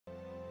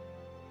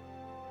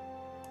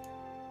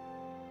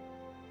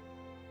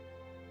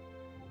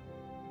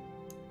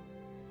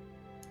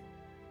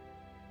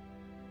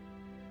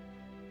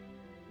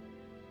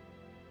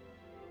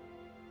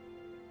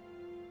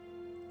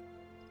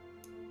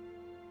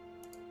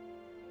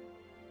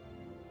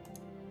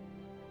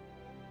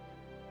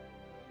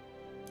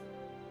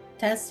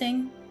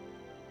Testing.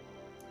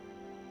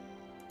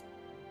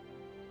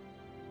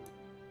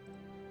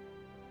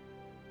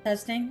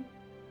 Testing.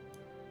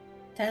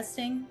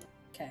 Testing.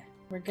 Okay,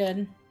 we're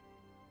good.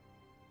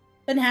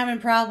 Been having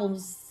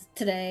problems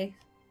today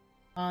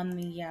on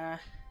the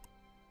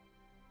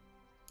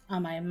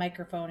on my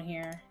microphone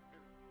here.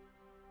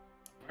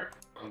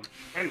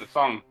 Kind of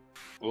sound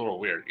a little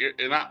weird.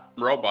 It's not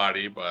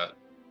robot-y, but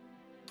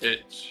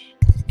it's.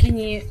 Can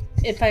you,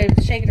 if I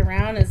shake it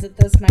around, is it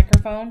this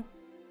microphone?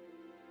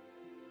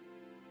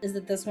 Is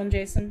it this one,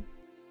 Jason?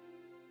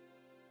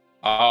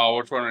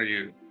 Which one are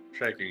you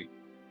shaking?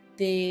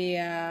 The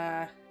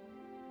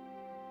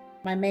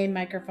my main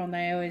microphone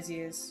that I always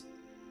use.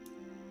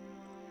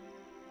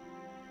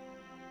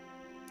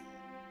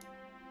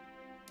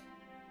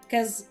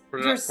 Because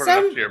Put for it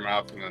some, up to your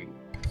mouth and then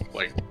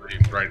like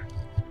breathe right.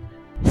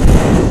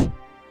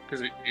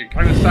 Because you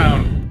kind of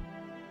sound.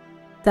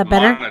 is that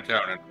better?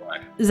 Monotone in a way.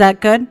 Is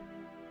that good?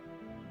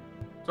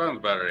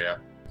 Sounds better, yeah.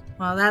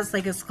 Well, that's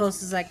like as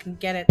close as I can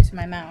get it to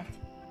my mouth.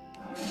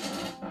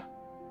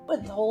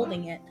 With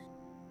holding it.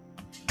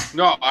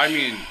 No, I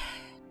mean,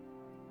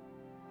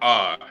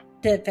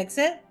 Did it fix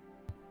it?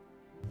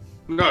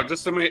 no,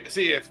 just to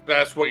see if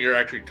that's what you're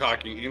actually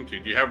talking into.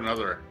 Do you have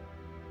another?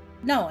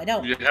 No, I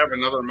don't. Do you have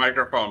another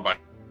microphone by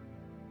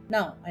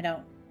No, I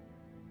don't.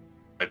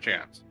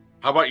 chance?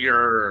 How about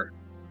your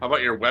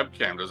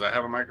webcam? Does that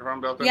have a microphone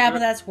built in? Yeah, but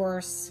that's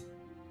worse.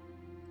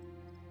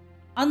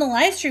 On the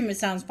live stream, it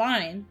sounds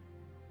fine.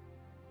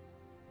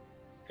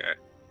 Okay.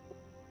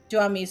 Do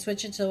you want me to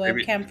switch it to the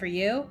webcam for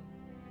you?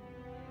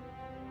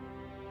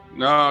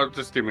 No,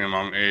 just give me a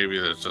moment. Maybe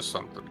there's just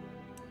something.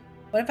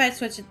 What if I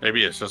switch it?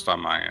 Maybe it's just on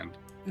my end.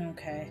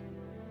 Okay.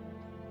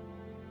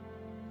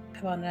 How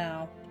about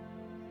now?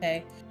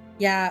 Okay.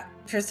 Yeah,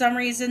 for some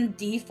reason,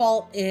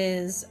 default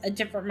is a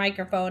different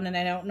microphone, and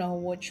I don't know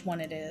which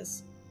one it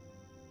is.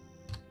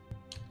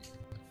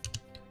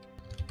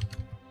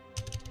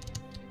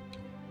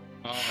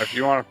 If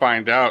you want to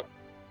find out,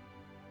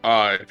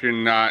 if you're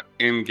not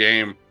in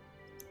game.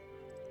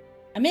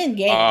 I'm in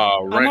game.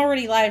 Right. I'm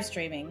already live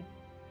streaming.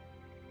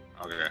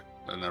 Okay,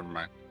 then never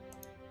mind.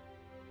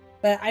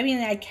 But I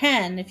mean, I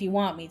can if you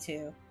want me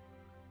to.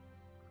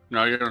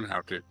 No, you don't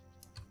have to.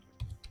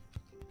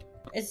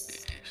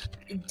 It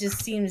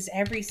just seems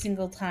every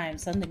single time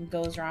something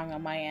goes wrong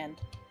on my end.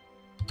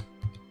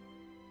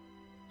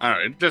 I don't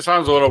know. It just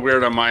sounds a little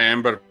weird on my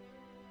end, but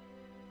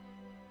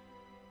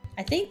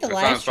I think the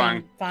live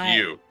stream fine to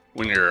you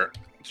when you're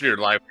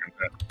live.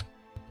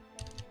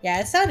 Yeah,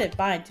 it sounded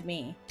fine to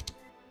me.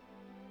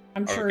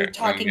 I'm sure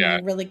talking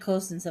really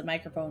close into the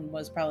microphone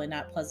was probably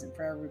not pleasant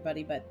for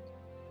everybody, but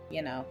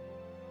you know.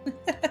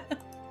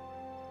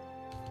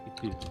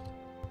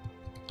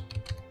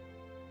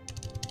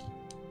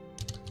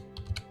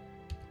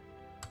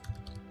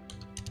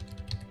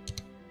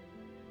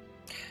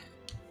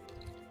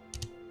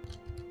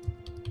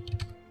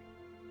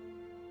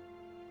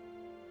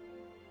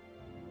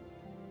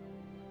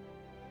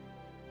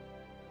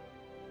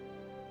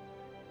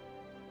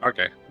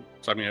 Okay,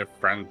 send me a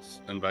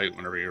friend's invite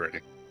whenever you're ready.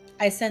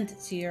 I sent it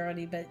to you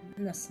already, but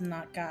must have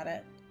not got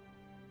it.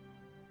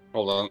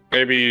 Hold on.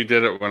 Maybe you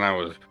did it when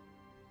I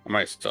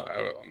might still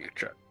have it. Let me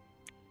check.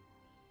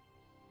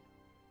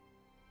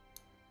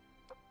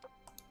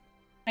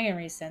 I can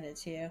resend it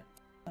to you.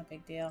 No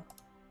big deal.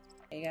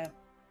 There you go.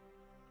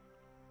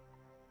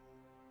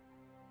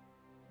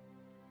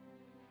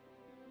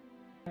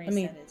 Let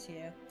me send it to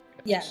you.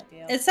 Yeah,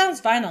 it sounds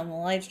fine on the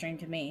live stream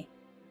to me.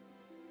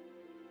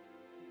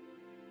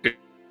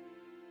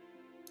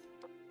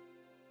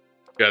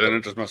 Yeah, then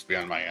it just must be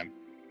on my end.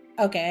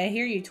 Okay, I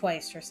hear you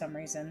twice for some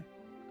reason.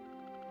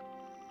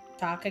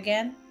 Talk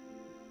again?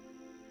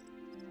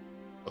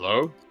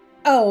 Hello?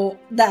 Oh,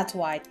 that's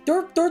why.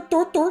 Dirt, dirt,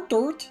 dirt, dirt,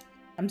 dirt.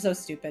 I'm so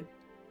stupid.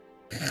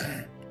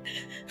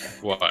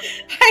 What?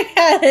 I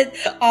had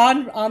it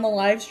on the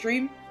live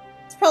stream.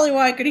 That's probably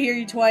why I could hear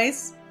you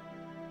twice.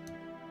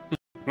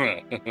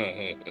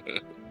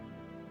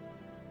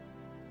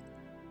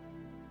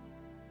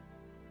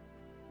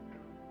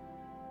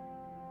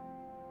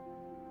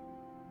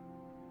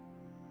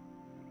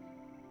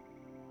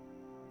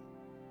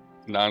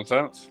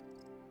 Nonsense.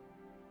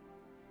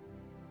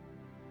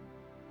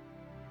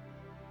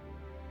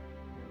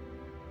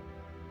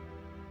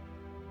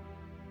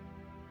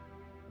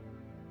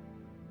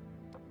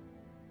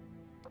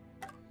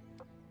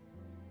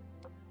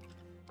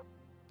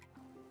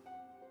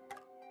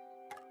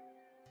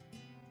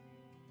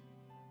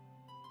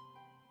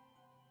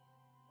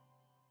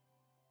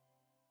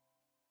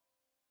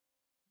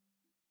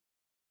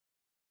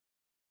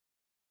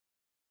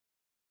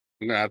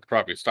 No, I have to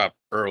probably stop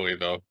early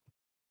though.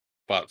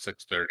 About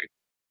 6:30.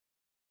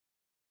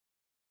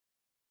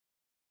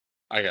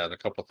 I got a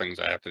couple things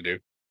I have to do.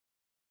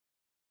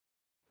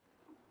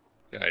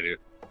 Yeah, I do.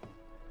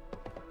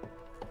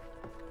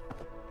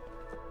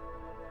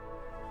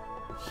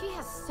 She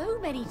has so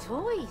many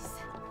toys.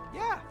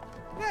 Yeah,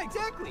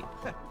 exactly.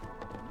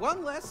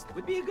 One less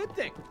would be a good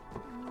thing.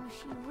 Oh,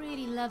 she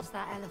really loves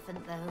that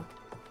elephant, though.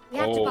 We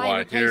have to buy a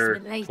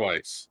replacement later.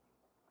 Twice.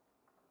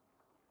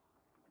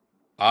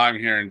 I'm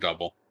hearing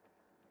double.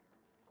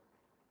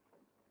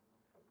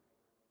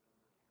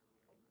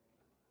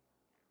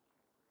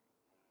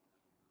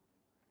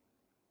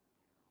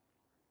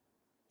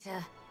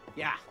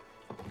 Yeah.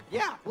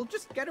 Yeah, we'll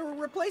just get her a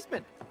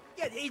replacement.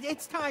 Yeah,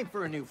 it's time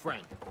for a new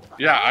friend.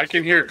 Yeah, I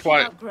can hear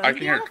twice. I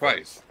can hear it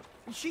twice.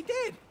 She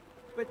did,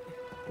 but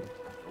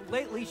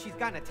lately she's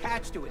gotten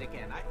attached to it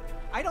again.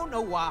 I don't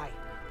know why.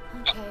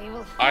 Okay,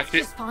 well, let's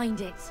just find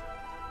it.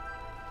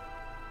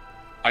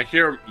 I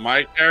hear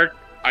my character.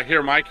 I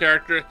hear my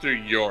character through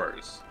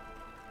yours.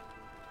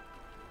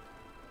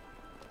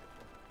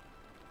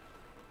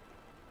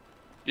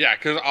 Yeah,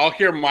 because I'll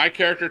hear my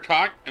character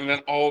talk, and then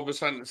all of a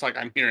sudden it's like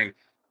I'm hearing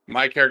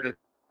my character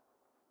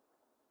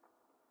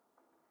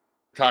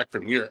talk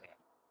from your.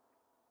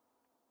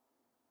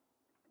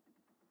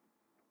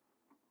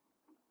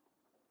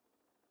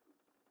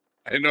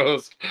 I know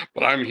this,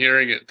 but I'm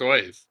hearing it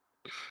twice,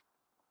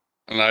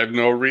 and I have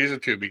no reason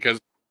to because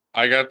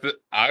I've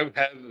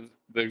had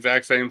the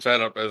exact same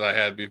setup as I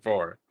had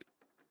before,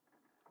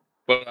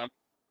 but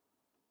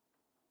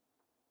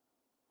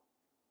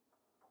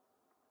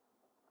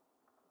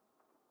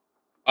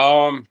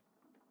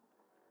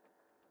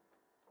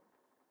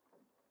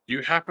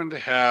you happen to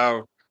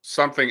have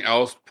something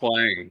else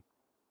playing,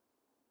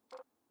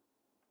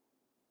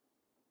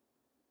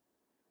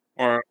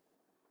 or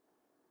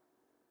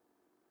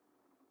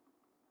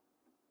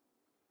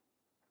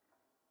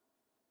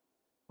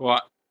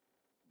what?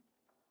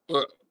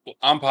 Well,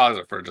 I'm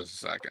positive for just a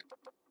second.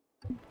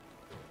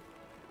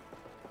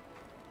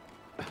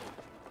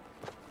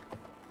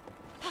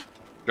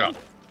 Go.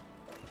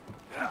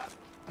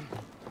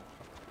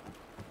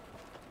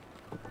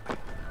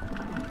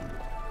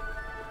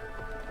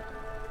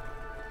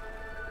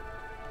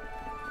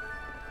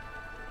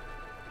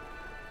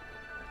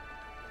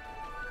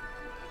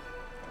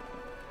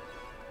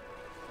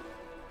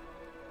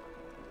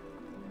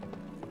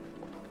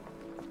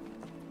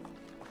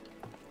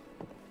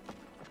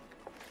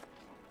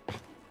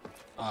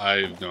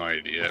 I have no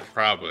idea.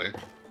 Probably.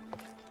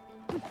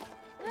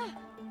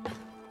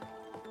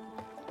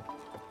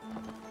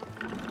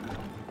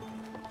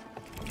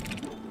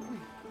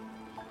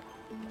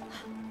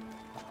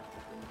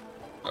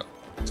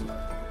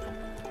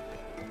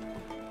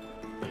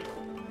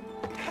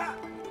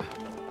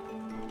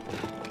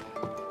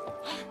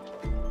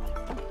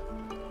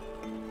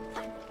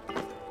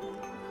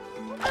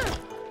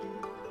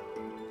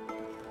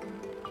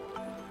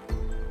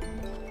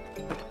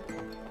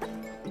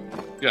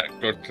 Yeah,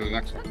 go to the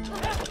next one.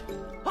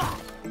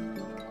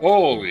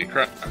 Holy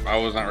crap, I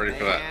was not ready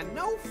for that. Man,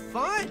 no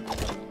fun!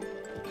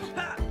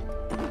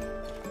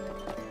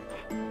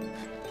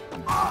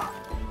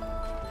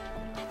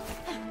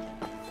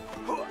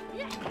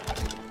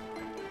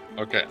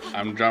 Okay,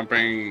 I'm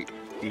jumping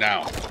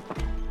now.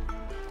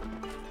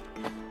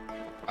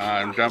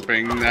 I'm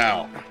jumping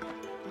now.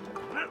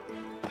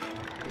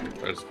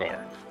 Let's go.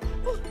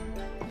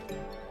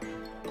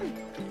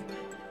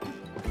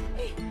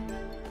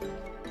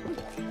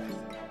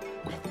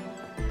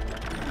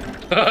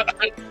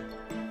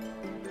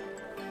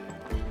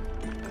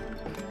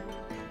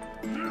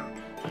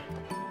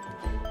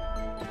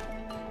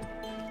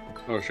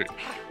 Oh shit.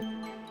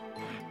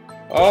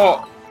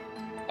 Oh!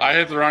 I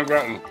hit the wrong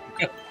button.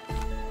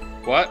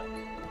 What?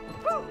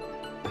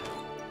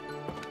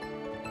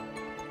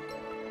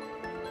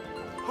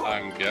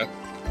 I'm guessing.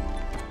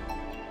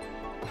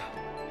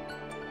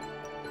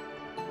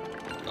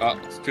 Oh,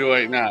 it's too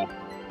late now.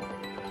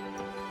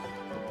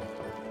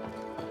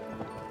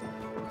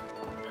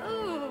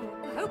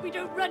 I hope we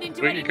don't run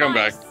into We any can come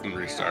back mice. and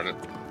restart it.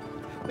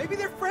 Maybe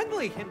they're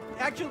friendly and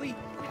actually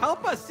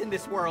help us in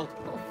this world.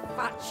 Oh,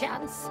 fat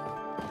chance.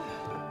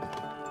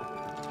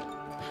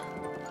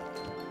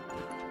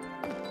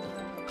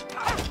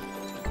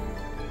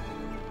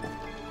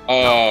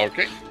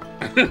 Okay.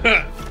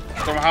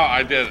 Somehow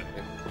I did it.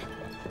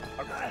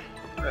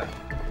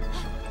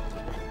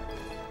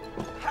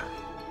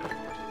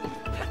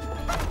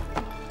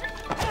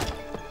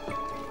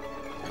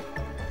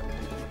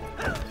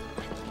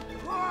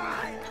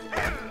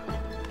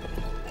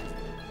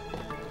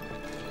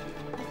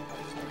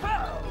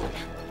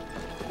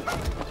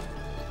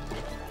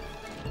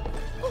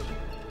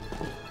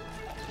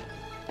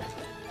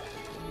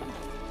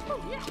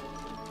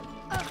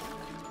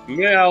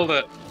 Nailed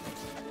it.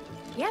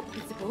 Yep,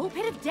 it's a ball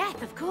pit of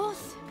death, of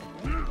course.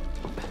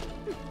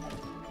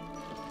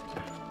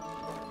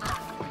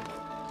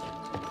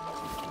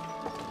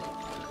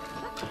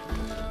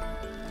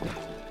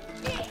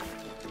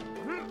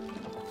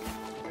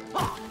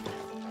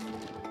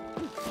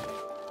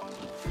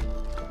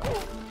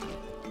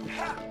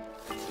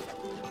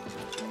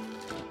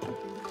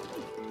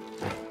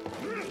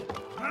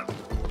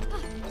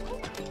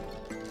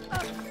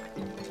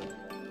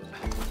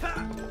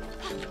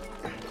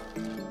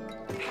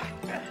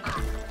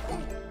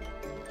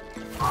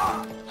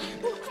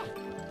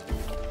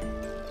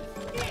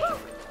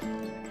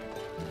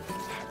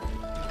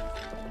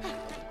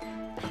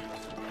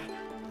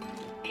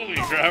 Holy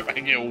crap, I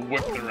get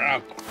whipped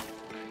around.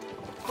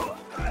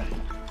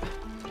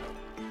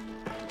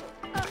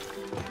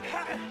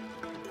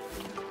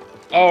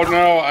 Oh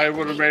no, I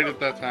would have made it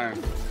that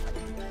time.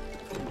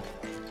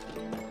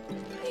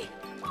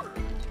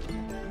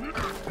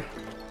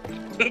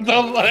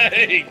 The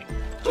leg!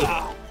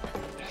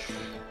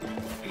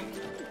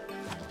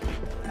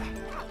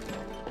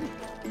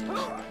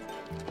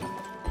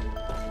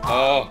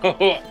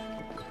 Oh.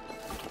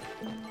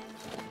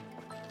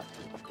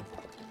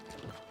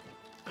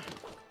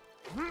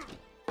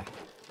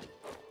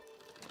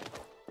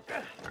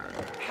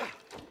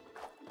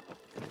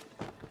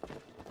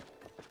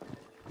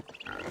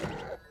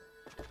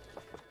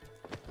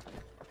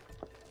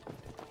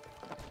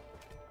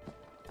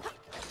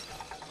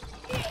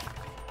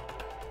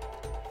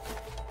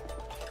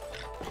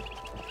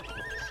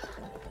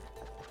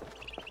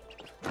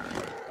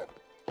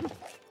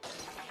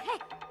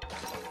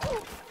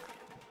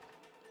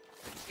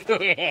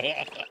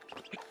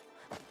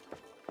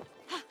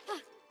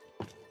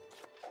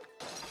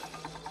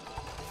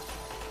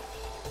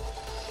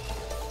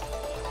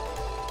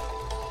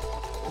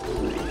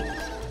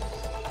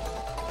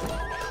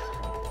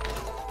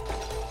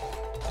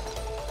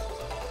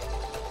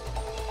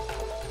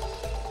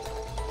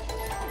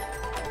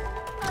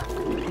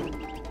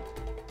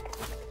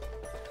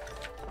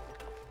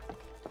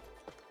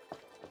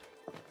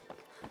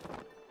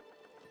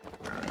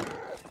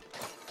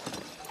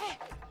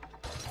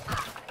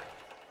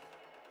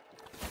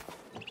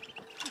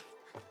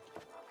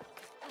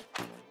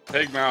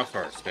 Pig mouse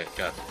first. Okay,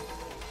 got it.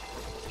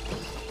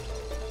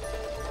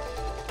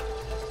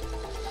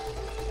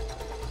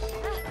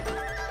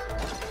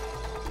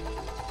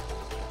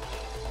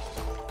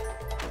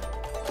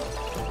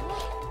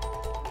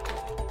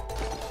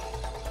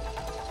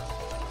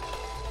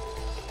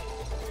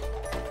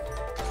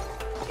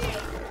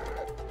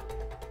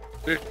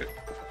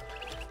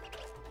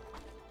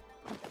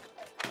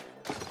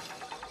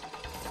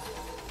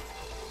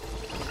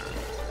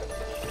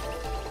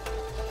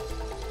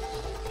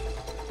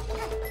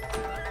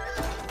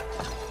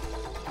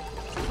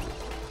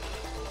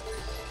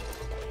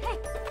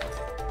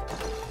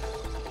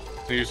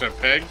 You said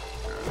pig?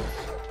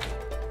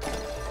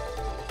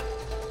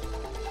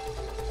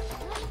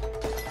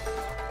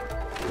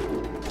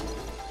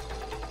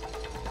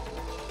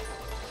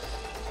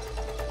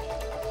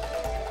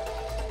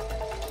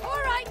 All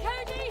right,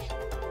 Cody.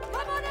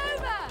 Come on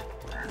over.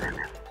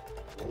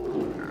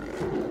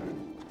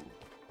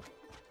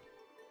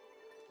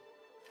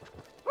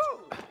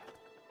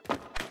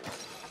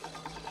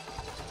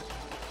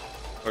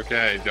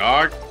 Okay,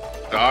 dog.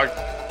 Dog.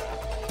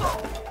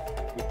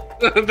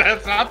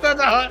 That's not the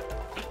nut.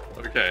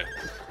 Okay.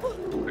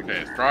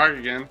 Okay, frog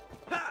again.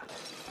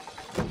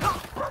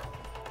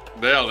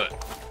 Nailed it.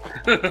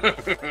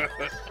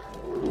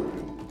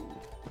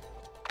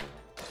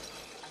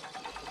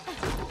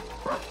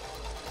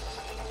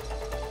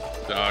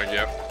 Dog,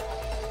 yep.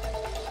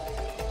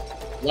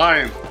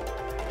 Lion.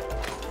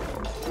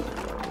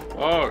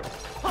 Oh,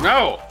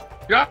 no.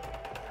 Yeah.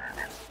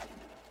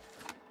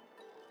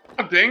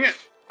 Oh, dang it.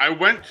 I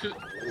went to...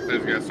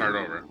 Let's get start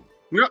over.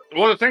 No,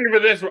 well, the thing of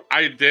it is,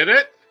 I did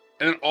it,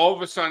 and then all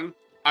of a sudden,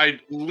 I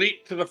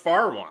leaped to the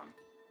far one.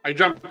 I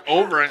jumped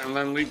over it and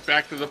then leaped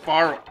back to the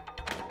far one.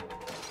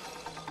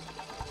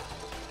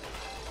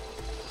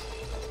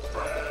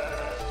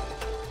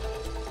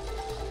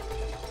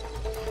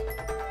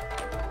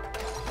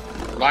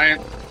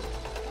 Lion.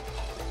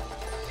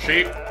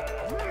 Sheep.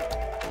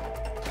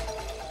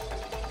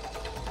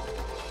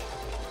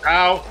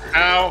 Cow.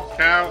 Cow.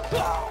 Cow.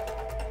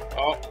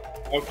 Oh,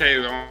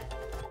 okay, then.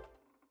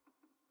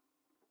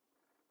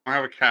 I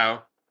have a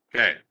cow.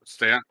 Okay,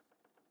 stay on.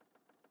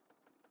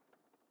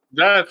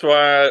 That's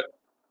why.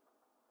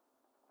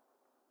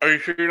 Are you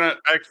sure you're not?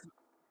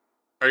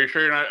 Are you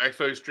sure you're not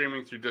actually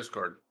streaming through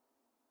Discord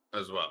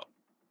as well?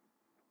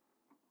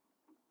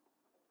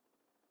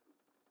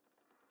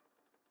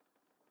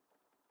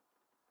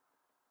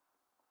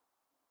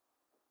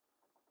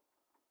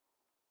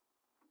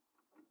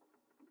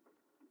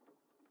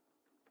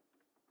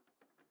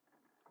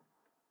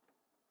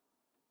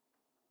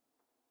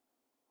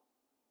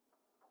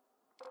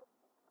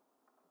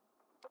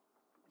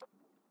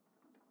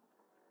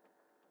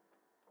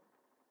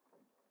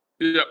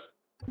 Yep.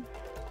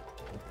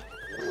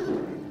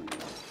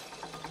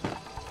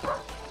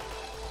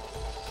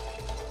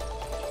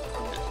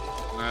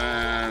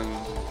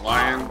 And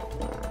lion,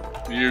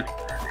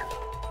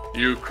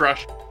 you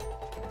crush.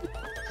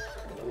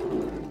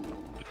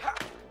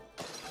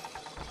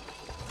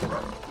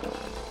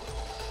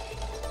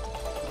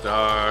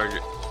 Dog,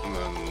 and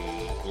then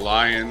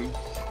lion.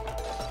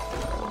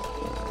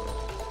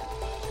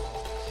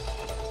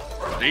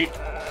 Sheep.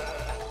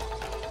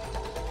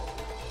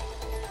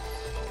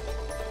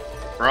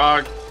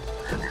 Frog.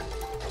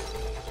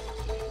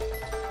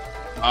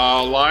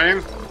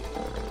 Lion.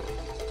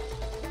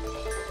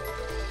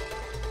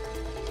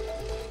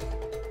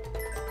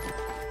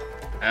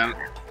 And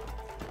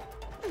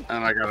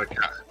I got a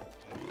cat.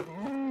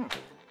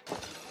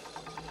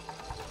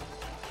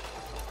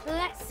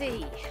 Let's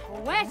see.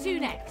 Where to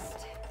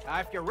next?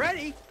 If you're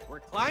ready, we're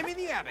climbing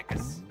the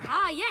abacus.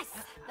 Ah, yes.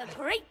 The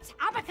great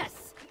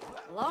abacus.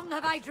 Long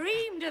have I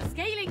dreamed of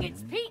scaling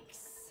its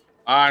peaks.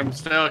 I'm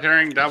still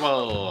hearing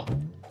double.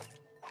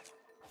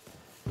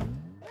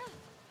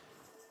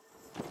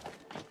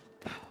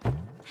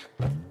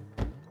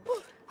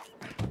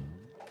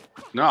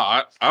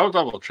 No, I'll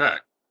double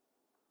check.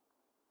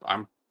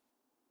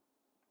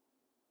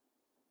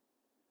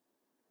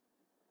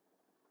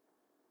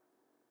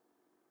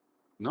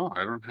 No,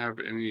 I don't have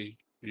any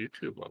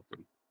YouTube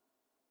open.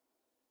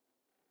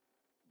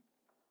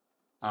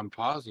 I'm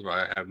positive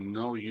I have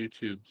no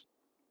YouTube.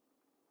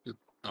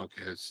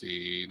 Okay, let's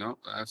see. No,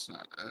 that's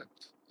not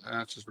it.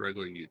 That's just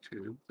regular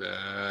YouTube.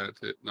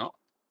 That's it. No,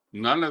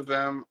 none of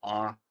them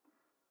are.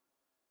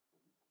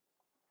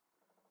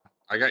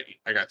 I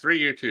got 3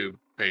 YouTube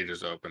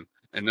pages open,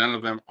 and none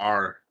of them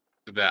are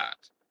that.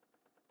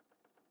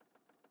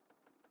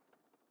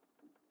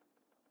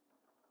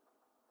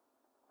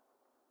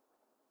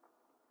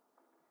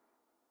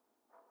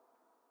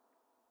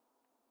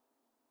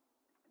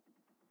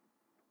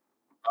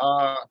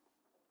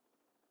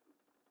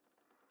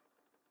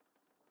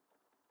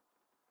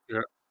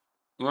 Yeah.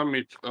 Let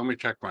me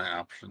check my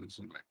options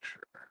and make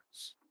sure.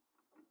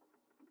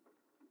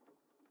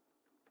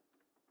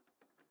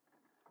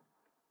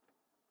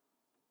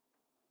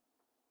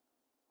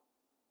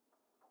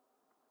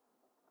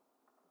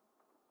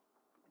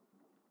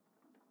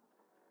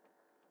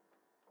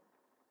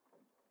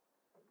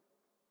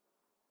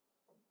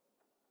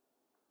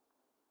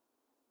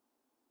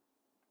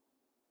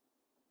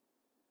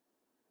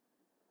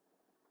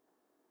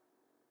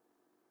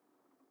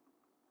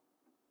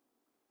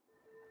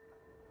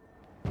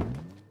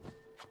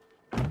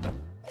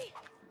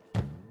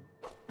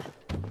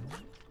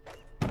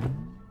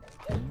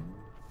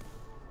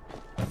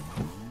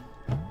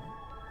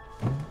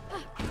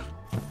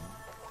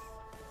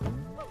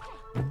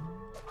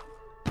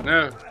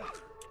 No.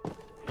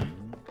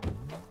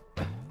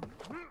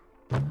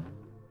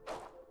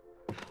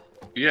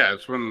 Yeah,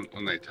 it's when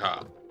they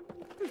top.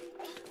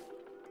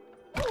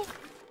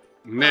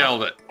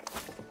 Nailed it.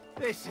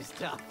 This is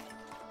tough.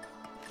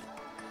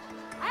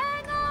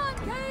 Hang on,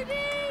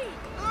 Cody!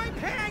 I'm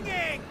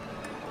hanging!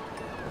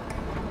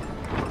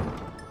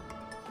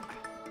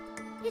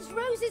 It's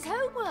Rosie's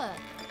homework.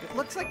 It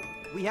looks like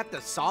we have to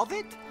solve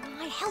it?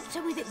 I helped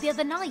her with it the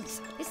other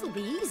night. This'll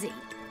be easy.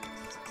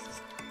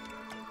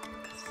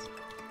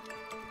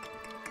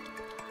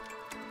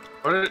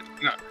 No.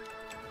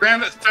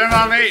 Stand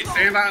on 8.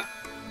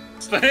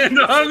 Stand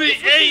on the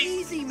 8.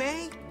 Easy,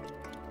 May.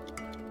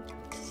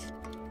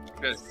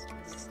 Good.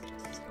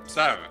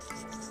 7.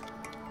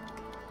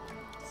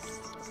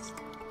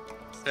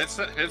 Hit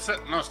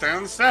it. No, stand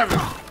on the 7.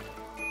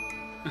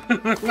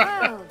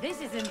 Well,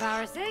 this is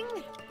embarrassing.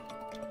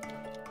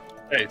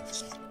 Hey,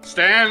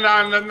 stand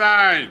on the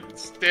 9.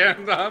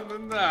 Stand on the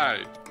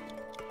 9.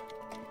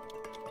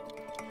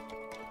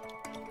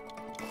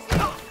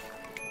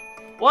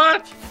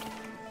 What?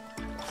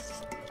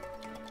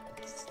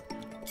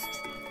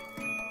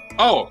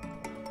 Oh.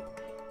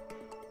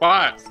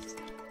 What?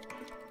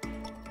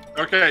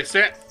 Okay,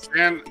 stand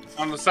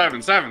on the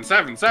 7. 7.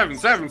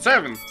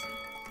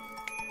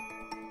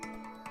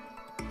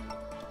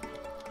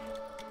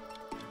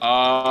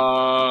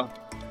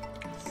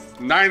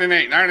 9 and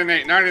 8. 9 and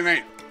 8. 9 and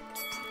 8.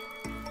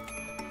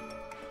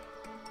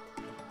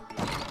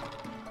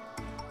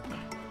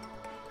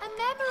 A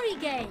memory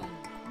game.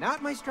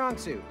 Not my strong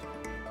suit.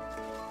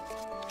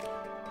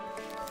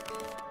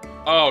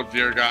 Oh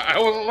dear God! I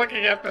wasn't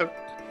looking at this.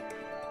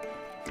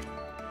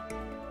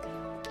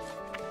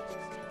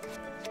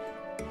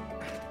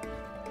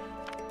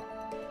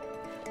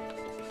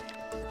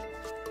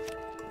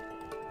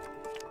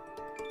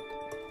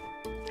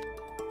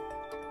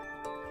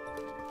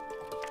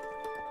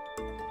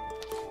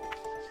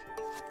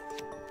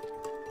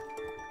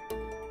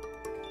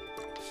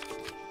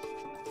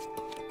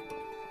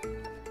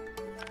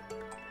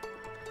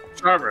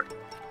 Trevor.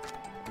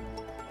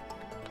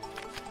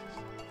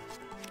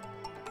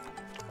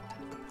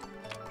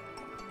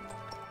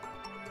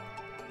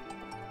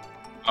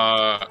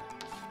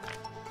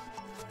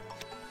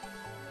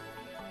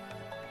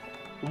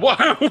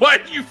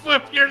 Why'd you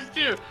flip yours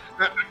too?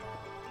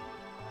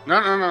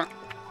 No.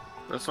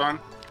 This one.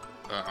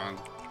 That one.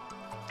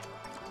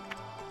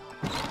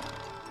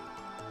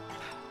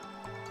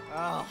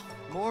 Oh,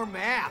 more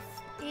math.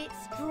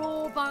 It's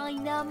draw by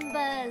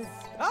numbers.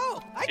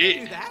 Oh, I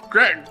can do that.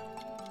 Greg.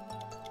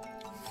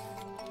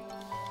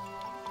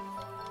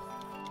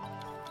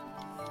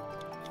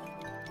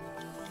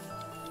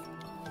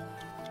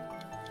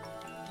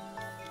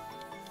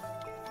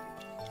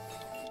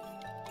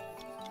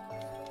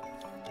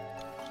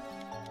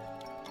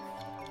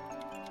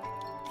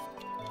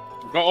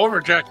 Go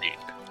over, Jackie.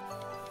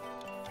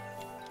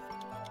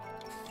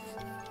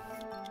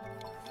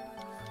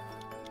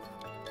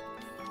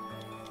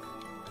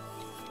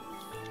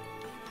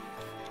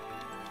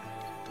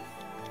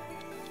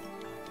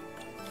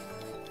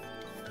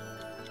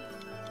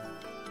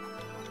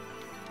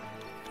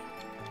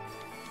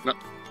 No.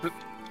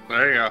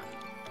 There you go.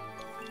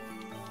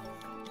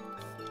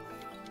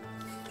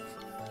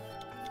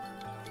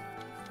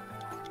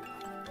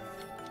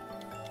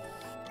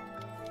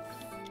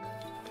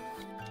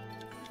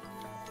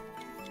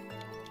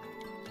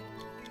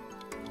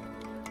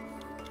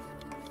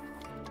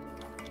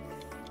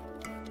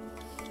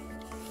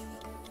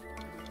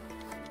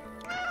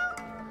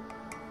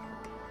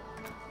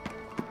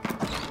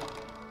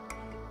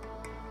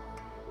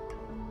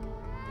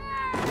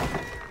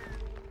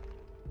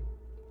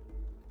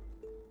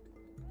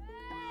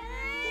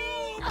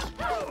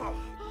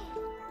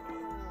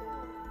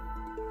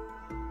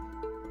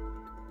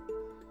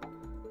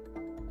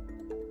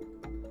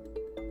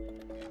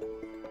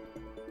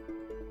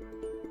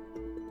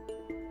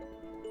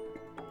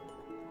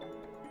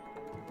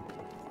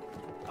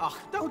 Oh,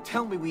 don't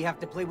tell me we have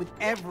to play with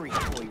every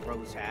toy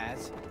Rose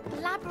has.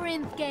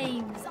 Labyrinth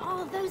games.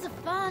 Oh, those are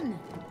fun.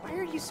 Why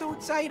are you so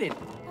excited?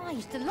 Oh, I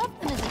used to love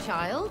them as a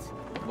child.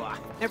 Well,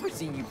 I've never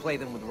seen you play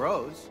them with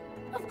Rose.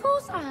 Of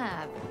course I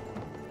have.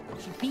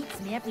 She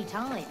beats me every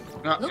time.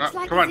 No, Looks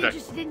like come she's on,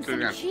 interested in do it some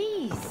again.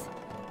 cheese.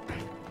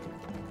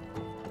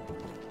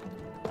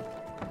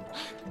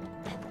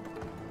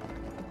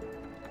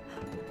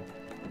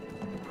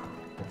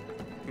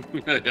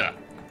 Yeah.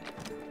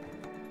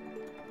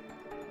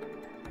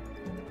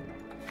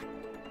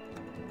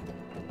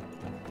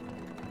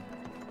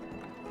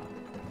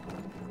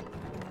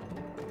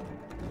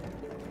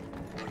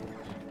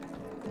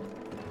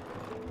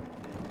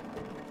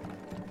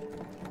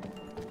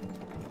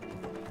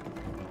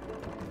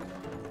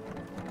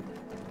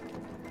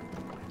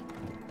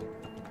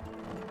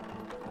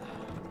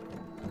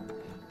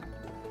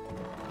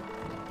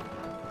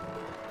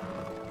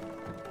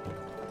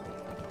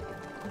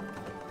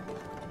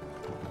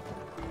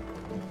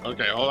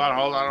 Okay, hold on.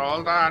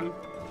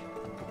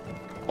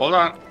 Hold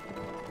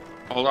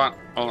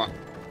on.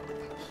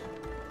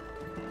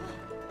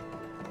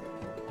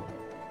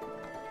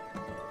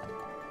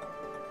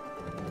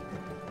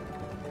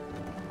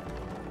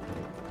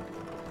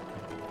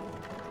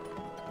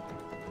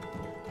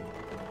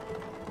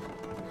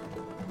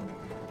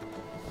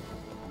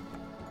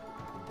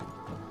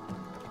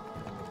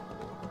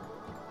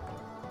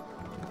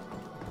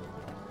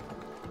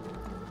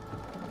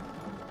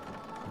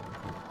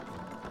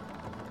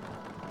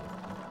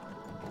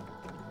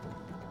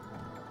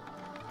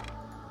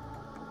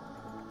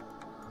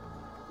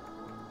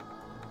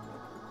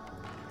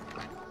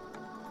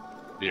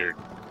 Dear.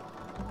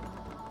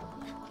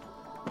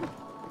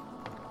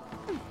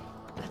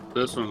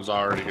 This one's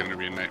already going to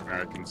be a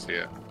nightmare. I can see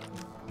it.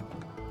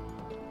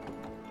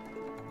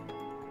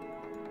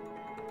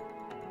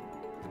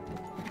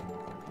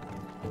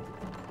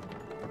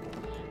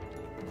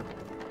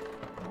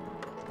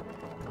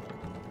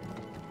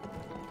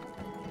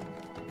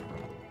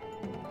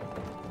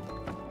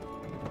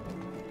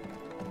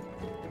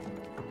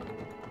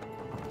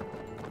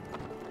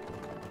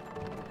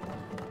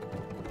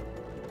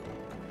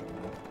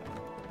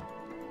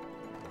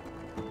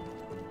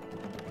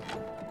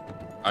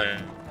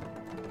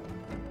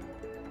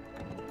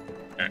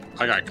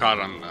 I got caught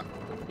on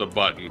the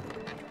button.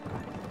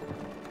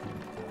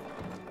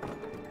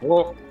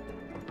 Whoa.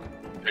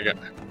 I got...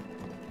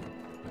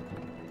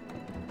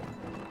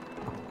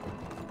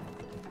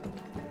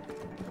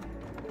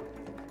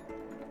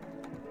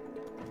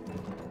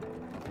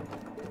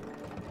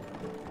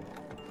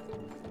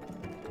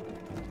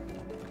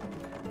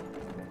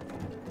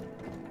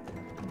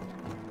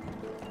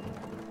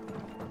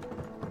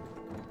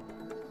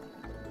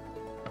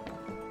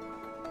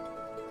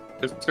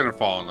 It's gonna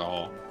fall in the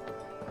hole.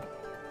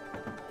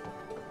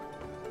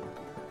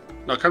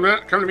 No, come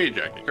to me,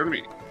 Jackie. Come to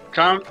me.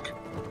 Come.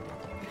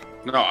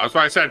 No, that's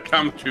why I said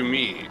come to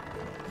me.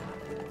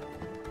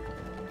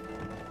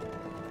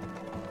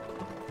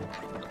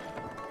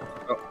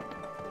 Oh.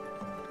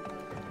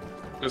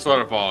 Just let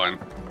it fall in.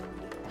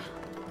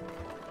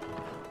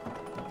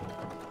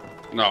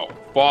 No,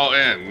 fall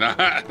in. No,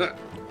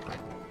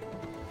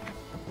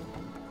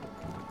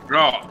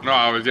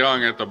 I was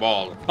yelling at the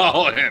ball.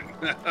 Fall in.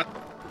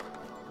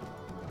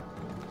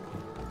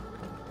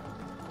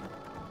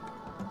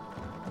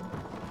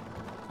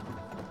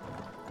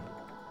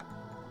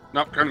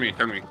 Nope, come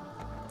to me.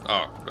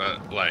 Oh,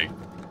 that leg.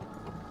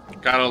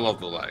 Gotta love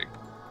the leg.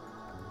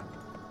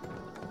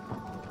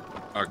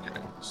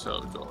 Okay, so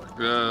go like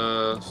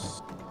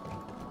this.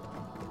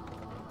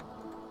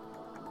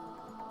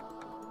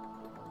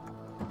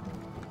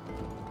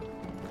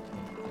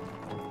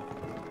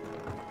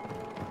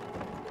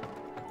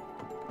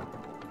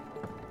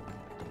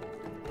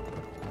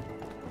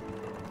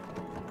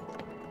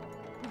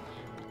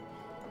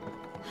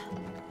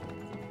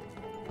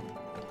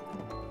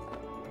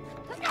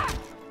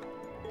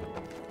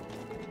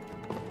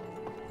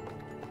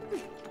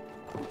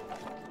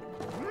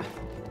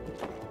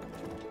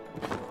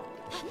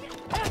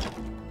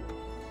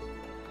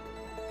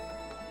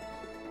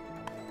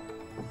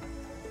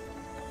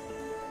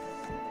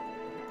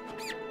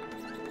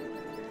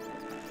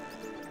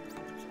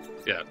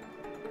 Yeah.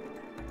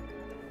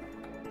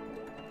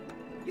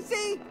 You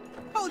see?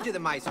 Told you the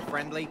mice are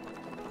friendly.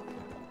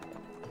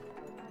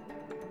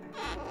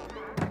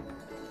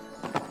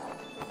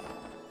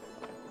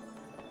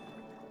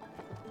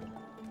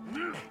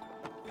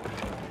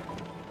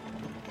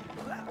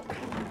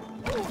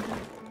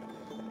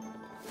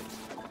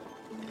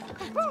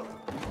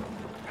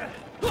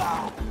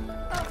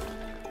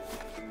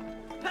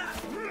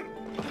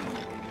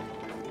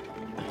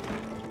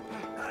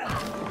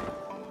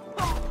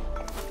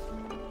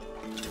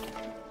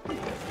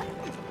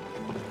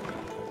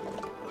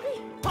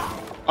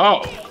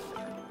 Oh.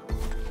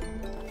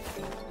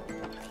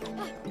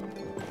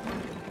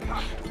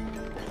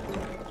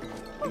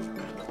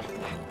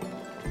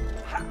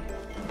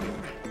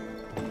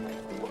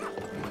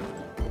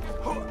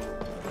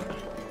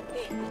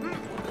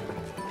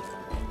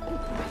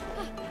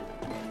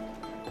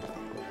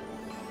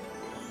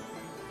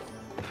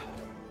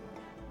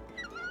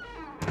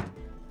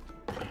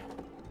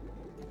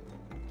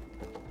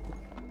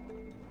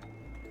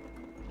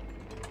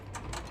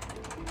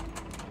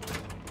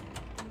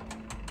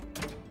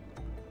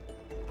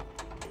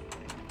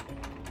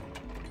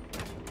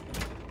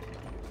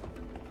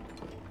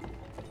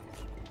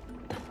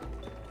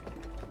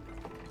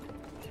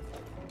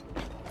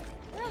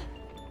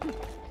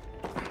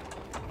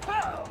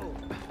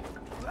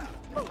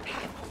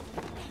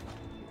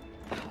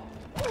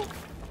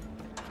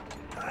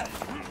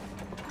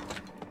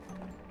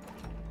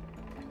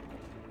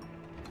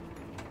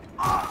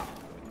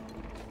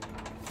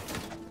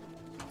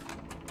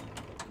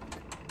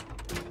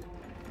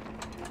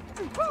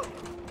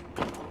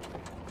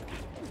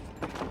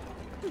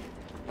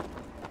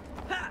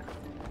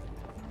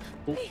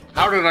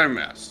 How did I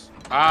miss?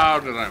 How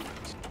did I miss?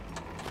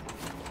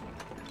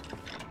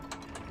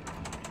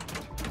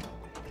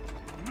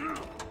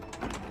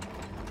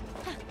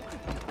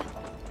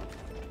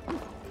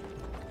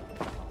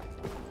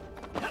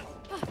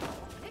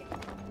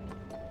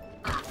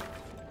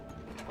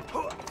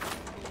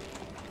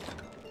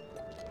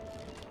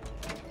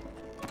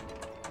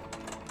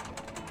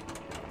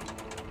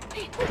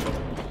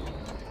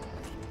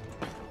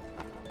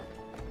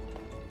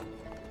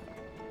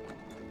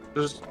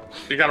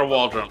 You got a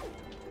wall jump.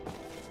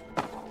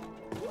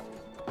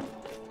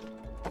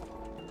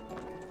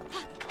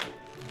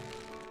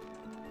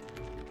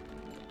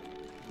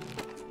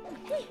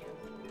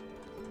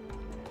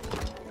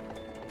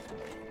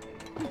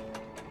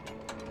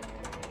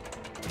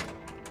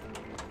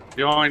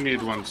 You only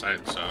need one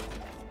side, so.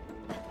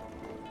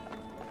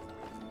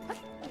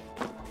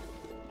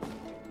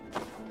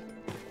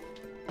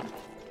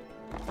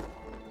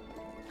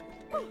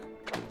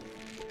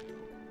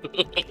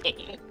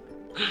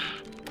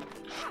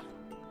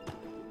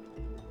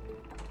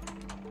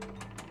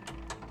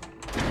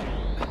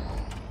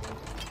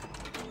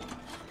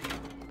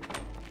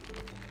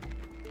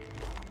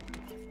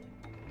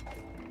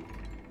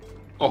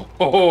 Oh,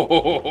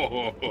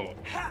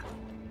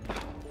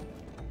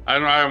 I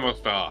know, I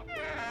almost fell off.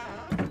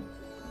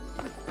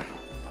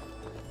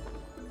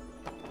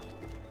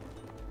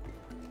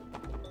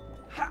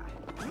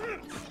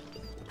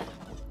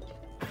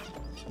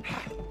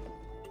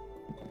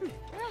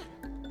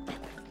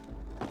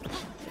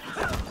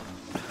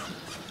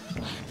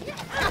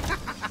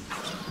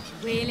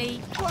 Really?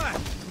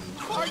 What?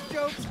 Hard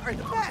jokes are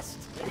the best.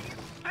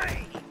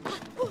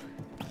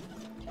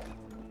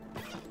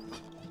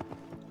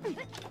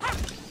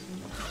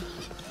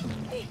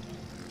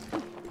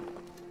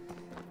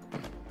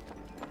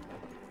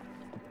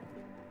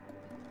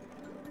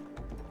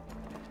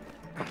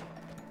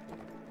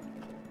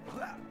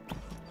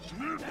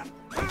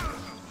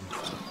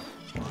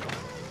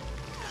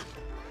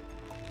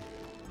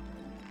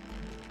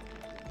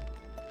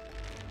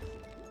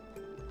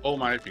 Oh,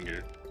 my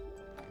finger.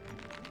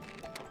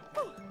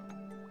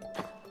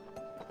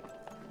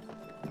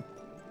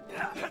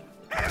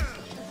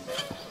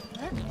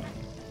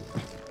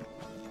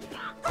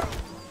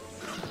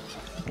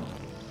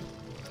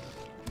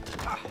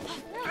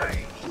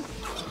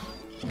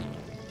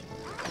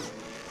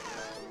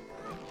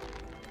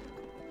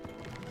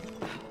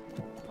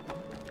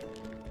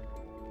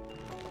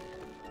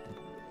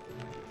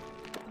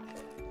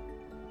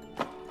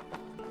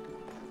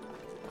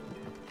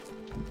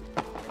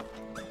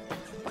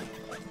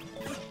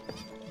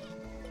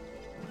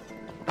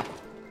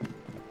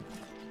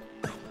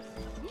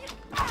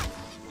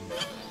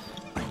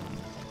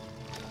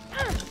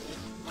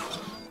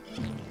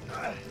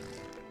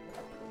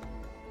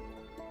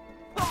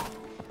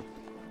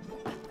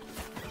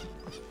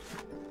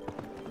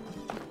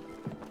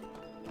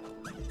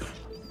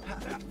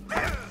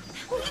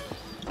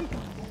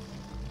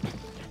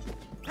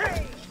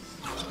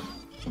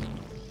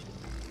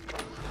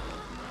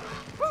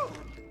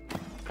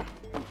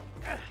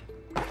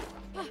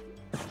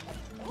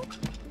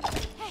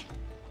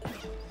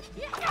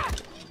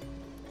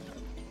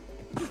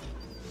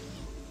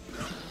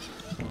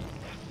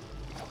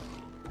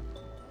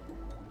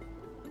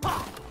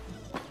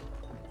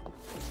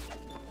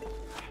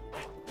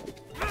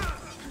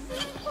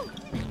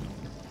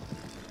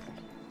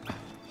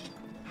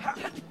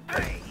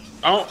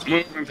 Don't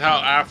move until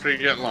after you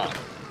get lost.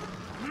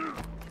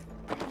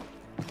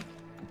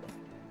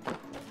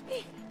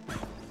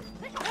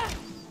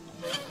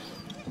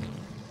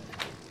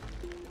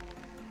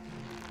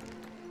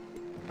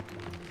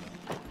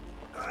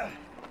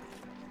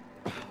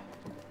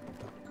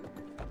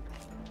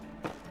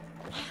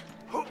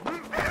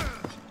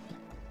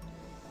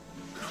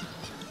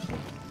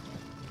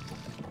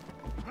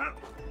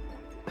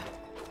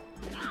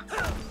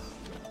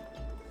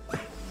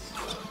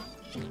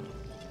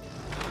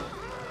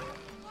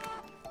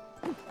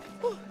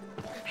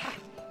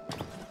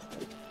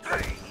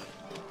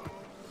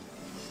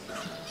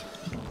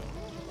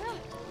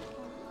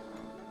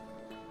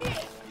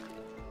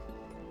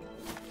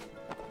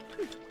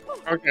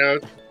 Okay,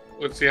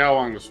 let's see how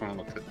long this one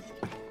will take.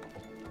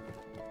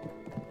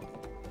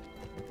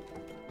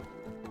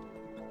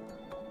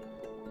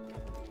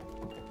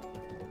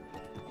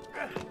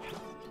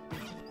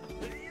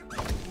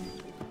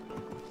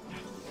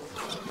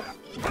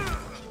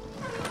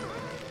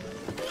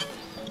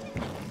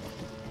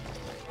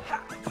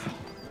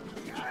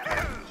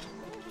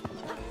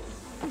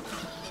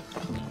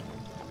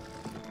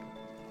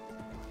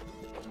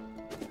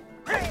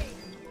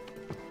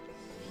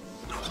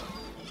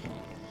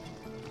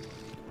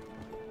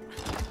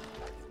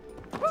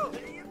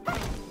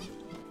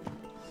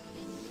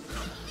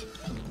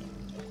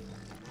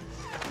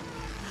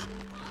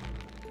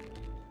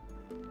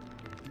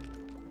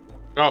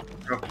 Go,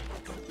 go.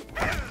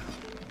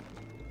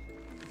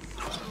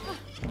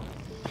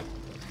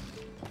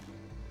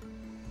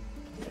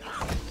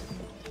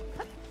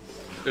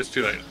 It's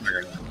too late.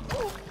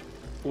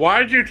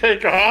 Why'd you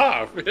take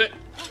off?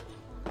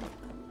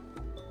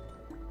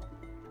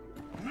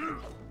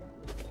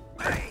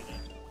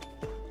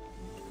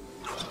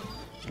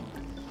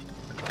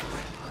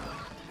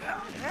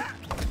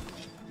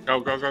 Go,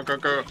 go, go, go,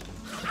 go.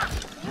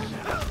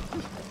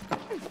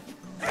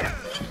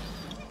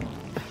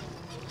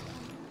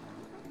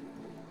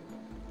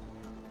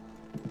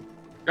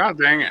 God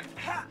dang it.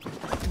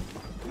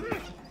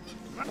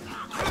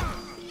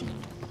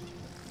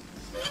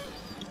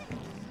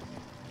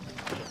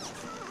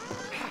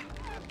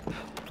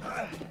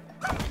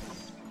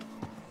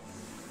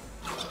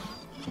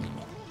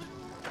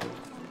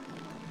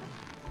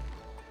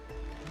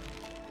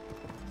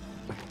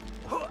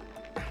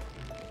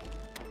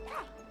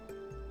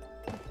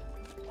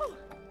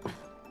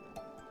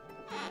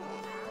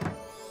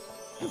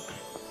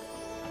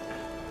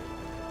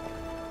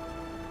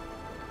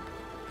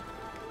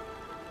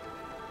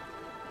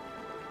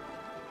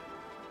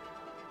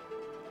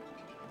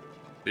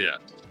 Yeah.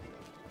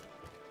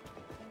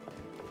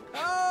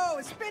 Oh,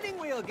 a spinning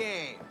wheel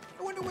game.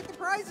 I wonder what the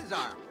prizes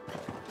are.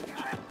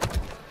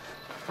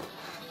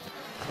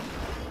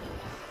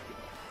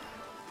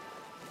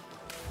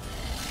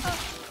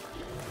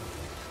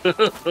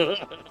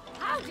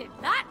 How did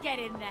that get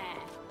in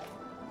there?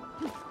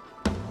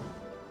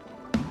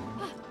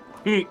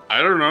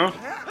 I don't know.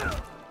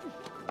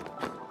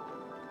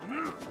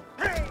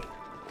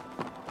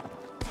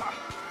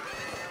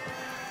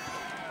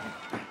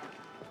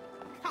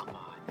 Come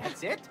on,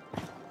 that's it?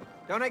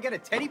 Don't I get a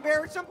teddy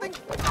bear or something?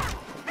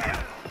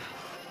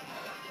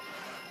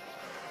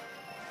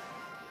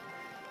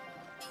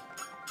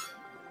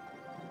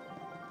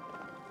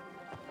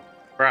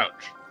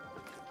 Crouch.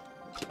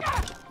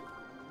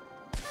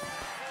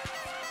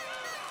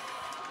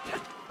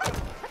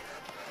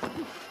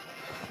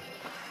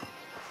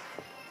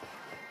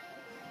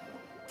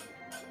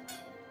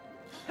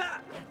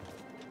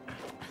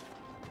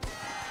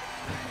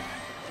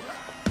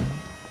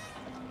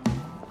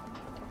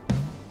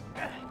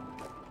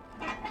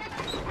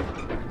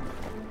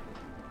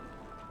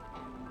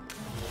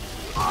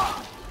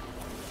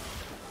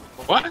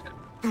 What?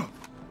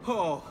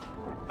 Oh,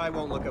 I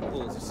won't look at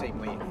pools the same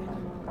way again.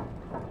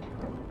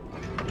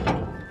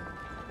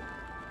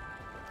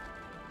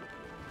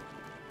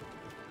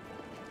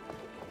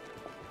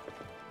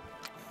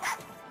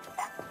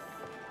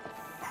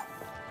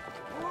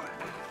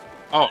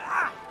 Oh.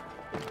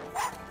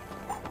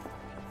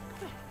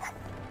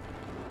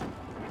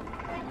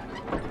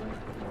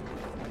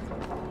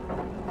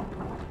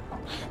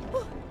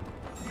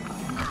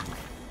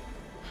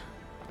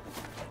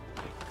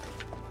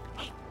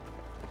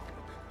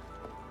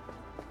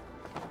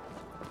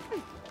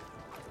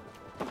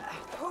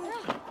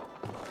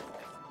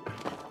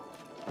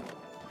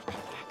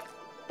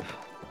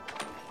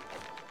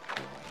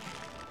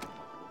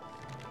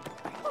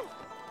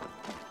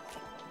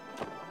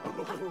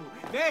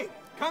 May,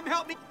 come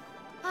help me.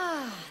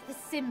 Ah, the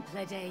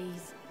simpler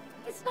days.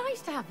 It's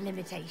nice to have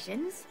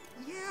limitations.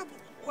 Yeah,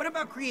 but what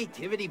about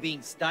creativity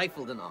being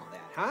stifled and all that,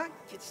 huh?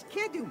 You just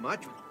can't do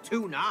much with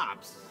 2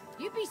 knobs.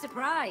 You'd be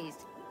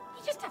surprised.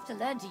 You just have to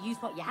learn to use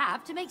what you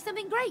have to make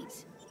something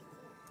great.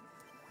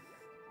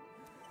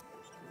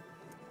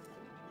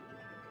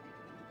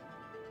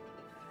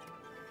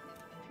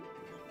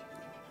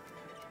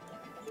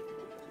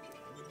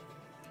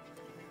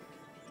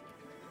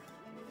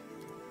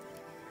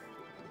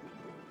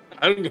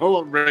 I don't know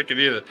what break it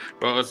either.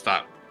 But let's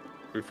stop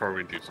before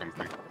we do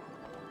something.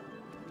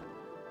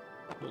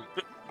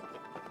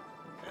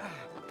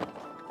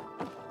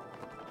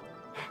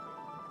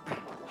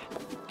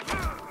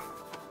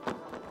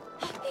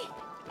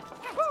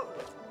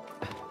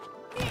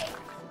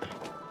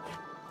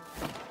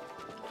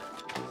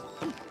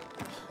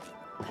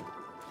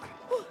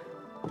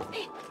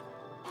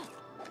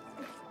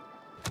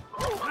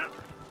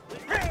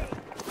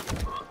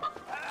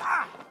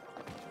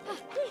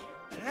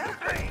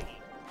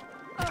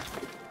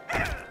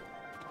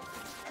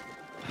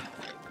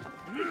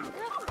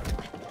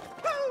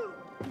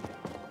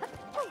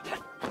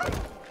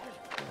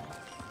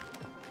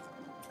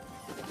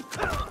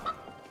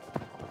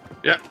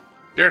 Yep,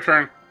 your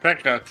turn.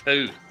 Pick a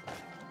tooth.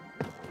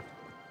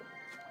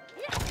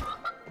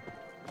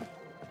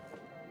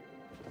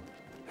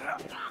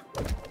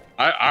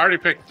 I already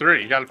picked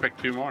 3. You gotta pick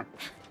 2 more.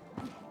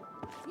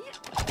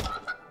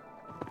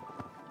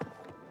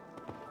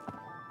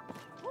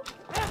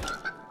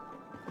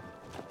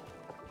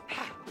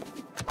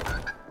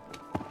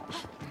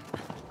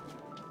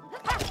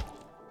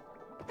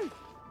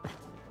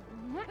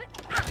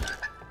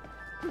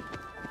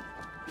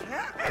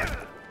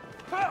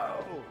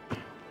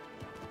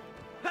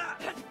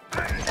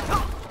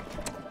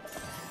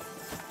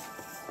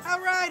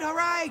 All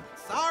right.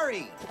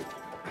 Sorry.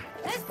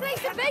 Let's play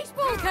some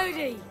baseball,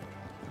 Cody.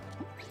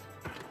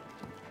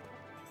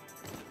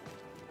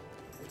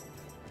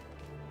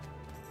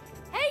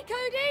 Hey,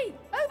 Cody,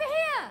 over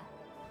here.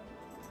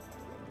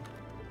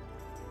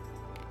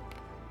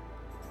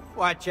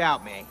 Watch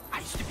out, May. I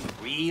used to be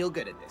real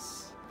good at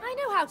this. I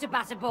know how to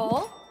bat a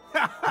ball.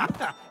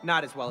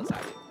 Not as well as I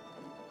do.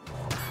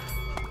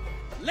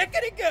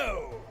 Lickety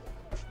go!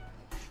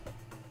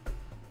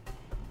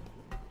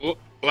 Oh,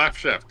 left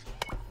shift.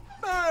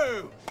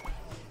 Boom!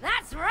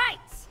 That's right.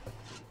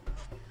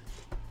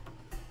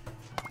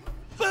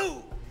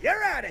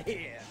 You're out of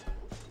here.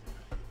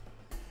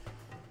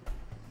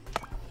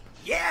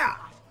 Yeah.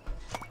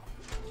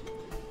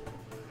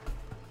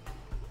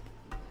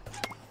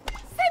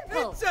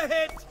 Simple. It's a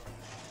hit.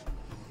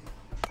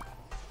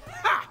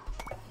 Ha!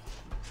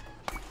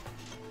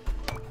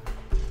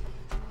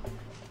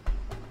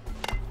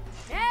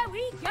 There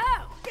we go.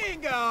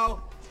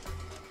 Bingo.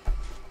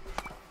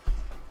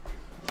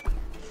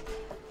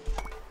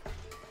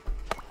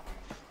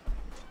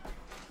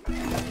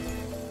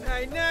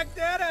 I knocked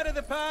that out of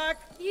the park.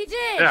 You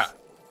did. Yeah.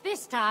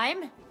 This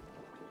time.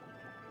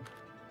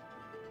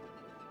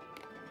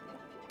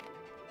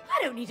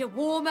 I don't need a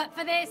warm-up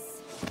for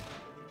this.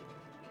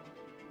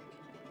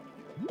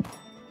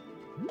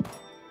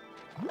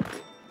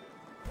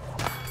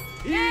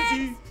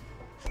 Easy.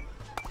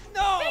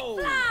 No.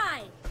 Big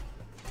fly.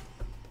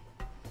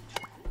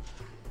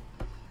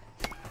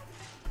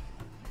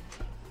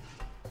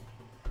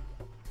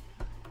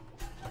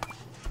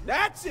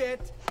 That's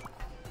it.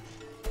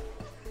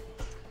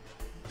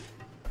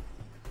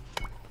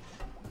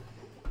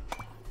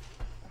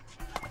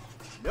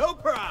 No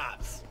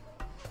props.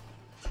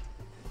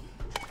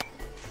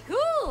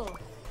 Cool.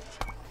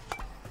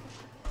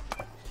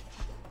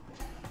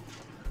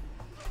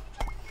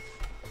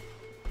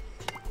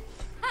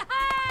 Ha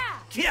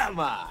ha! Come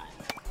on.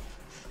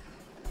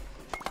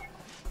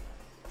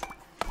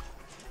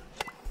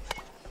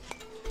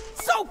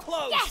 So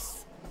close.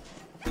 Yes!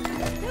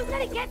 Don't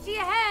let it get to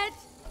your head.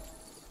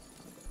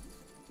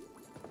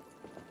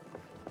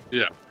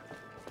 Yeah.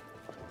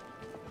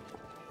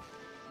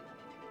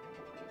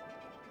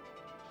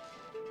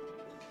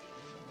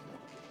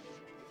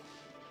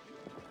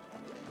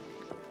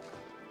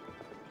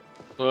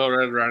 Little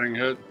Red Riding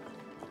Hood.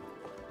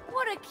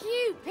 What a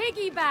cute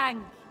piggy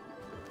bank.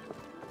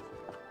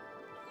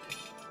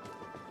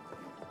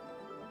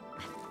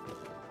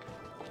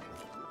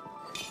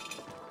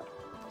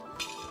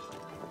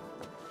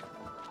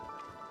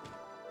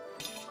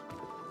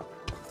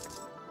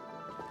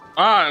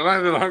 Ah, it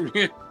landed on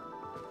me.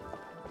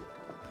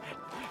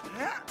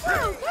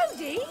 Oh,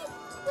 Cody!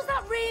 Was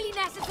that really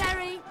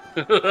necessary?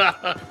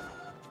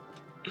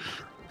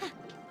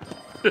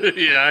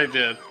 Yeah, I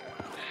did.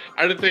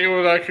 I didn't think it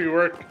would actually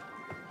work.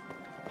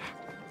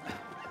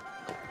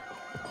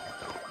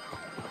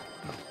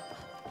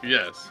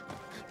 Yes.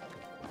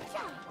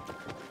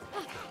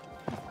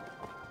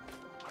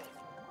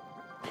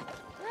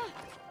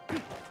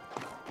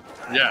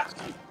 Yes.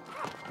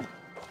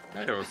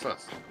 Hey, what's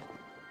this?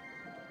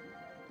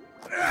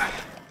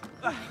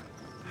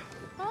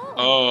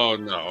 Oh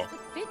no. The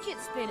fidget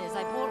spinners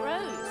I bought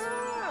Rose.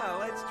 Ah,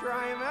 let's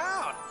try him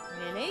out.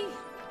 Really?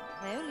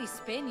 They only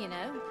spin, you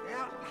know.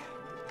 Yeah.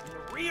 In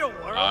the real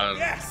world,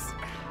 yes.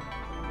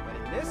 But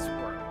in this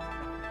world,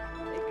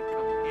 they could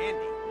come in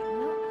handy.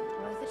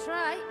 Well, worth a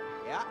try.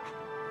 Yeah.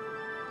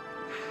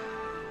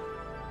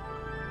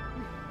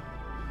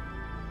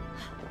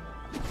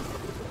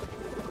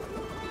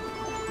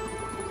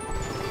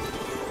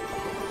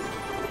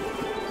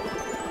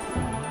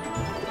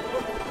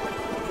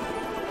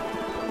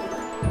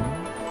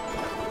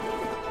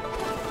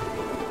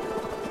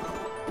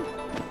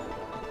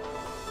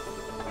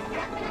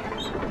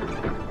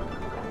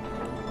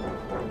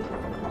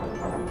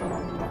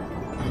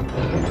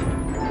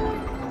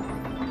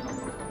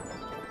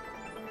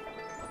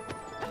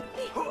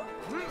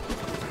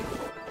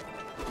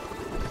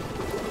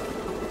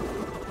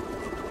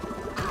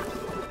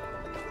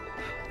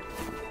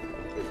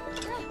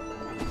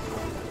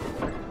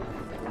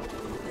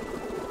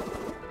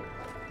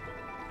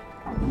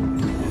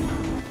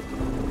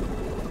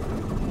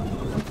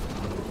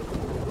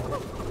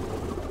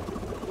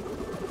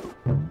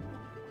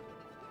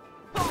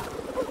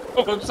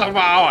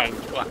 Somehow I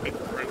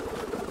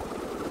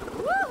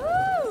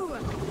Woohoo!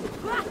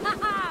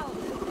 Wow!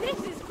 This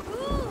is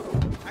cool!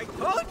 I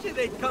told you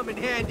they'd come in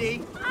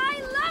handy.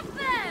 I love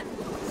them!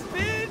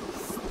 Spin,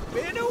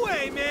 spin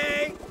away,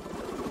 May.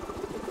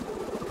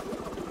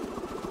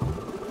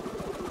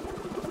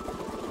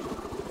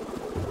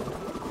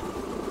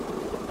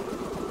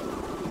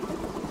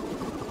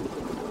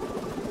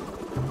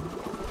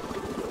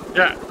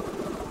 Yeah.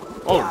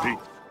 Oh, gee.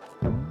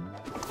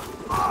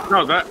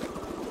 No, that.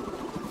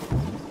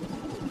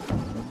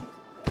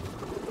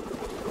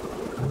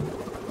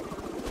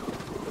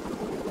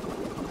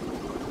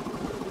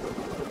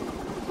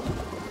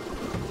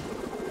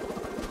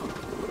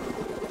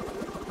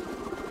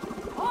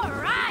 All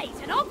right,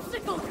 an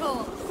obstacle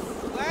course!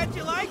 Glad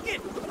you like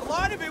it. A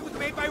lot of it was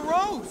made by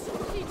Rose.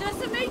 She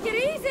doesn't make it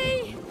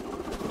easy!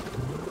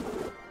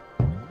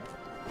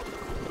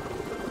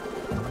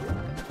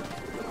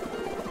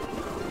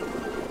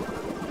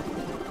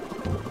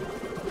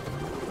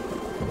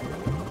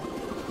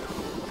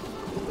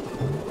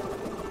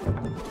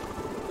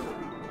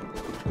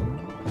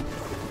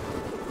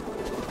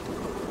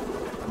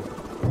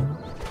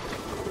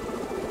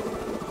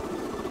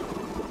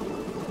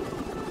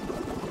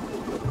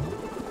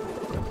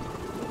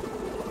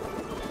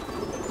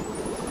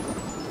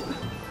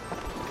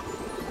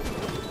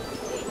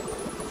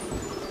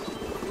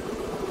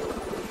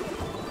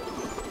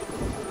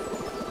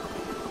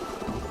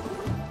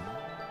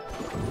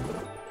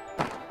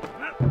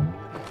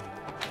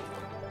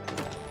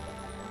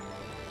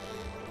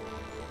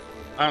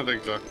 I don't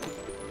think so.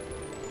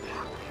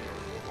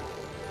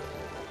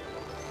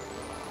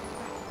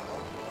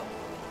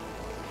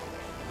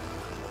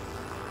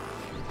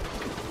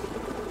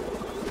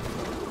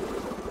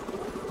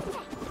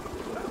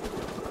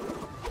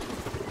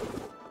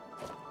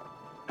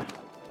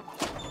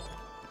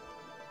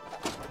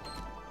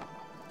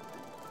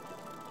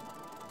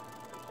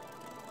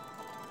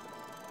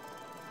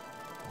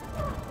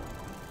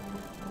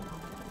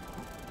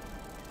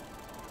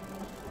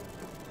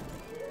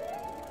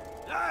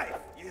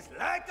 Life is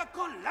like a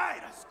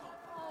kaleidoscope.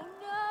 Oh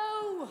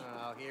no!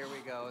 Oh, here we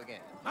go again.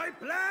 My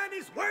plan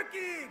is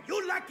working.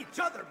 You like each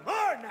other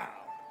more now.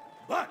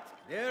 But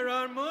there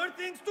are more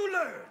things to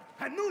learn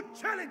and new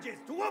challenges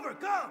to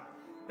overcome.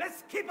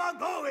 Let's keep on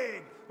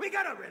going. We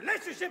got a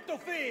relationship to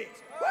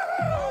fix.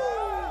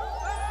 Woohoo!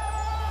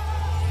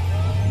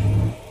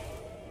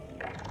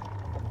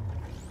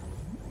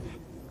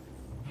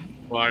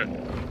 What?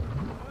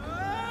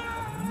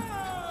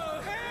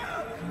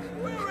 Help!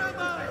 Where am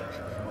I?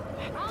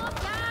 Calm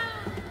down!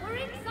 We're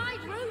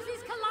inside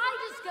Rosie's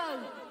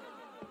kaleidoscope!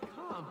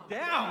 Calm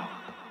down.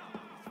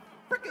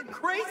 Freaking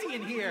crazy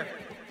in here.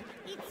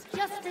 It's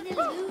just an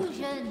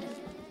illusion.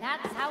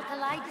 That's how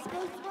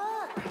kaleidoscopes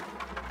work.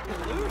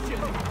 Illusion.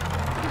 You're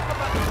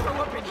about to throw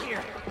up in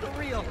here. For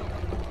real.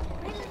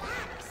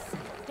 Relax.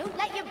 Don't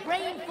let your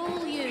brain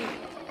fool you.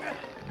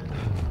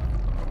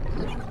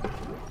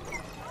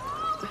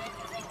 Oh, this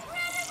is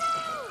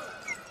incredible!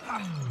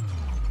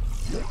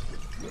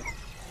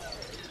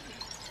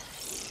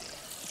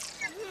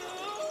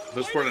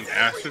 This is what an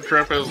acid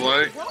trip is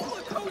like?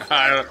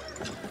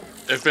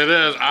 If it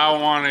is, I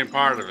don't want any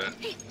part of it.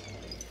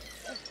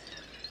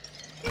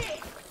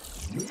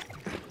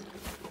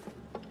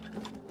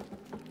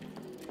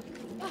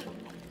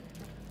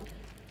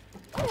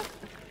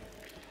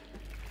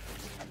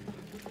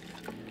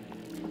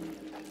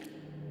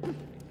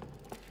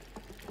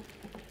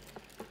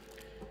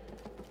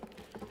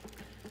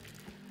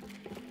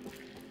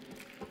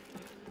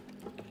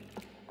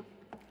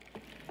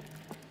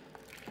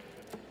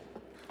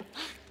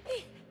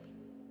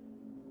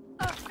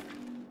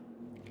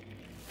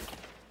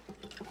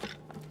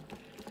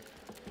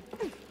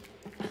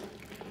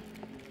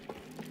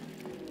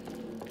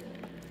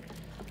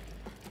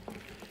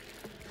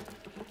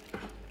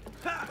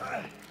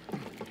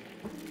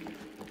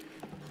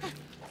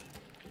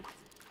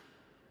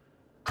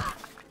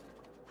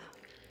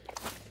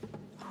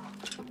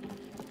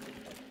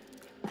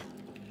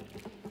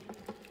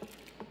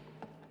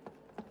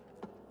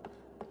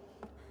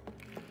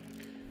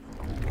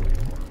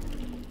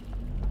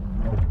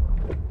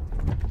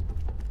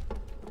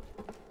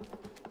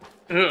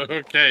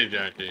 Okay,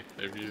 Jackie,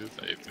 if you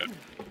say so.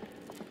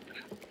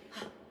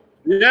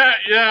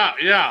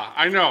 Yeah,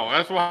 I know.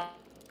 That's why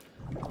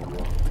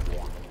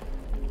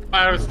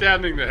I was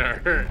standing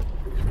there.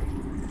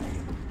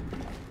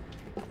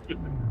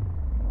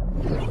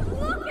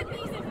 Look at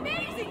these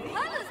amazing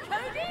colors,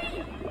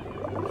 Cody!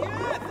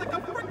 Yeah, it's like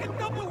a freaking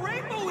double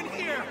rainbow in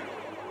here.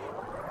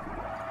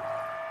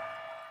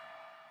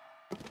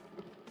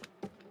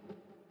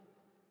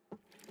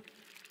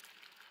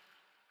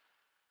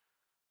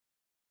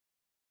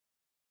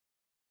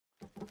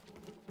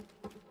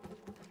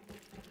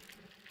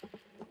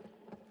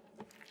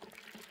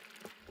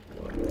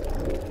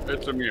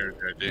 It's a mirror,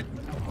 Jackie.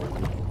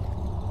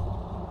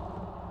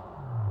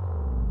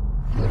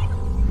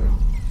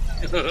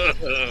 Is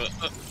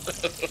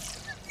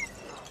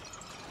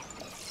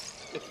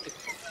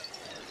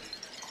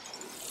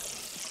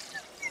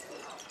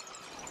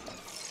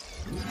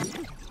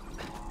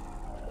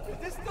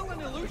this still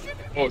an illusion?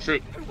 Oh,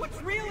 shoot.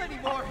 What's real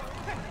anymore?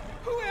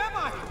 Who am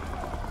I?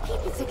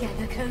 Keep it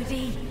together,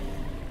 Cody.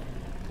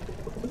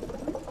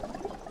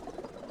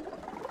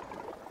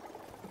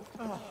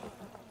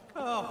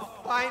 Oh,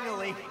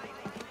 finally.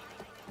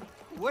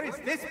 What is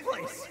this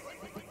place?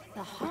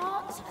 The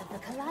heart of the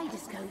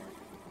kaleidoscope.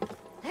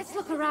 Let's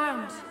look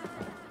around.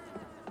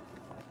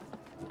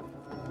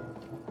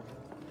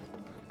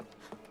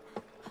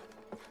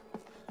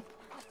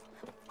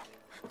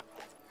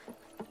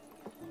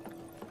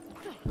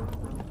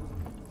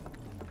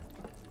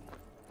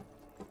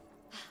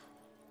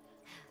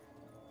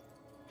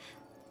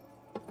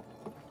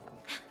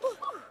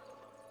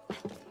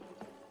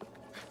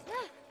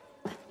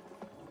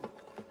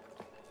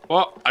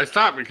 Well, I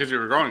stopped because you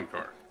were going for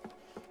it.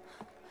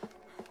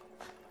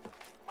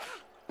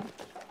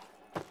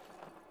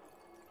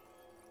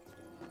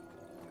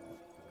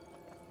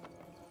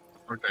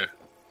 Okay,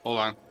 hold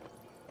on.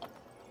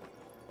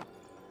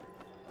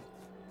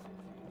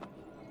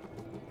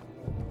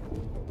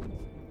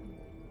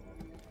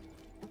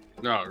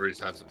 No, it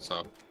resets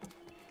itself.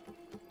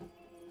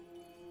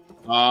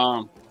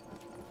 Hold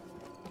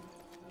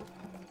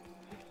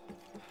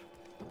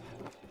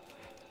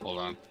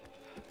on.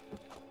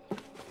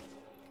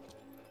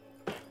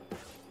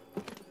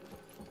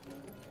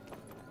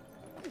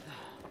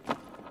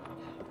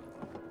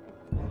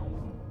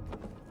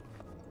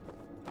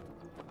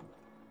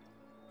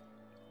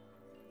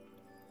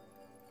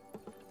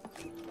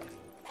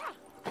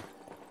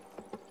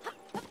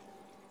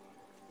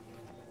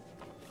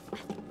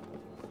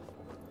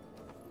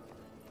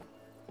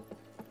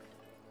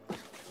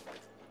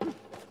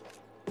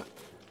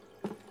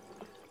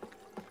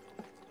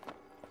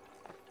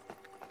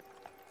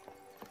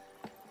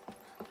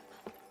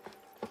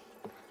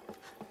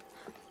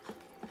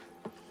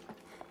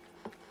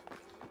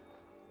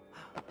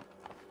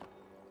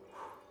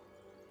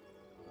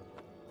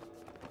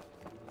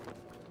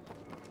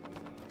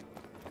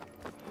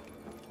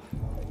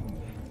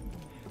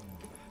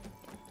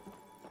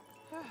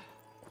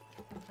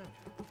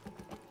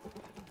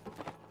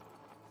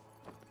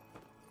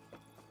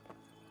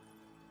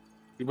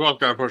 You both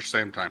gotta push the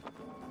same time.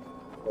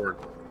 Forward.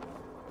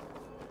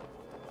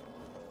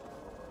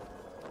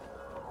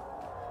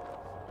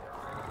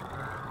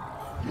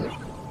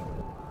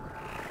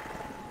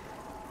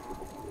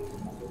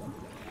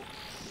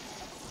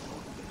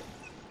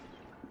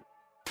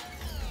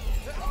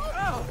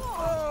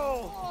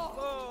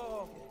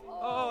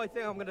 I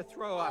think I'm gonna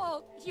throw up.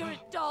 Oh, you're a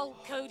doll,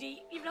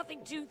 Cody. You've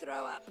nothing to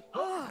throw up.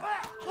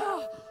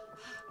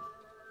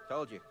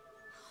 Told you.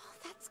 Oh,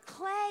 that's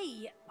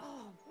clay.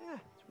 Oh. Yeah,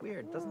 it's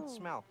weird. It doesn't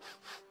smell.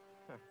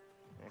 Huh.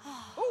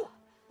 Oh,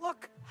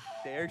 look!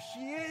 There she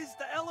is,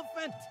 the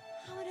elephant!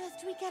 How on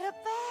earth do we get up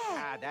there?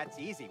 Ah, that's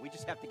easy. We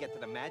just have to get to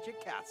the magic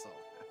castle.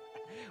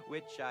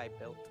 Which I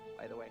built,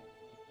 by the way.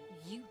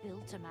 You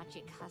built a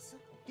magic castle?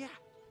 Yeah.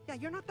 Yeah,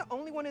 you're not the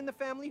only one in the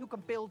family who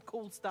can build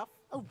cool stuff.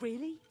 Oh,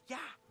 really? Yeah,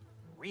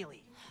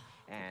 really.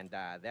 And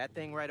that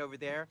thing right over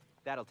there,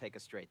 that'll take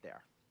us straight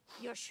there.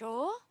 You're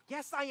sure?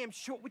 Yes, I am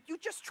sure. Would you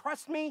just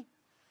trust me?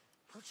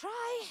 We'll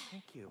try.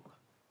 Thank you.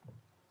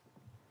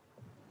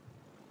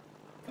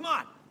 Come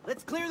on,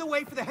 let's clear the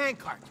way for the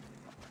handcart.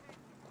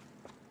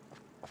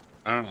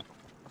 I don't know.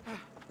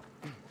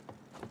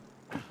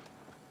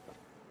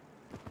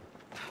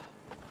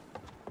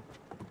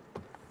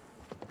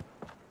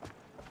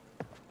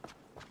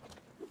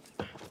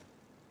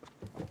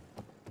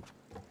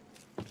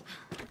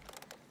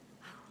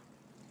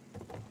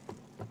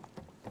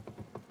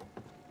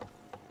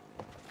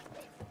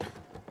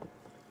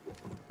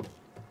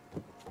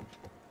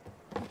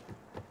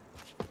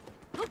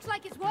 Looks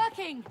like it's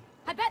working.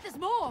 I bet there's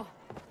more.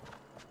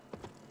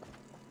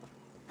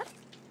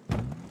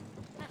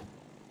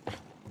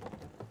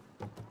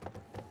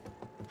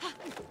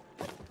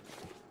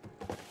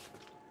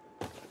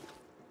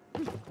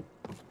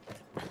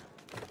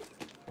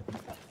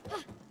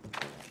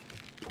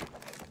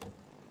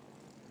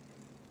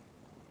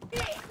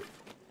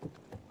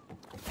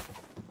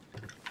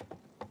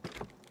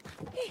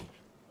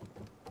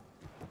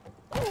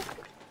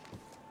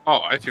 Oh,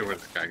 I see where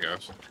this guy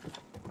goes.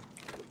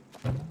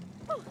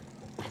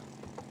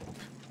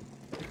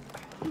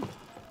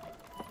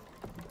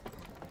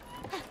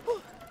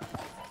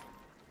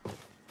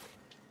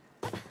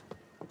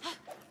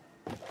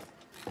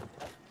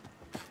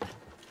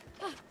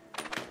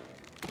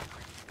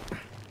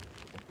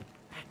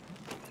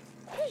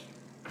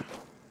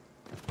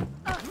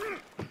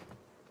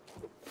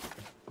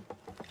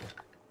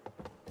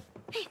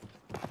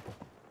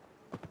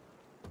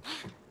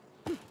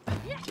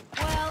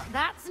 Well,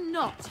 that's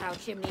not how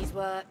chimneys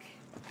work.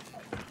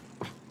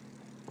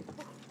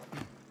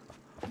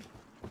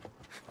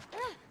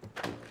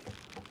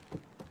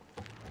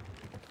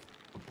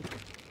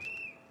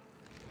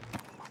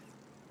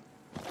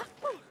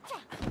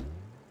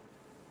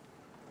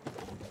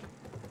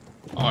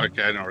 Oh,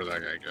 okay, I know where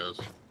that guy goes.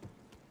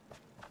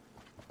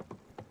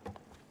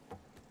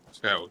 This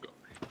guy will go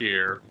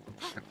here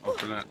and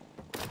open it.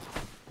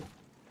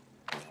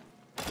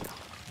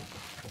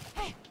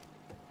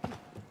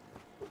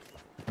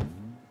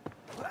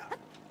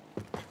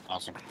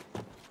 Awesome.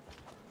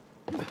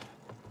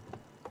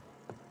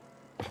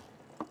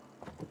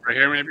 Right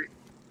here, maybe?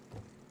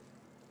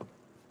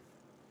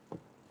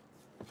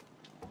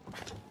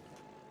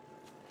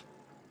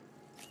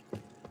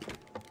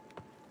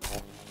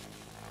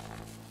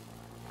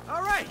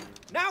 All right,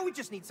 now we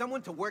just need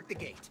someone to work the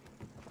gate.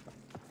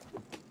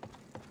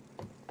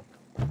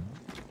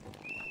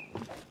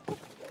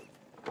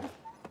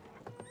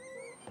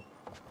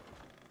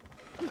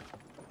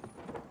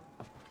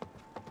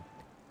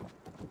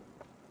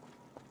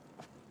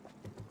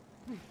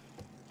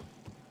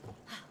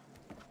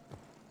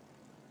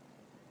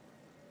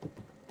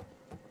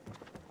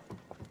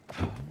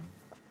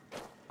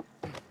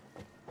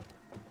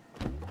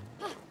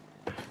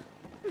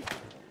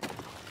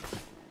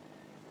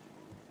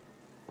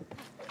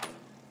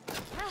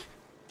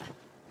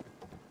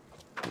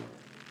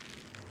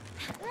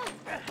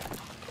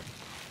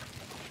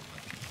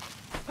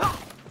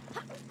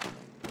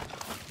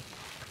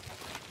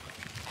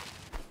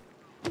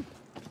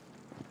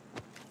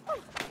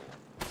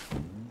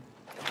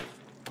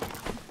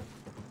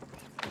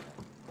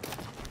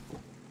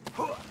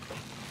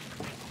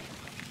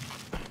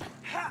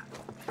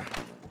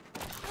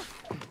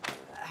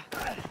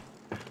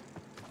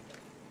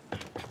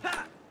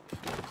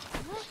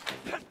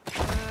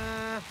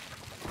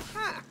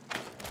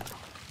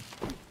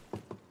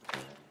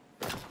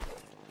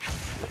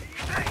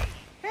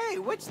 Hey,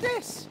 what's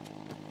this?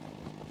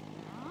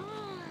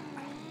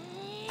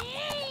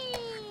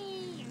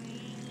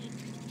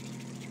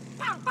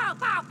 Pow, pow,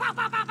 pow, pow,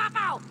 pow, pow, pow,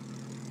 pow.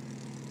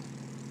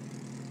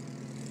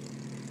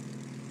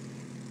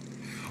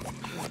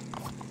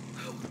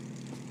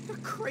 The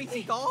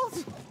crazy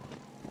dolls?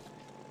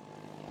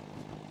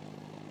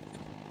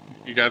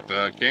 You got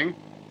the king?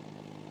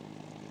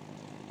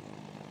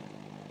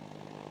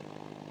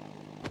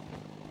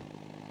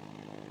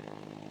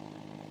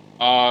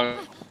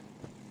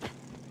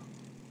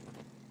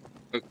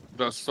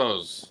 That's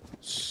those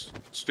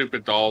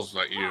stupid dolls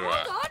that you, Hold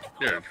on.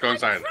 here, go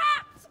inside.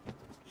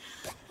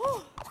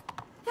 Oh,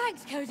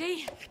 Thanks,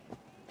 Cody.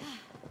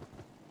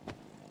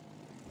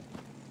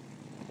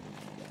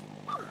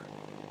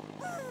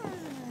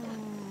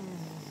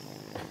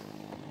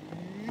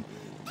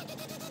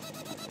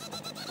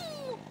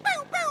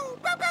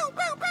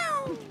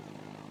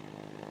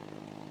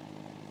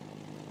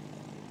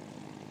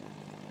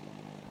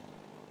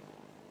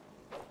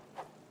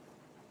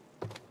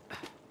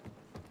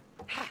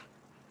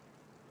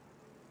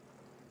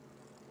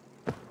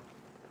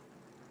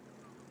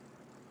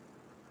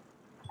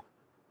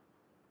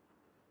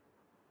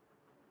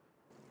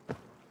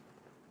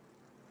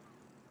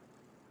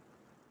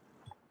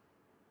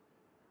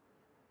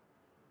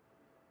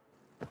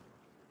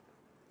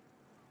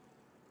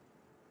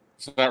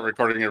 It's not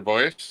recording your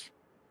voice.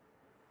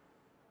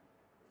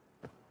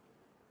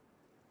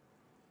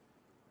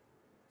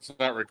 It's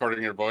not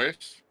recording your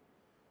voice.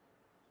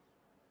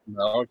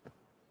 No.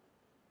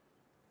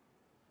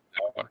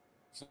 No.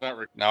 It's not.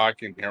 Now I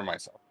can hear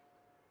myself.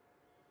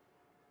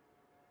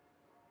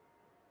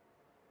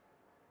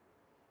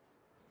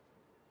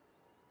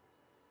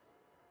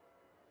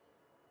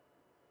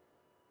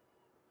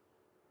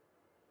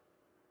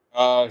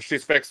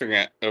 She's fixing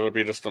it. It'll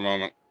be just a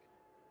moment.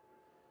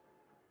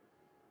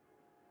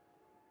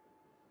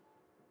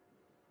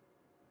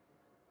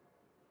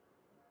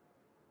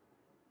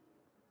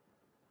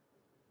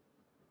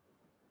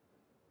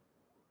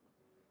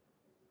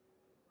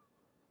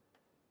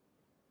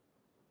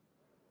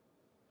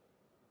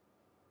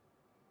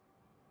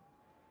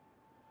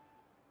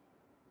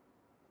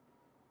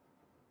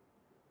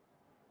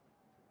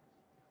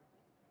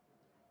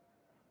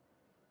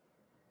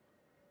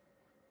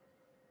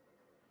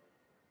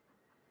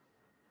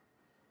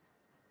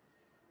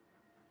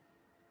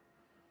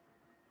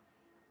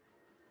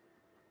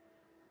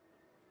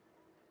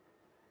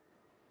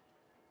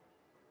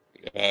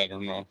 Yeah, I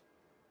don't know.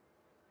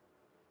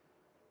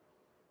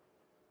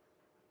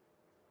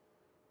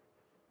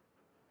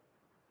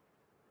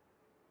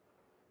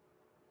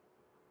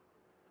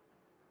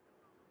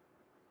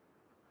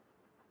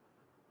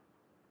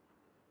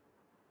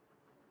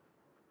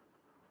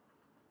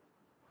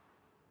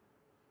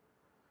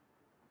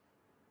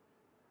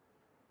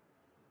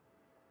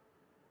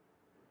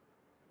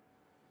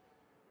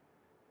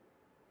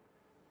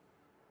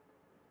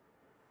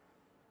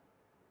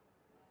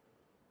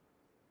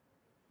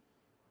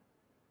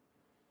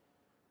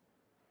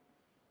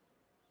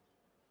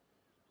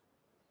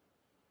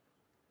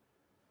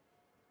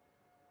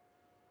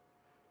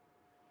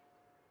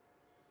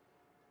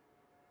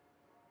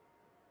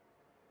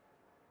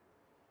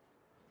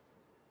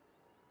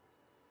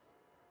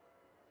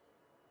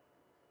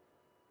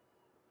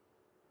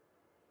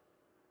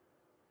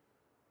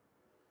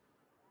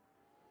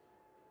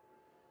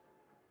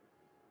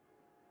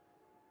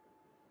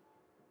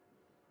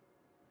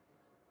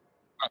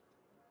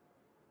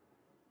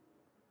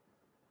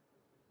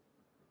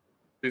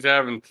 She's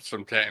having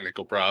some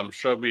technical problems.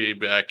 She'll be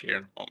back here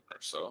in a moment or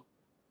so.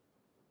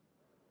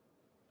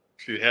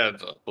 She had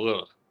a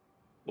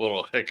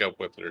little hiccup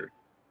with her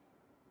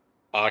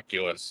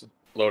Oculus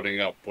loading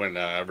up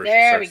whenever she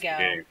starts the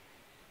game.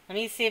 Let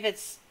me see if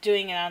it's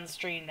doing it on the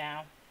stream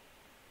now.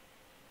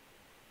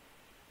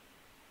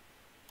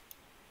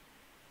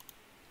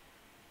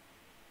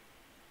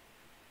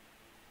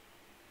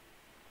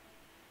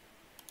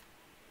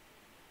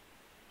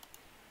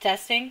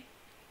 Testing.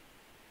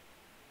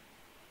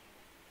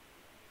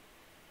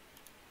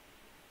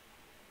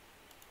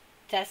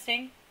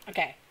 Testing.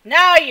 Okay,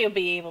 now you'll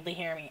be able to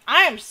hear me.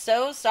 I am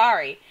so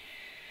sorry.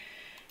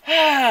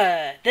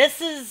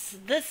 This is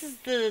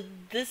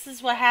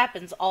what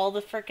happens all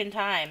the frickin'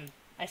 time.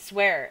 I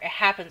swear, it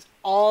happens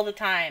all the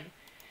time.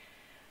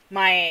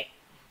 My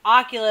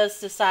Oculus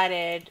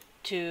decided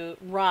to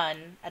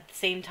run at the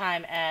same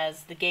time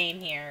as the game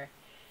here.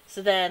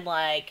 So then,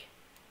 like,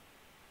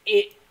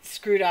 it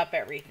screwed up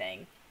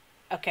everything.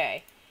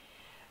 Okay.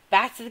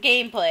 Back to the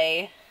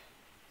gameplay.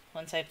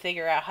 Once I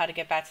figure out how to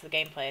get back to the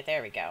gameplay.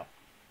 There we go.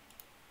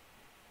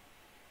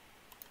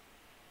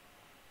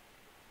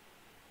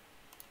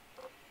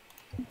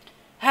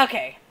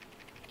 Okay.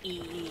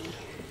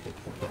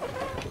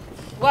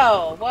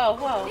 Whoa, whoa,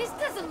 whoa. This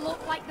doesn't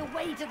look like the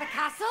way to the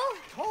castle.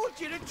 Told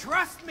you to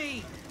trust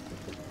me.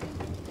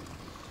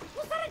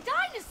 Was that a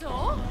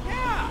dinosaur?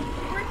 Yeah,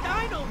 we're in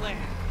Dino Land.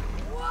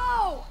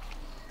 Whoa!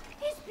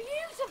 It's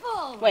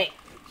beautiful. Wait.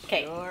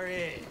 Okay. Sure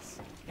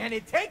is. And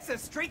it takes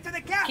us straight to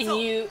the castle. Can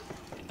you...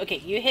 Okay,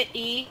 you hit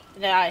E,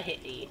 then I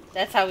hit E.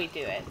 That's how we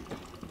do it.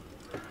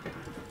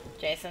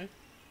 Jason,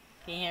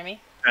 can you hear me?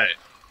 Hey.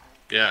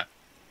 Yeah.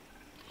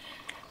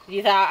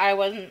 You thought I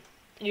wasn't...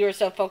 You were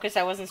so focused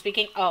I wasn't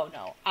speaking? Oh,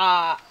 no.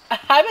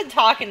 I've been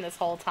talking this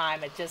whole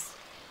time. It just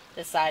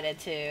decided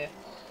to...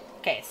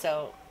 Okay,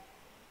 so...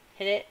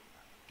 Hit it.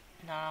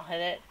 No, I'll hit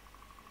it.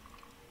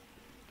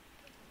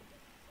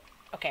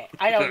 Okay,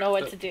 I don't know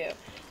what to do.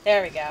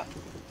 There we go.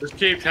 Just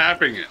keep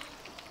tapping it.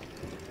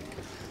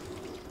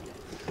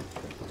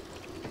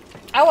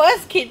 I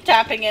was keep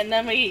tapping it, and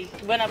then we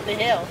went up the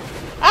hill.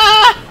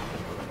 Ah!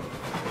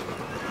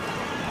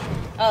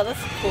 Oh, this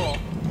is cool.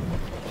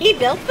 He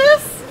built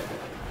this?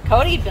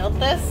 Cody built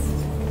this?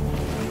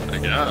 I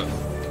guess.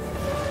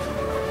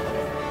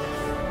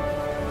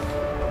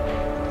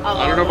 Uh-oh.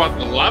 I don't know about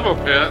the lava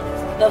pit.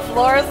 The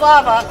floor is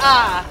lava.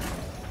 Ah!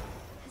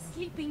 A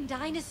sleeping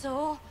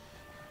dinosaur.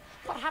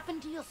 What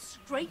happened to you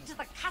straight to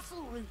the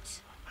castle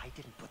route? I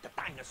didn't put the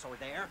dinosaur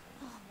there.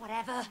 Oh,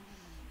 whatever.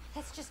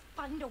 Let's just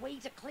find a way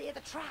to clear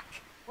the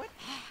track. What?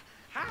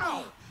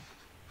 How?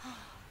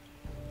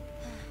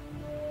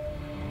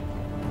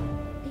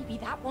 Maybe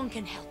that one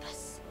can help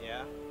us.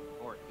 Yeah,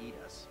 or eat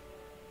us.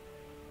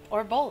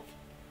 Or both.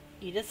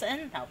 Eat us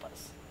and help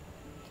us.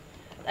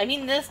 I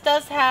mean, this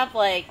does have,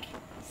 like,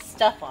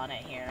 stuff on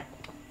it here.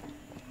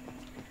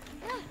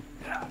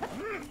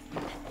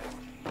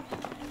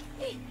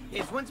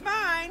 This one's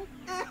mine.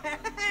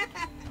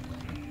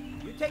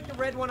 You take the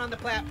red one on the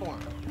platform.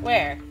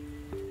 Where?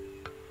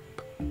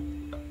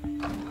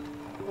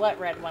 What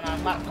red one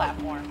on what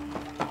platform?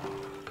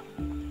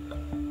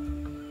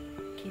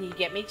 Can you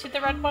get me to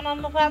the red one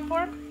on the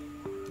platform?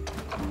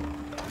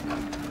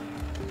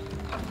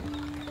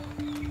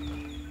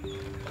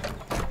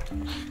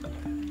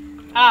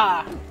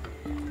 Ah!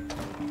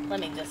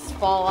 Let me just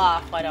fall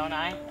off, why don't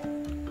I?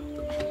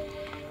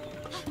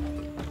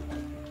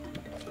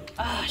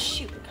 Ah,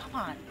 shoot, come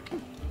on.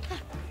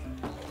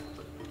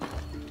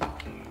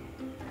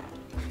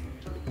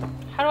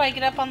 How do I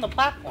get up on the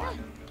platform?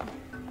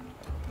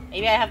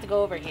 Maybe I have to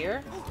go over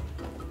here?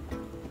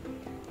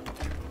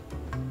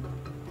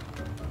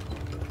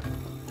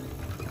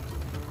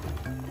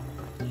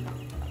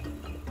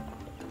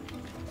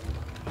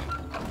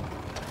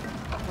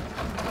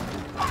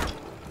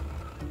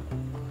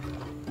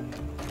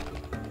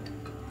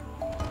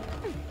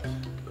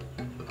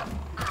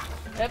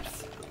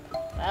 Oops.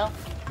 Well,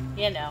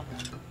 you know.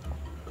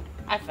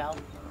 I fell.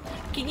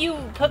 Can you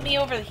put me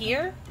over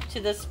here?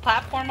 To this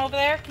platform over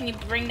there? Can you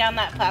bring down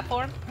that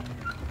platform?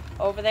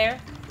 Over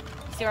there?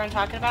 See what I'm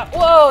talking about?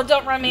 Whoa!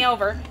 Don't run me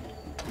over.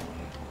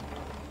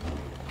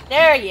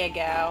 There you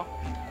go.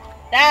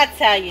 That's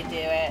how you do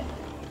it.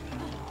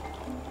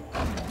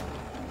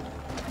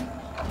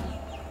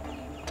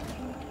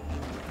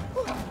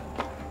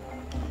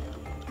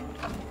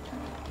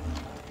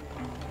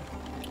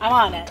 I'm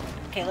on it.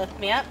 Okay, lift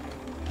me up.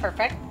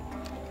 Perfect.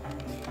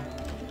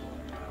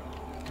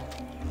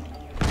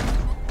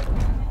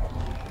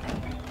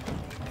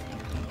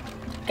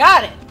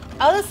 Got it!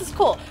 Oh, this is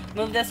cool.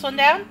 Move this one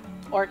down?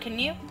 Or can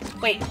you?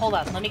 Wait, hold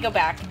on. Let me go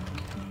back.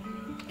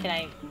 Can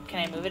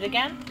I move it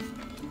again?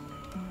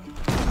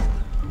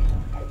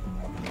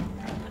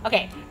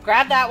 Okay,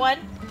 grab that one.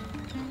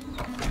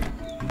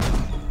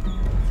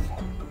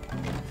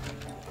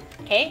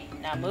 Okay,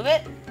 now move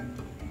it.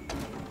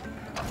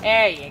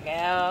 There you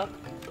go.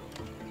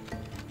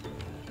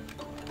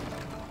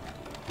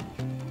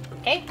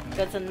 Okay,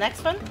 go to the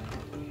next one.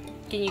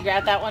 Can you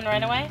grab that one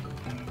right away?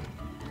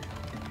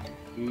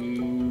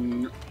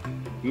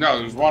 No,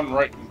 there's one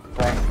right in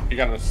front. You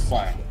gotta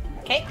slam.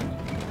 Okay.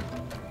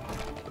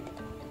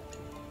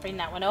 Bring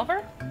that one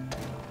over.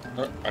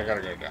 Oh, I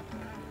gotta go down.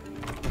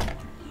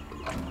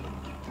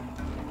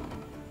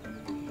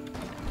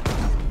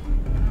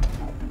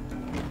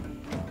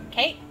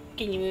 Okay.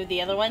 Can you move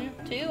the other one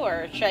too,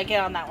 or should I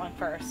get on that one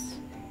first?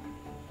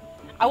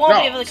 I won't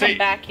be able to come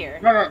back here.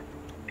 No.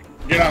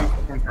 Get on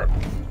one first.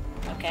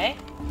 Okay.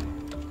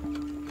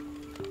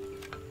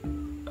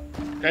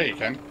 Okay, you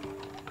can.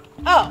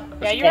 Oh,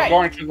 yeah, you're right.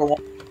 Going to the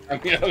one on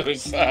the other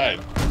side.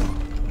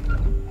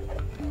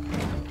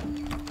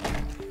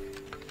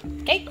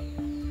 Okay.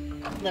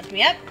 Lift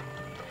me up.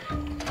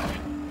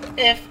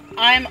 If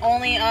I'm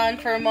only on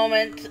for a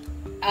moment,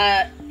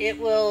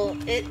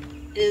 it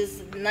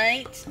is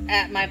night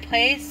at my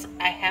place.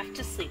 I have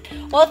to sleep.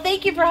 Well,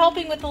 thank you for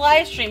helping with the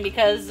live stream,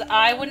 because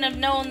I wouldn't have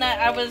known that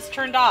I was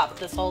turned off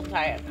this whole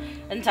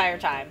entire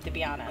time, to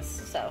be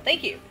honest. So,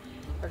 thank you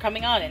for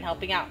coming on and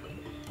helping out.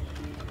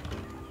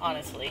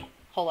 Honestly.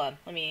 Hold on.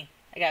 I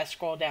gotta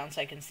scroll down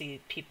so I can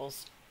see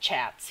people's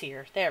chats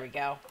here. There we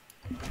go.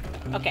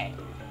 Okay.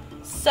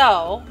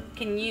 So,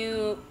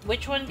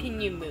 which one can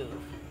you move?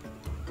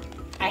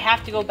 I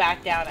have to go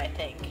back down, I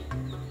think,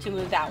 to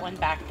move that one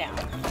back down.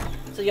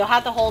 So you'll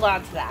have to hold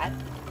on to that,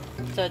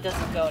 so it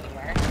doesn't go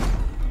anywhere.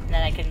 And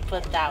then I can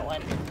flip that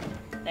one.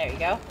 There you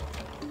go.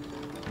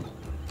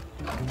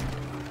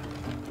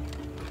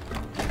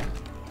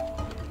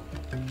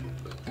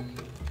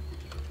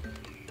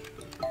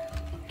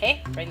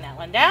 Okay, bring that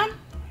one down.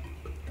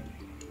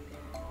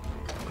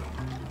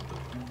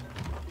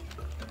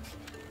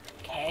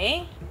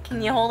 Okay.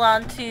 Can you hold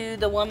on to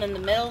the one in the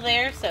middle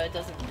there so it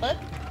doesn't flip?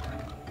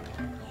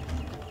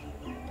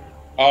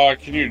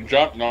 Can you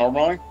jump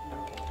normally?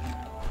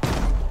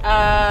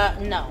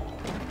 No.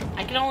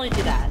 I can only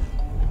do that.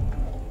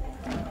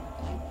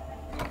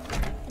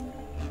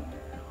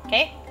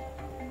 Okay.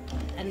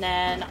 And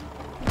then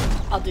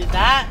I'll do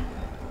that.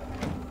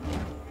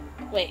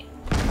 Wait.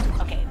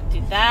 Okay,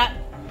 do that.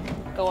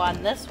 Go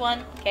on this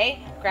one.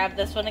 Okay, grab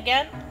this one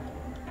again.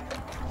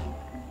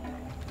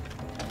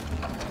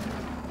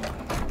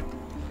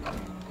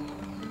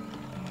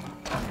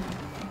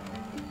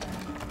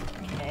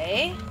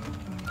 Okay.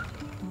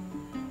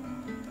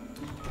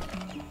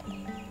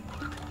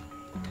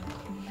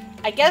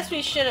 I guess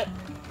we should have...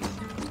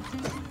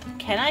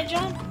 Can I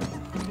jump?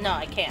 No,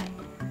 I can't.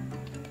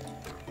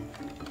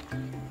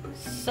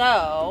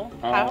 So,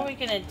 how are we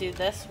gonna do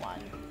this one?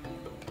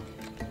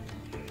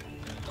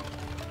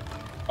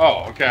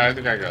 Oh, okay, I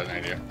think I got an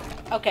idea.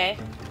 Okay.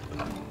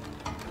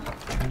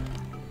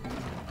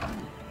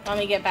 Want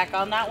me to get back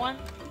on that one?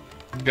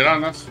 Get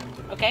on this.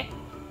 Okay.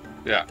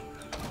 Yeah.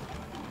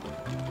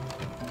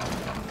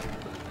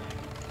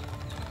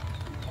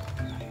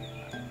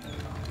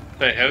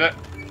 Okay, hit it.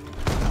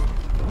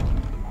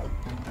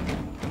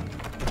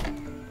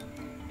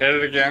 Hit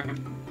it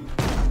again.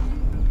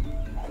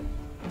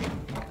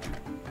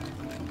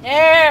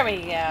 There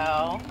we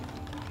go.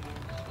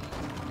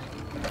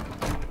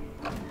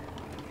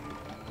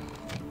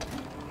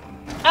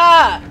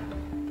 Ah!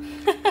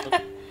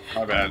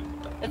 My bad.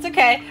 It's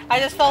okay. I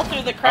just fell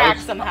through the crack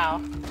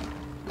somehow.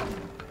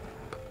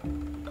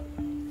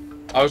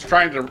 I was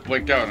trying to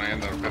blink out and I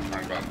ended up hitting the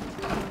wrong button.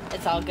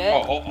 It's all good.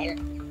 Oh, hold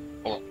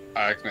on.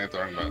 I accidentally hit the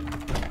wrong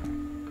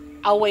button.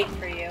 I'll wait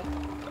for you.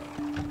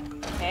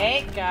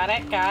 Okay, got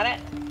it, got it.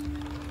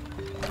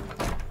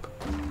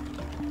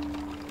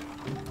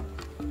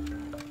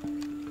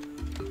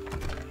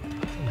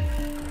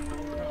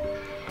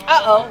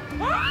 Uh-oh.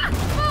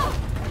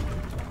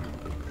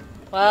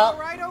 Well,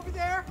 Right over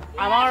there?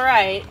 I'm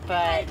alright,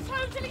 I but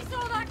totally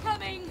saw that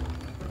coming.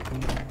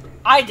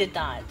 I did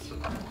not.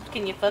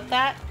 Can you flip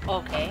that?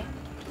 Okay.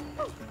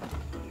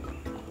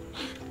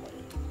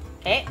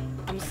 Okay,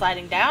 I'm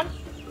sliding down.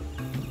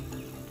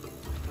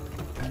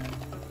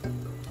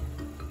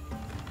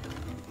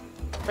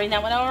 Bring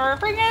that one over,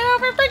 bring it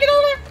over, bring it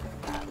over!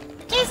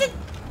 Jason!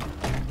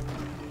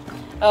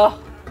 Oh,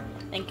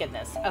 thank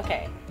goodness.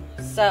 Okay,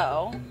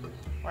 so,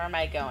 where am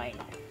I going?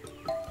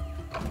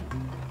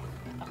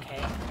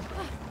 Okay.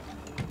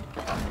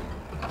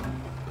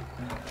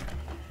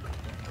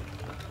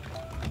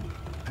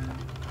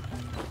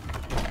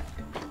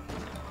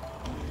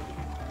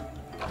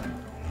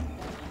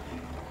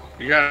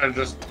 You gotta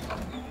just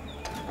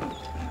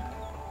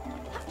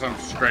jump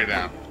straight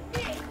down.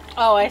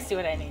 Oh, I see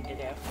what I need to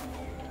do.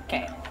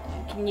 Okay,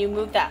 can you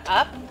move that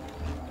up?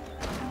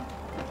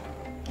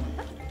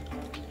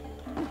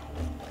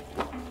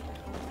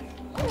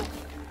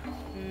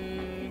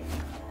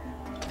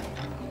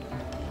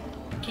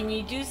 Can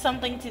you do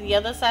something to the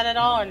other side at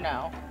all, or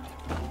no?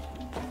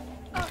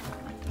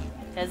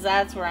 Because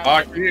that's where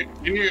I'm...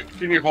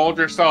 Can you hold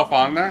yourself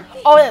on there?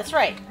 Oh, that's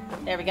right.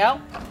 There we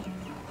go.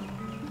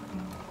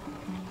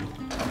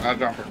 Now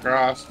jump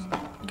across.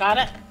 Got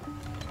it.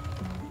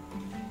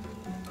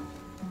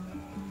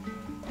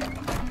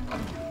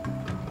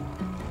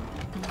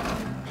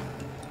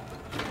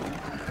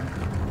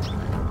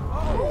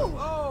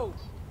 Oh!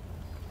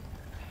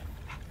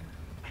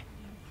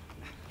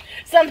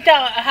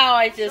 Somehow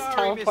I just Sorry,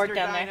 teleport Mr.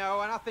 down there.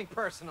 Dino, nothing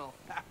personal.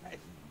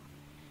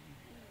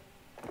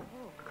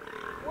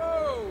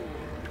 Whoa!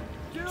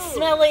 Dude!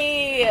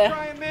 Smelly!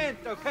 Try a mint,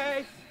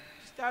 okay?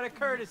 Just out of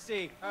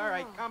courtesy. All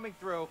right, coming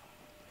through.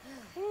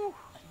 Whew.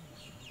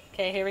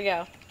 Okay, here we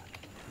go.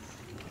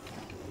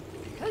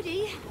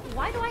 Cody,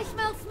 why do I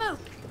smell smoke?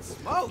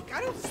 Smoke? I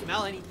don't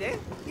smell anything.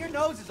 Your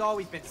nose has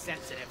always been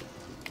sensitive.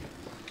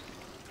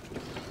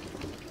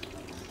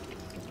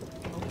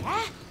 Oh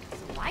yeah? So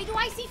why do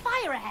I see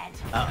fire ahead?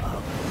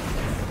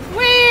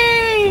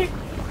 Whee!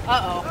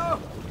 Uh-oh. Oh!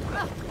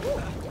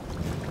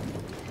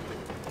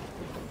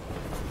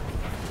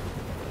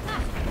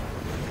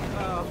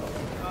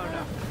 Oh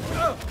no.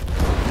 Oh!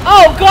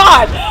 Oh,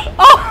 God!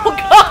 Oh,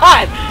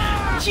 God!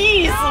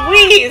 Jeez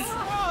Louise!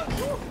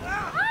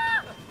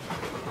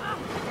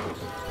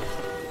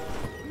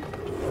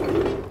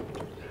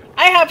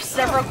 I have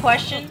several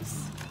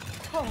questions.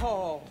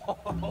 Oh,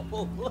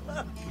 look.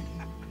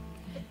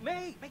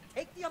 May,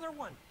 take the other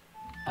one.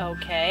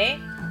 Okay.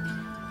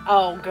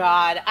 Oh,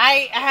 God.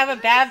 I have a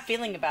bad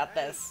feeling about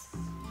this.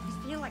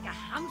 I feel like a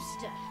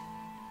hamster.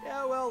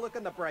 Yeah, well, look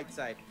on the bright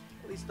side.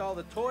 At least all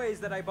the toys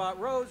that I bought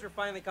Rose are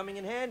finally coming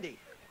in handy.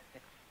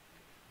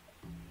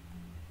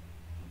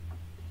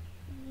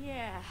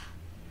 Yeah,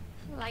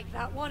 like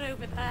that one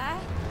over there.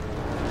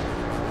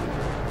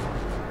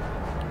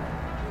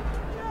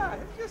 Yeah,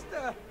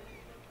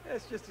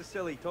 it's just a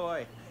silly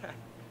toy.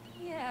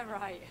 Yeah,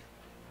 right.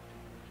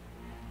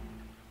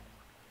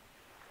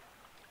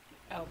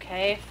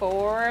 Okay,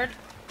 forward.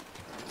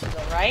 To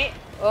the right.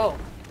 Oh.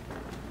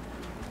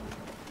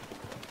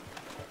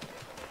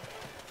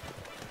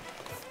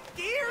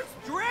 Steer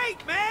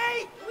straight,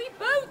 May! We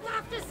both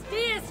have to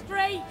steer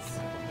straight.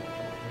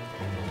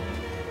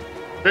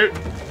 Shoot!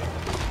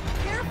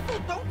 Careful,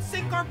 don't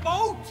sink our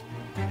boat!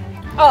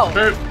 Oh,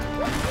 Shoot!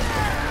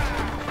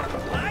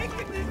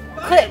 Liking this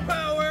click.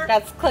 firepower!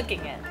 That's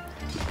clicking it.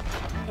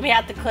 We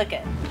have to click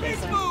it. Big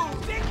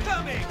moves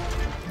incoming!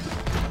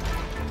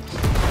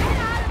 Get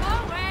out of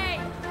our way.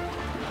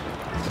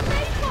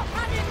 They've got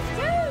cannons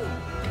too.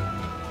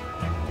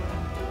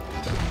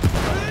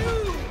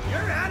 Blue,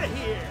 you're out of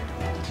here.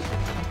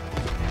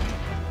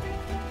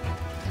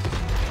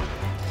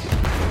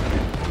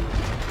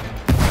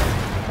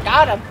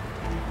 Got him.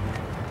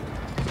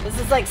 This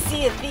is like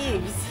Sea of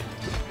Thieves.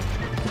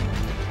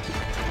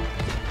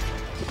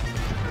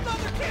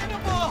 Another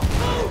cannonball!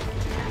 Move!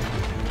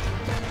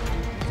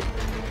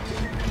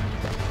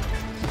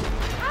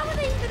 How are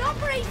they even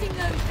operating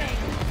those things?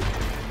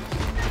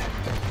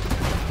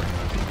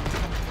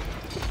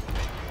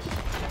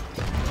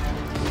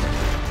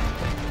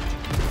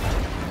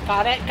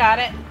 Got it, got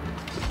it.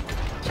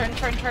 Turn,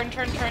 turn, turn,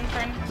 turn, turn,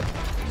 turn.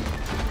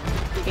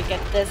 We could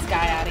get this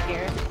guy out of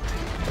here.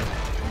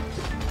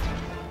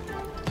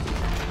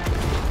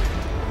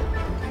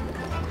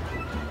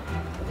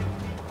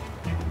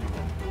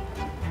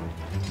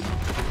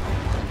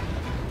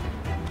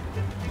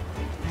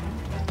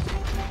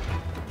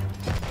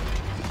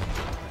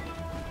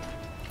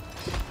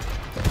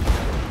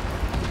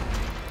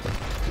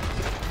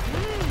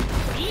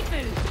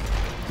 Seafood.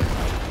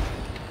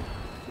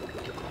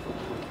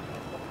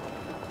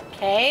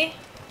 Okay.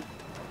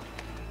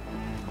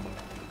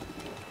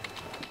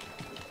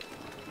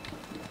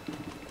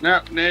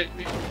 No, no.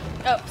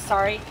 Oh,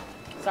 sorry.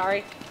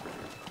 Sorry.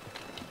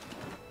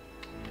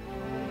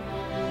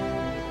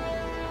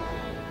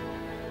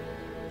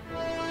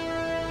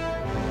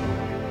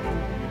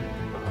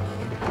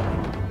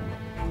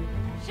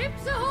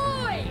 Ships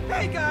ahoy!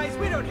 Hey guys,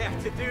 we don't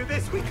have to do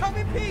this. We come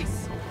in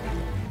peace.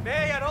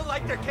 May, I don't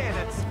like their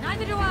cannons.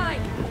 Neither do I.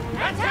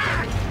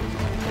 Attack!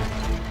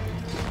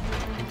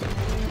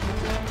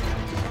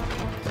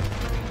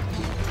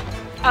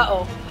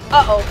 Uh-oh.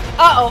 Uh-oh.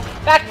 Uh-oh.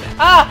 Back.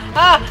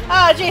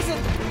 Jason.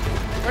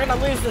 We're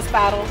gonna lose this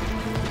battle.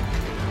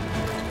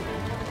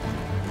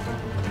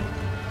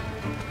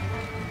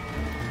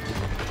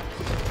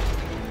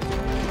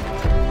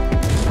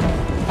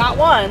 Got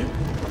one.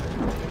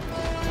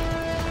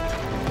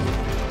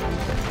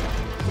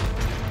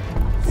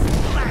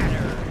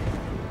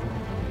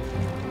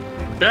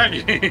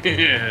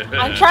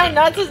 I'm trying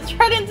not to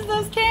tread into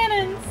those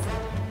cannons.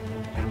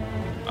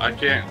 I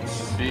can't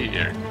see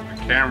your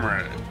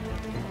camera.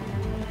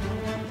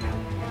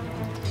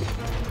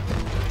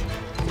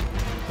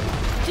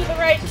 To the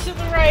right, to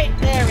the right.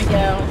 There we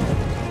go.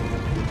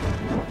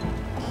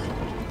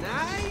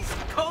 Nice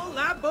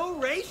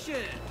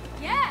collaboration.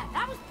 Yeah,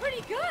 that was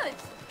pretty good.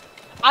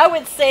 I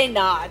would say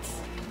not.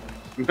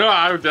 No,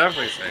 I would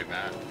definitely say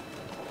that.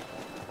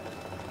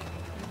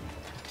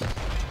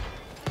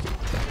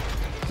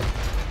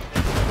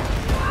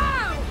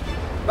 Wow!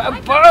 I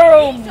Boom! got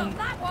a piece of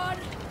that one.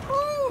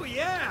 Oh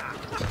yeah,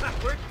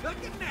 we're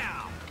cooking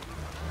now.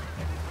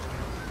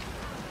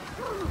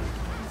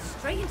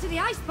 Straight into the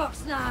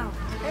icebox now.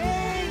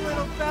 Hey,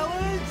 little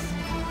fellas.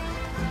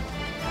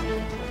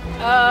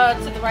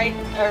 To the right,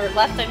 or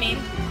left, I mean.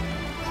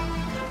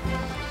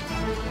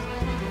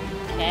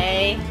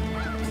 Okay.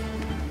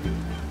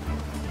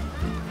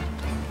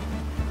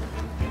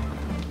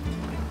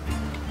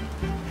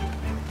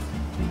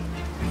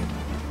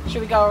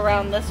 Should we go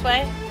around this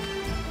way?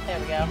 There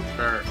we go.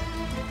 Sure.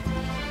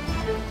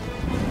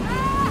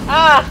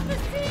 Ah! The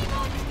sea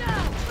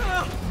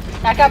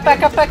monster! Back up,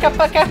 back up, back up,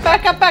 back up,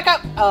 back up, back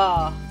up!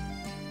 Oh.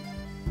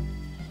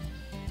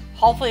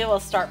 Hopefully it will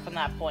start from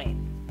that point.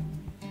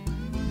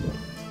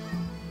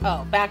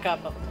 Oh, back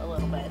up a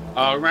little bit. We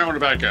might want to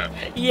back up.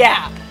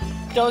 Yeah!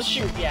 Don't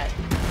shoot yet.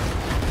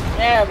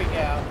 There we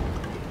go.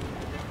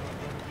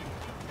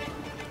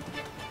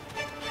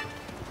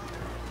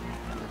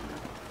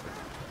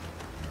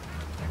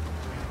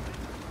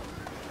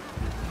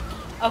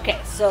 Okay,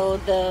 so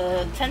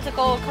the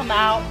tentacle will come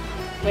out.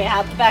 We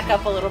have to back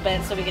up a little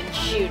bit so we can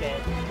shoot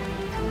it.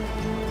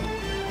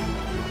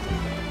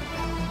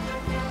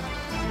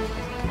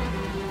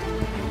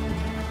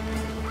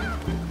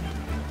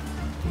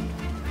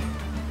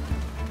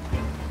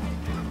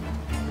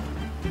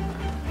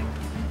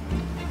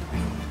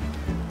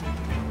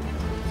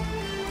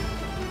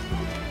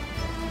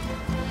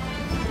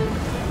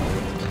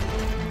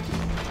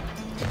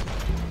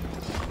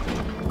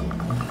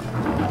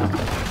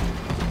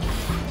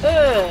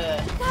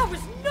 That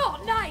was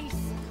not nice.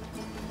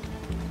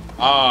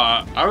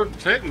 I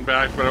was hitting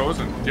back, but I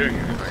wasn't doing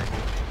anything.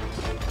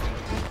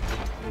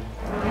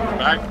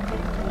 Back.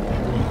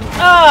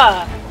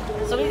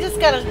 So we just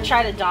gotta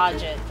try to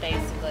dodge it,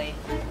 basically.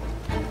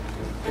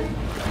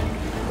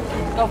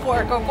 Go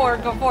for it, go for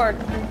it, go for it.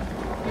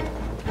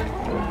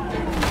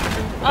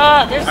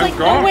 There's like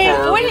no way of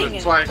avoiding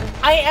it. Like...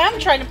 I am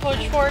trying to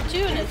push forward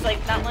too, and it's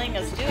like not letting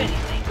us do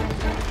anything.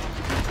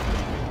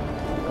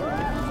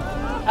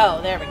 Oh,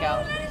 there we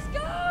go. Let us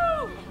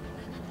go!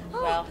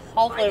 Well,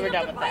 hopefully I we're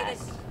done have with to fight that.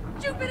 this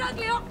stupid,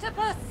 ugly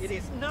octopus. It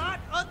is not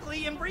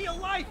ugly in real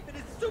life. It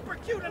is super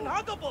cute and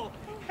huggable.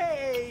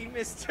 Hey,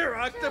 Mr.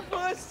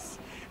 Octopus.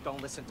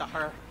 Don't listen to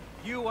her.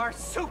 You are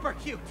super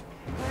cute.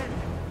 And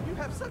you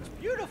have such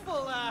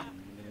beautiful,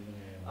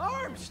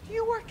 arms. Do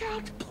you work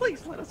out?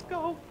 Please let us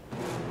go.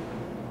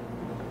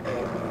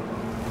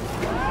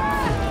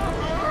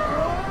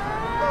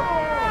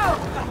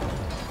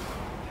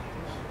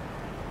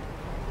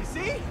 You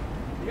see?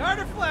 The art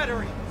of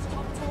flattery.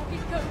 Stop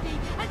talking, Cody,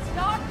 and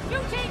start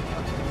shooting.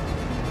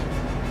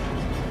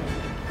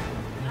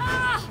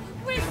 Ah,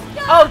 we're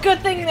stuck. Oh,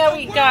 good thing that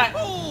we got.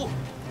 Oh,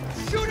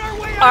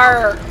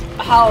 our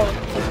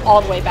health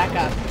all the way back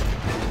up.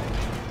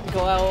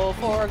 Go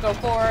forward, go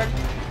forward.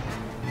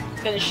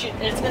 It's gonna shoot.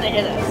 It's gonna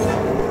hit us.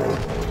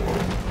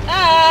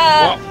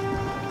 Ah!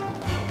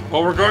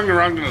 Well, we're going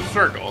around in a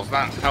circle. It's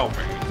not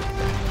helping.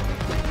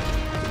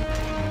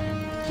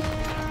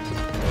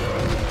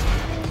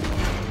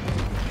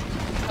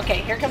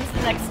 Okay, here comes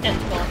the next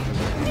tentacle.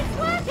 It's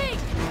working!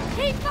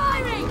 Keep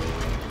firing!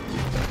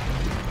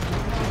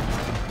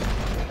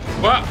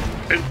 Well,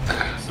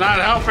 it's not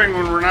helping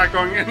when we're not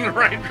going in the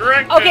right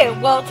direction. Okay,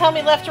 well, tell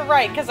me left or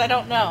right, because I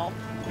don't know.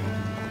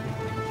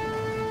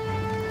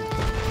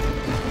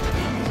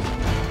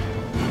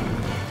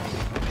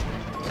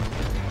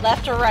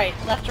 Left or right?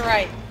 Left or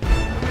right?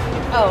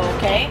 Oh,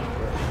 okay.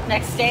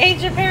 Next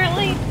stage,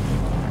 apparently?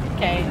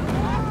 Okay.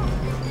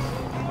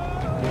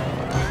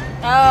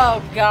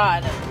 Oh,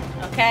 God.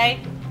 Okay.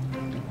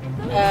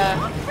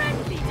 Not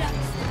friendly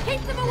ducks!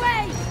 Keep them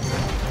away!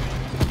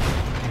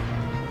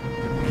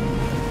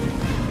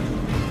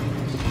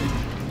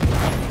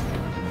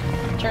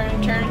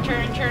 Turn, turn,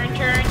 turn, turn,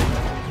 turn.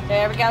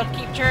 There we go.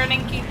 Keep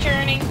turning, keep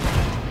turning.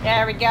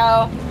 There we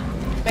go.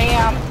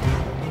 Bam.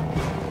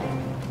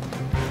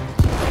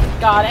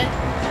 Got it.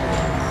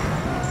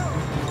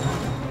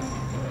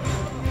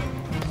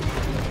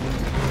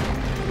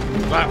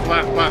 Left,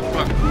 left, left,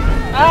 left.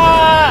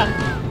 Ah!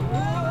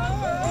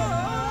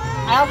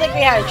 I don't think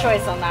we had a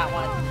choice on that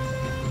one.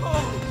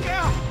 Oh,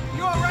 yeah.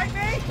 You all right,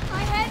 May?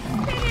 My head's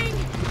spinning,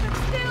 but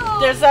still.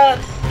 There's a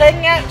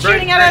thing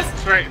shooting at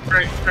us. Straight.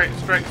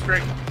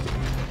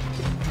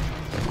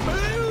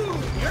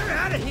 Boom! You're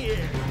out of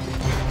here.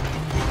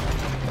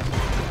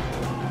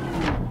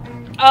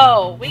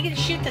 Oh, we can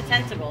shoot the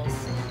tentacles.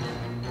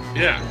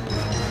 Yeah.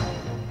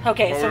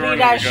 Okay, so Well, we we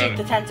gotta already shoot got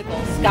the it.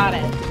 tentacles. Got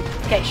it.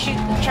 Okay, shoot.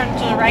 Turn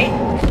to the right.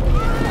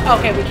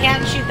 Okay, we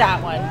can't shoot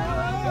that one.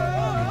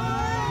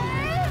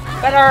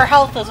 But our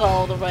health is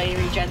all the way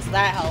regen, so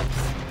that helps.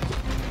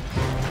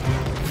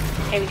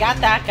 Okay, we got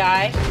that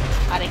guy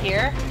out of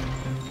here.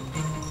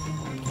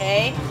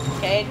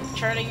 Okay,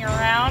 turning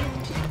around.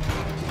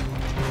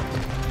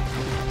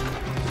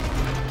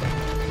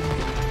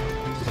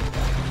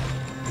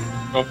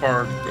 Go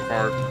forward, go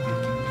forward.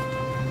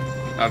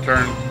 Now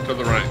turn to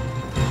the right.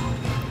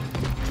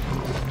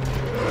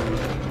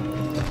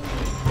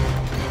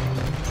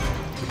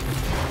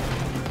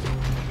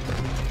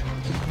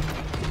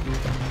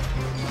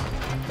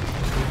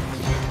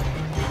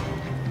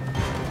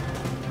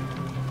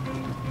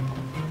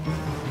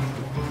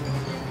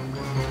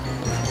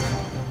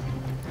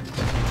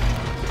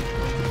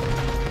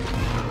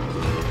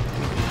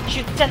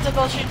 Shoot the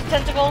tentacle, shoot the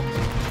tentacle.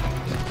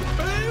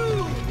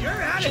 Boom! You're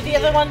out Shoot of the here.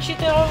 other one, shoot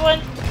the other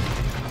one.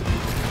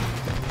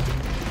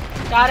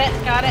 Got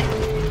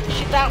it.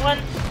 Shoot that one.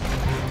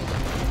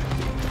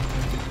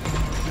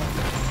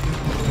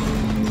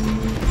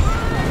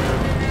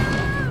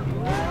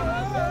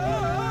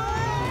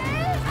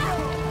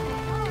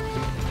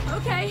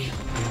 Okay,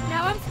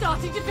 now I'm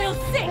starting to feel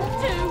sick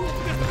too.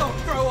 Just don't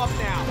throw up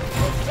now.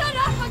 Shut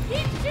up and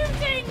keep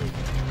shooting!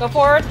 Go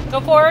forward, go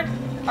forward.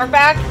 Or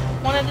back.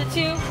 One of the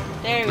two.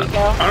 There we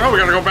go. Oh no, we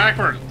gotta go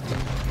backward.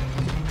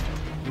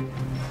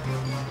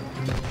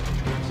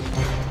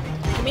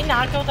 Can we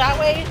not go that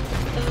way?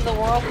 Because of the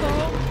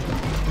whirlpool?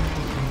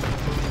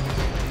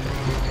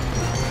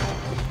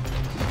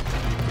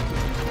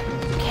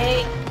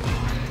 Okay.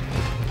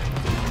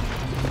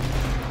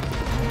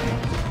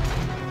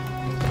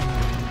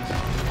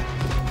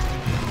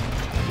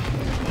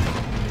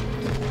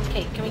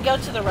 Okay, can we go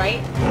to the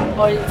right?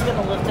 Oh, it's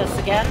gonna lift us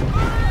again.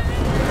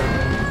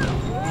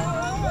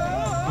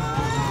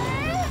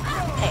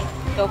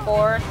 Okay, go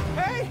forward.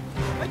 Hey,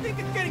 I think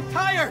it's getting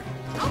tired.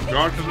 How can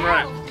Go you to the tell?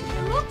 right.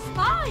 It looks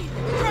fine.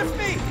 Trust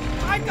me,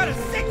 I've got a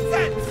sixth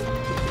sense.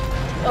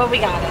 Oh, we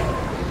got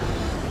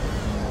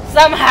it.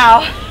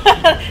 Somehow.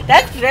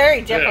 That's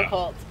very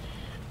difficult.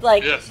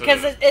 Like, Yes, it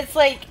because is. it's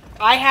like,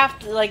 I have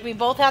to, like, we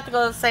both have to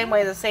go the same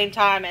way at the same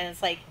time, and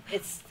it's like,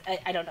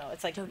 I don't know,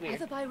 it's like Don't weird.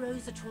 ever buy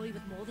Rose a toy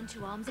with more than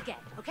 2 arms again,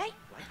 okay?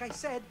 Like I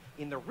said,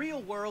 in the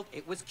real world,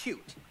 it was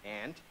cute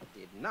and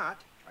did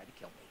not try to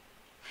kill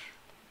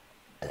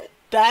me.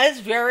 That is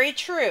very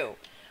true.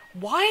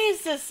 Why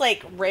is this,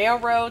 like,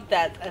 railroad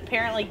that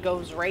apparently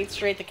goes right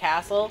straight to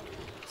castle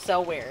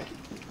so weird?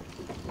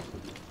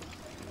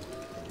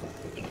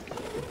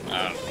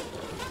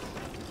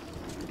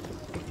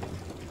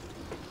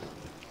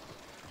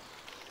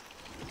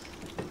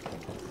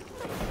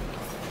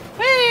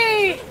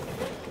 Whee!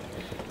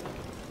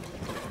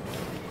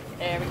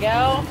 There we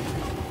go.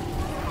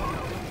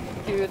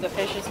 Through the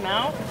fish's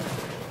mouth.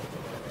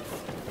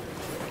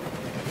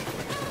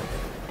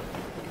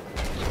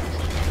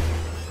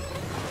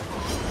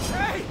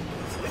 Hey,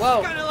 this Whoa.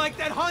 is kind of like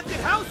that haunted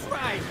house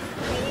ride.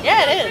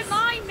 Yeah, Don't it is.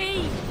 remind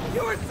me!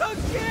 You were so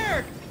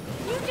scared.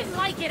 You didn't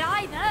like it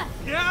either,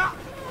 Yeah,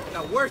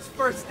 the worst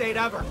first date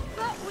ever.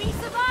 but we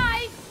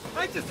survived!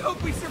 I just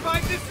hope we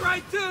survive this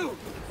ride too.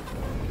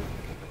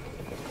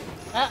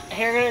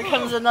 Here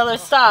comes another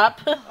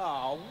stop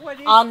Oh, what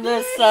is on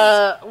this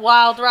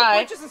wild The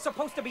ride. bridge isn't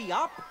supposed to be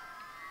up.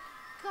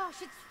 Gosh,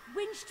 it's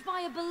winched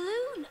by a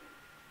balloon.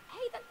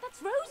 Hey,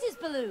 that's Rosie's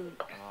balloon.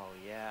 Oh,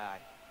 yeah,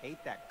 I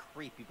hate that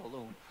creepy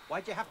balloon.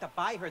 Why'd you have to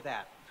buy her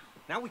that?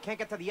 Now we can't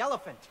get to the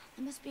elephant.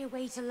 There must be a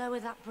way to lower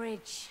that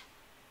bridge.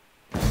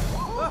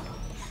 Oh,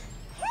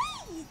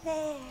 Hey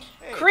there.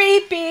 hey.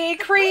 Creepy, Bridge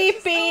is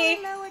creepy.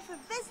 only lowered for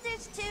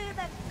visitors to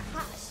the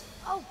castle.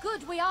 Oh,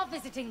 good, we are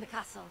visiting the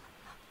castle.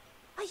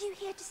 Are you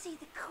here to see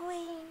the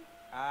queen?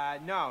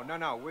 No.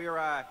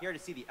 We're here to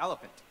see the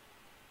elephant.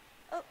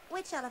 Oh,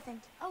 which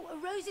elephant? Oh,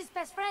 Rose's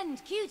best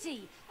friend,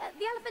 Cutie.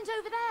 The elephant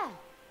over there.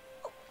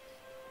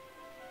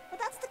 Well,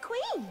 that's the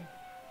queen.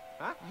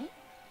 Huh? Eh?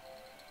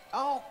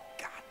 Oh,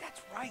 God,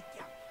 that's right,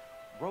 yeah.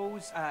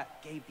 Rose,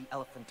 gave the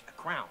elephant a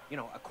crown. You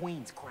know, a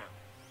queen's crown.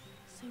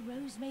 So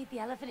Rose made the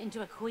elephant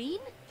into a queen?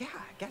 Yeah,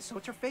 I guess so.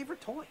 It's her favorite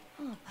toy.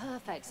 Oh,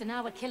 perfect. So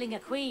now we're killing a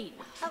queen.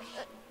 Oh,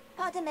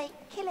 pardon me,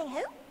 killing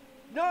who?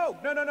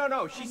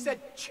 No. She said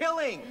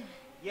chilling.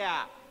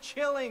 Yeah,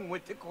 chilling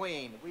with the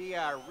queen. We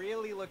are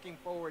really looking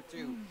forward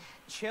to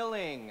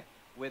chilling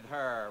with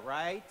her,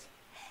 right?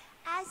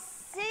 I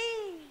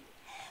see.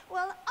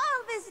 Well,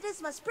 all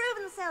visitors must prove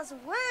themselves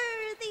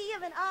worthy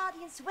of an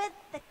audience with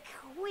the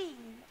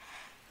queen.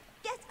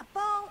 Get a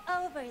ball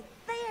over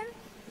there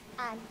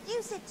and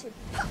use it to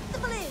pop the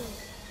balloon.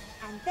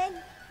 And then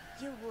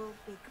you will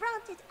be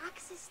granted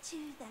access to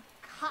the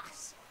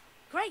castle.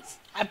 Great.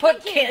 I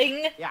put Thank you.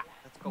 king, Yeah,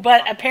 let's go. but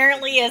pop that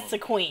apparently balloon. it's the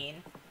queen.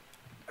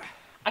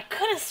 I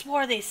could have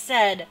swore they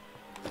said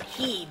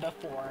he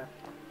before.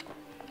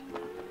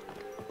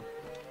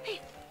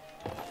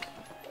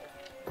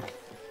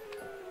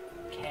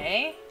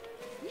 Okay.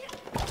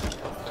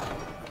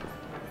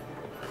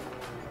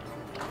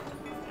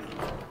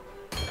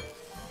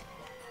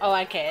 Oh,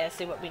 okay, I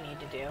see what we need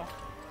to do.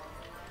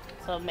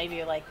 So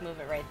maybe, like, move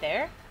it right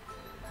there?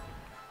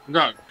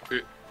 No.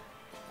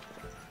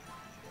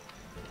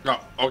 No,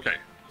 okay.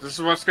 This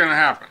is what's gonna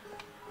happen.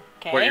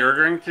 Okay. What you're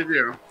going to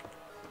do,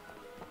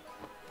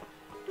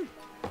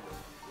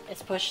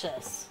 Let's push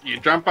this. you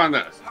jump on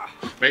this.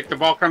 Make the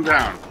ball come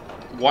down.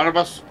 One of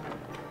us,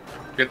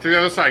 get to the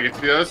other side, get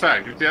to the other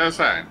side, get to the other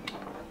side.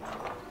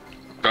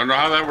 Don't know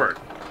how that works.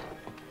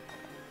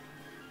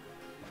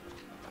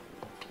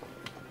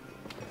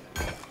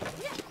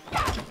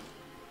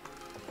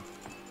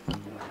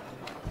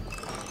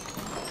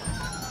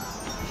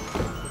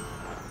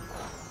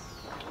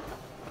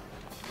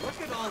 Look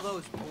at all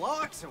those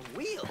blocks and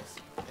wheels.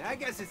 I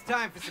guess it's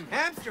time for some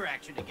hamster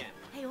action again.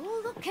 They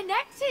all look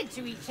connected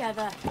to each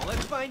other. Well,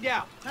 let's find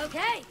out.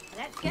 Okay,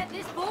 let's get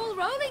this ball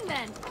rolling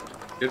then.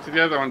 Get to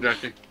the other one,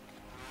 Jackie.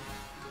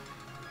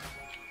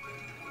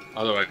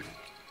 Other way.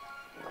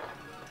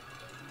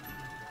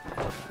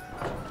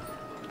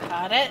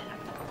 Got it.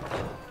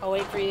 I'll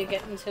wait for you to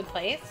get into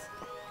place.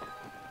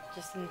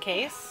 Just in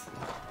case.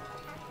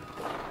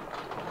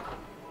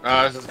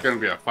 This is gonna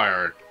be a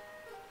fire.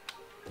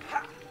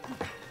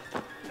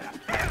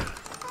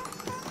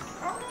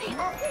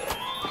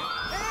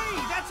 Hey,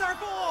 that's our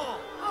ball!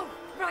 Oh,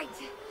 right.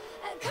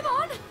 Come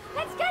on,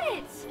 let's get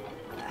it.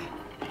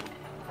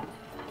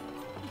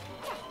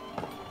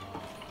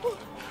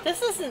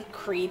 This isn't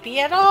creepy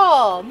at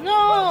all.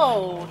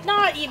 No,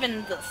 not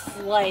even the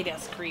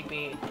slightest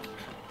creepy.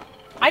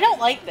 I don't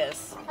like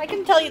this. I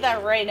can tell you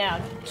that right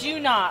now. Do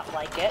not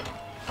like it.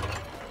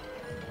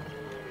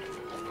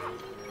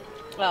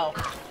 Oh,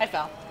 I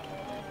fell.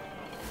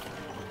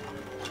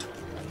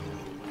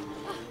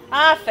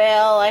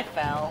 I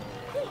fell.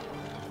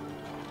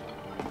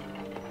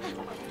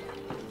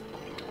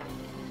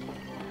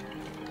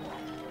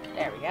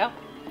 There we go.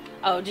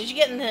 Oh, did you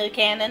get into the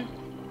cannon?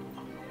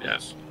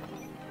 Yes.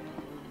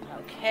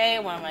 Okay,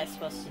 what am I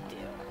supposed to do?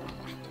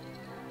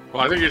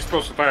 Well, I think you're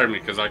supposed to fire me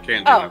because I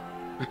can't do Oh. it.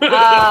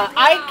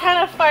 I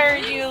kind of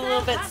fired you a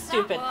little bit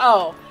stupid.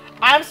 Oh,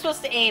 I'm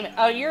supposed to aim it.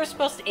 Oh, you're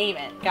supposed to aim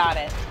it. Got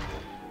it.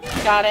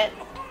 Got it.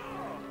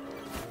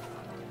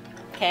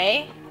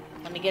 Okay.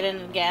 Let me get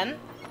in again.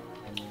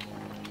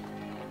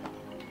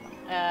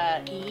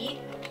 E.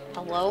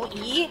 Hello,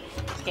 E.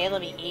 Okay, let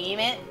me aim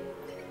it.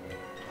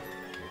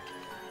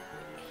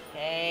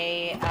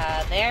 Okay,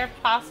 there,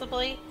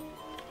 possibly.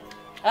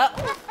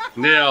 Oh,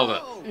 Nailed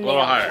it. A little Nailed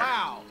it. higher.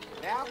 Wow,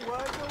 that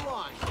was a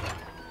launch.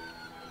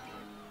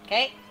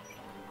 okay.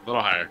 A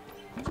little higher.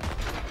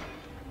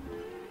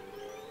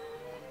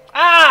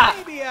 Ah!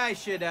 Maybe I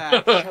should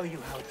show you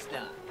how it's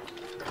done.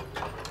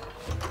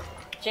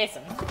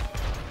 Jason.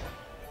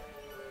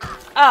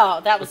 Oh,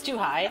 that was too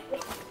high.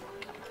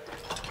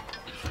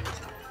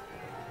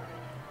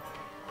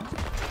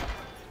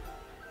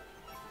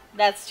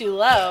 That's too A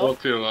low. little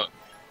too low.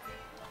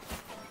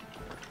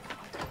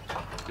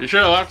 You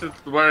should have left it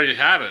where you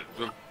had it.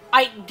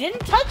 I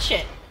didn't touch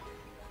it.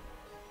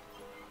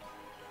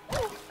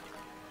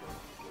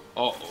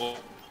 Oh.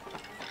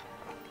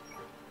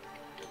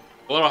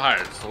 A little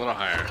higher, just a little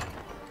higher.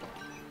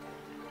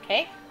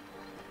 Okay.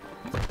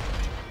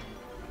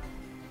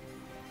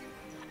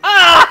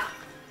 Ah!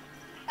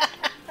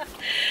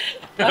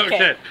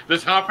 Okay,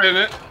 just hop in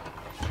it.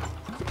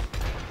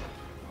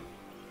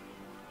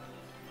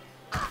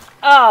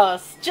 Oh,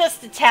 it's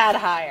just a tad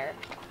higher.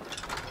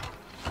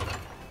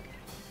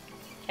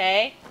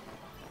 Okay.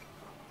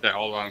 Yeah,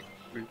 hold on.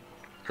 The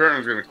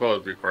curtain's gonna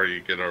close before you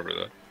get over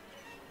there.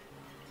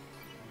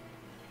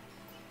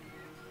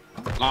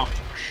 No.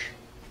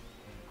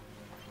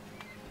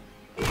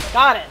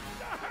 Got it.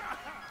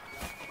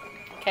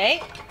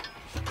 Okay.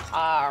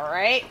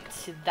 Alright.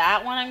 To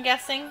that one, I'm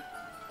guessing.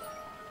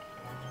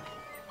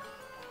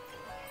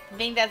 You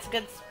think that's a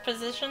good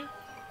position?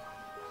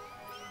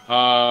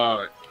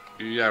 Yeah,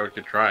 we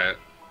could try it.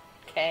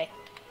 Okay.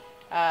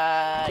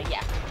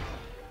 Yeah.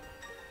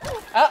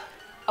 Oh!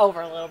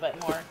 Over a little bit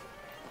more.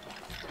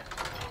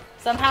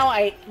 Somehow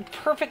I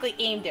perfectly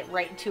aimed it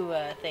right to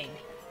a thing.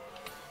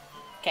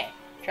 Okay.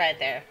 Try it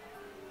there.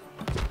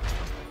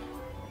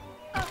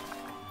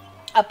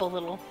 Up a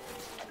little.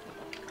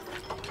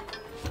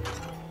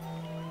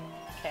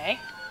 Okay.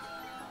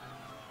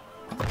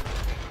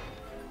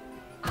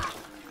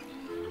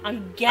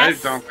 I'm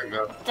guessing I don't think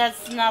that.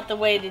 that's not the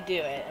way to do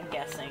it, I'm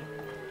guessing.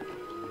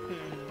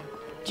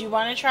 Do you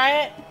want to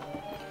try it?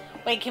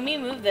 Wait, can we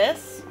move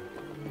this?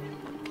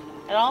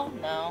 At all?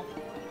 No.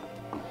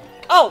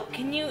 Oh,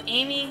 can you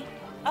aim me?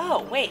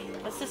 Oh, wait.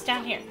 What's this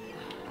down here?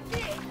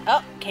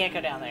 Oh, can't go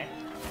down there.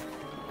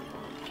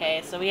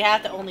 Okay, so we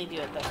have to only do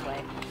it this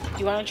way. Do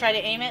you want to try to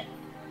aim it?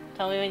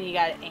 Tell me when you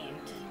got it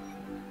aimed.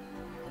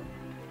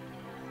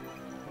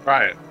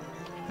 Try it.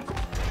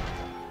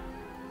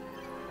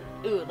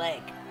 Ooh,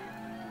 leg.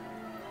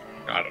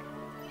 Got it.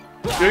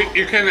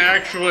 You can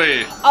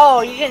actually.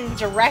 Oh, you can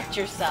direct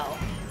yourself.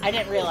 I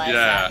didn't realize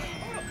Yeah. that.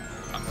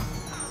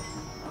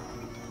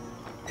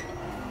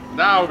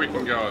 Now we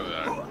can go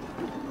there.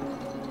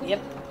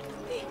 Yep.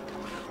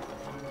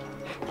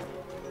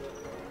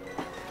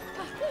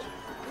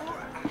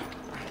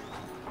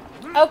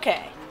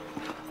 Okay.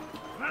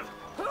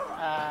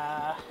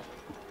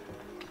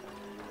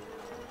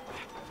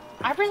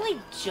 I really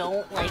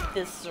don't like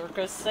this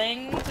circus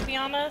thing, to be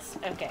honest.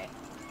 Okay.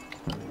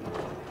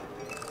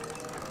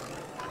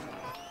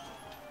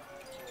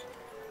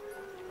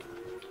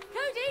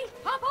 Cody,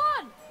 hop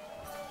on!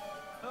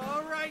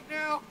 All right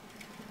now.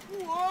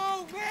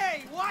 Whoa,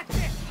 May, watch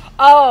it.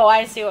 Oh,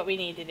 I see what we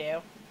need to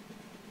do.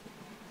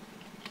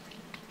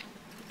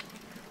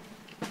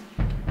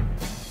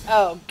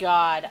 Oh,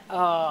 God.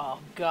 Oh,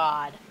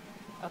 God.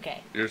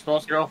 Okay. You're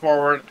supposed to go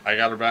forward. I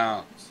gotta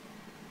balance.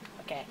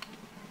 Okay.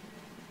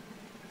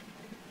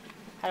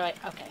 How do I...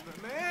 Okay.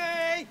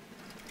 May.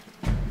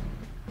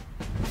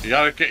 You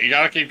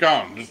gotta keep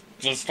going.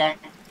 Just don't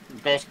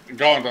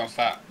go and don't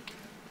stop.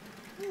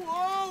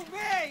 Whoa,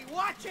 May,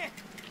 watch it.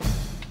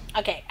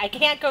 Okay, I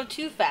can't go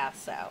too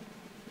fast, though.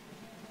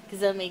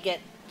 Because then we get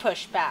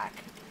pushed back.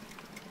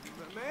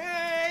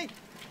 May.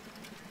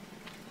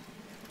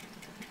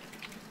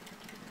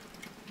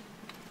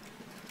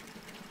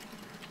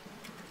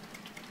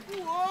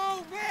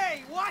 Whoa,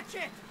 May, watch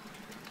it.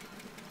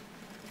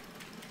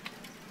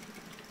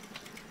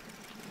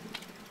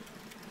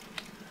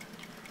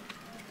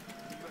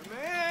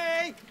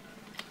 May.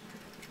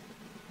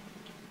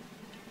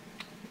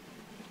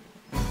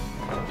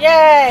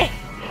 Yay!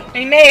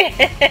 We made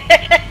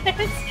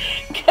it!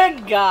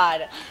 Good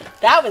God.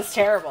 That was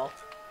terrible.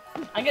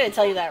 I'm gonna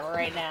tell you that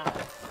right now.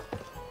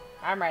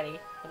 I'm ready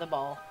for the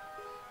ball.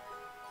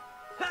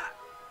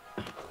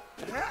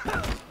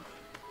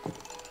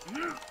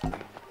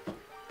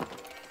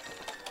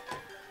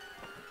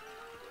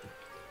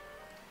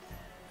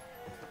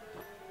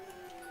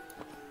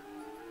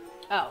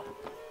 Oh.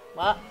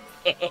 What?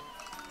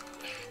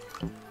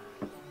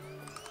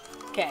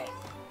 Okay.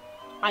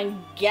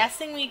 I'm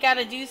guessing we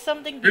gotta do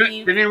something. Can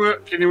you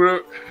move? Can you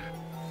move?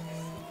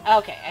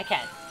 Okay, I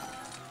can.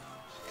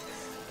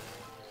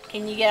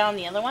 Can you get on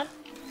the other one?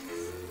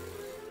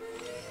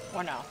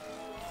 Or no?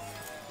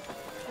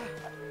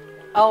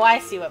 Oh, I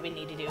see what we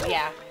need to do.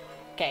 Yeah.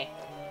 Okay.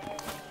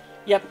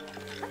 Yep.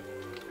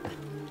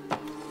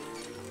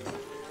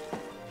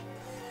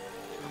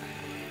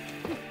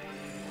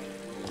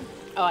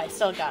 Oh, I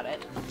still got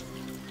it.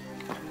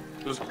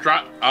 Just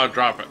drop. I'll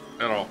drop it.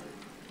 It'll.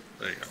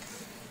 There you go.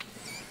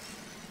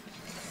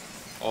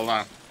 Hold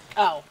on.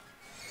 Oh.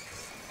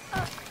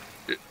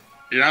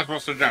 You're not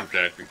supposed to jump,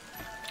 Jackie.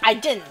 I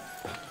didn't.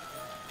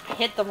 I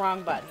hit the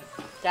wrong button.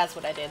 That's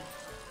what I did.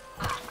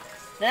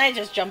 Then I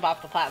just jump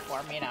off the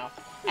platform, you know.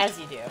 As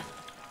you do.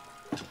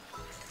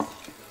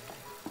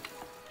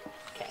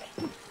 Okay.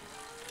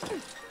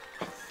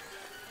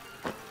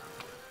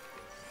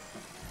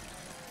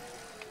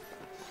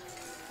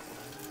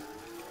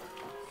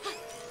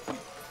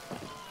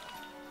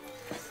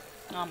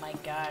 Oh my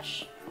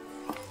gosh.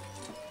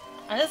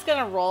 I'm just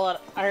gonna roll it,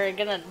 or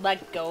gonna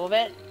let go of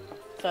it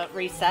so it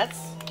resets.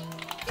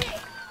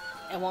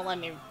 It won't let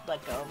me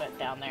let go of it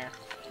down there,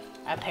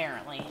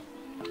 apparently.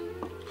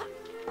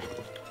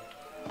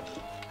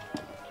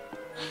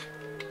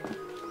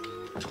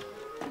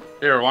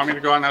 Here, want me to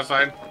go on that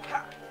side?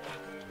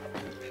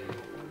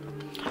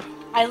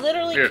 I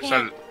literally Here, set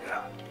can't... it.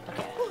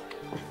 Okay.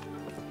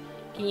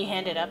 Can you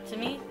hand it up to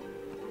me?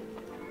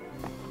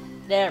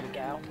 There we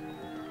go.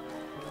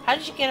 How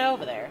did you get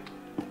over there?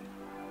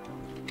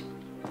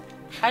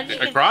 How did you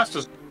get...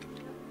 Across?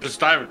 Just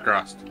dive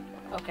across.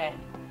 Okay.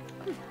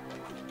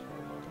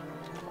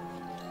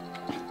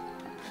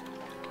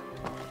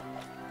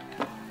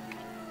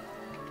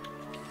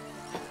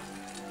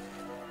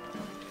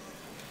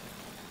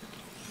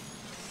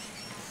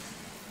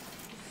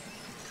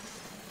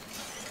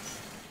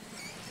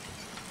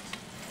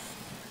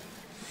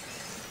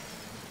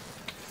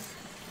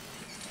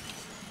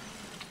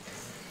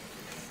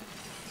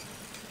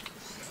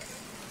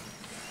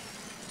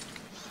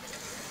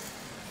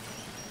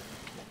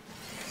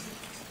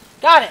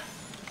 Got it.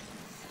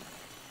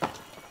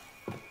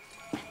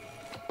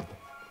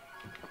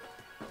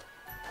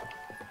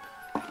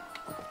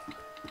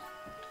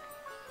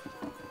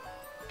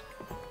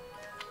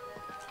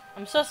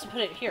 I'm supposed to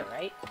put it here,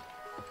 right?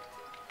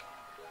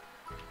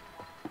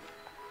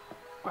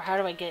 Or how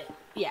do I get it?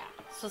 Yeah,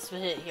 I'm supposed to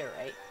put it here,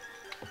 right?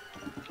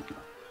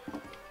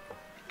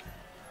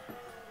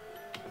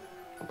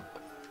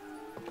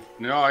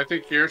 No, I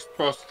think you're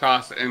supposed to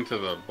toss it into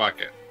the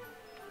bucket.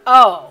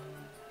 Oh,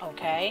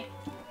 okay.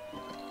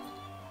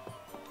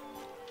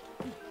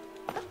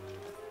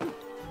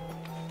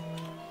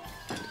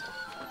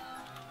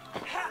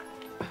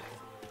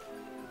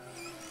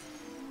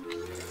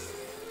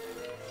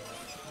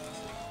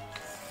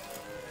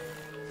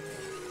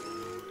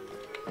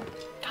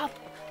 God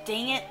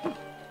dang it.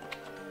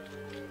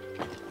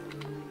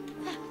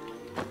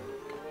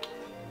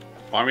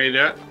 Want me to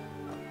do it?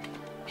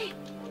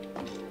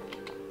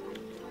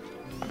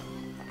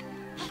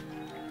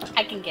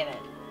 I can get it.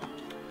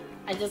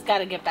 I just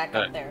gotta get back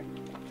up there.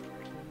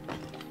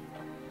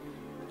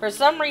 For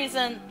some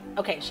reason...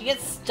 Okay, she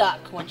gets stuck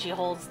when she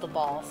holds the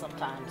ball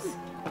sometimes.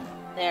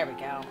 There we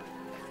go.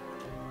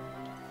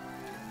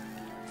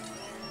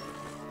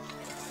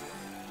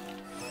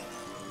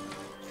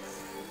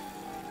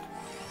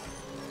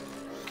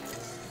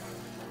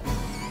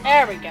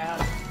 There we go.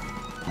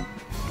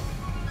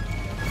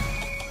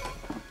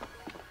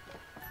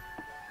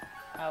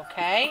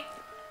 Okay.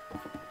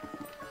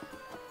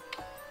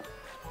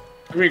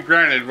 I mean,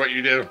 granted, what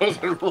you did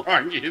wasn't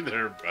wrong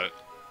either, but...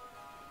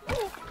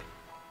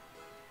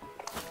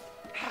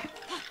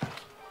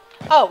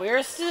 Oh, we were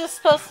just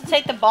supposed to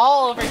take the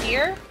ball over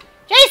here?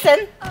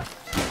 Jason!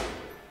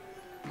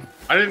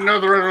 I didn't know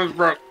the red was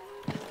broke.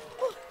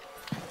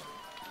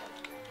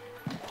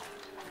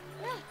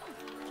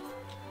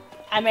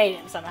 I made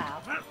it somehow.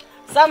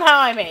 Somehow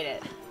I made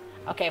it.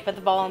 Okay, put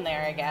the ball in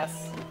there, I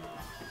guess.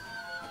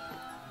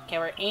 Okay,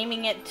 we're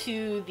aiming it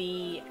to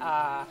the,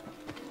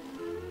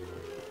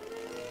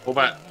 Hold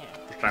back.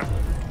 yeah.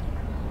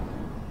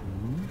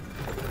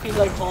 He's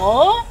like,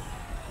 oh?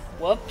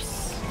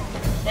 Whoops.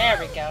 There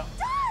we go.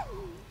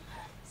 Done!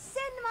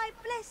 Send my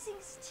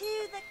blessings to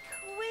the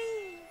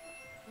Queen.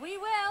 We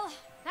will.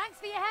 Thanks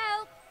for your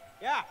help.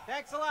 Yeah,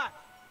 thanks a lot.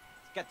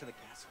 Let's get to the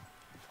castle.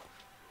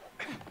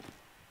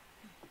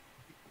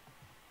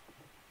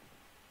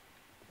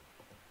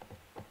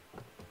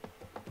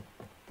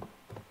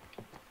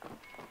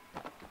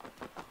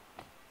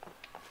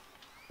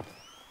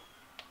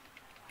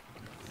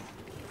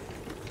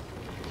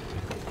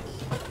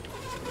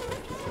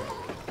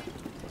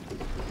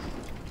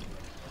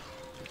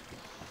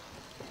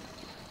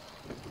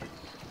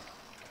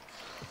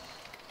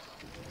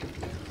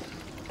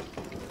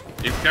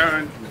 Keep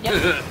going.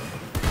 Yep.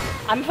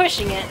 I'm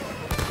pushing it.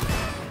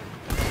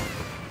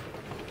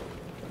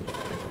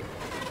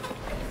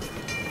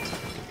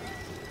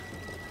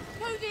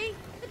 Cody,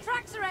 the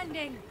tracks are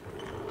ending.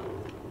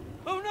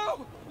 Oh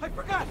no! I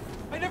forgot!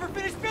 I never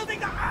finished building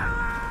the...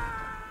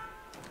 Ah!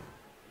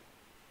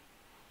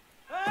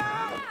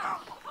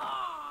 Ah!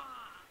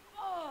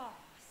 Oh,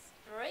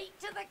 straight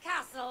to the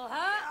castle,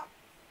 huh?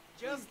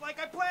 Just like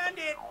I planned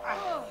it!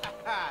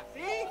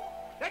 See?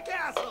 The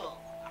castle!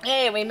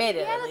 Hey, we made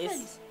it The at elephant.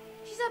 least.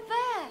 She's up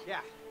there.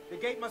 Yeah, the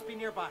gate must be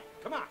nearby.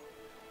 Come on.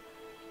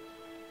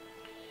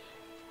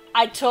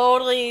 I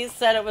totally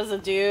said it was a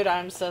dude.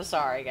 I'm so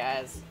sorry,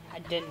 guys. I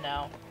didn't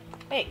know.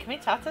 Wait, can we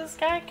talk to this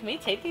guy? Can we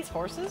take these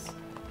horses?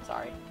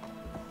 Sorry.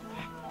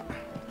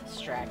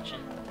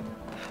 Distraction.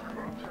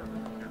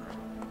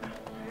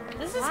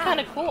 This is Wow. kind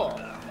of cool.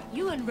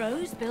 You and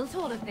Rose built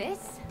all of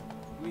this.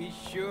 We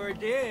sure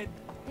did.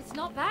 It's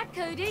not bad,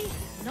 Cody.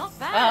 Not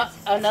bad.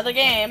 Another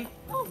game.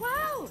 Oh,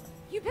 wow.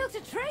 You built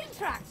a train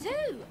track,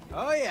 too.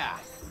 Oh yeah.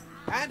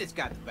 And it's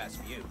got the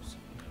best views.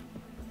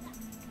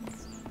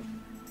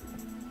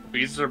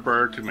 Feeds a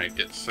bird to make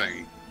it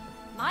sing.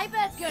 My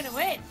bird's going to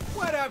win.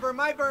 Whatever,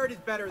 my bird is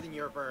better than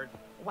your bird.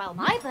 Well,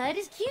 my bird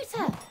is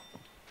cuter.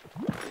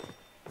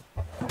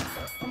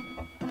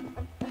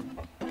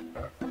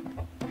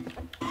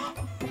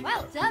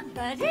 Well done,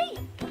 birdie.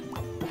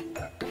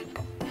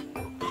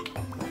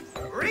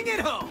 Bring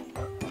it home!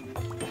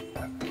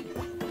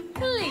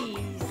 Please.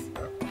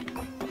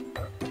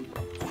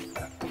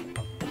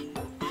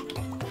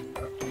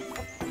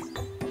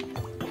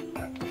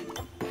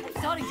 I'm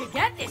starting to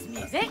get this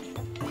music.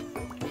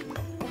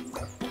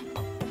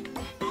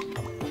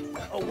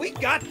 Oh, we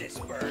got this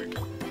bird.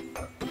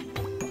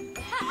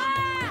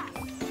 Ha-ha!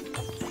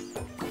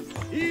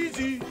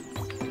 Easy.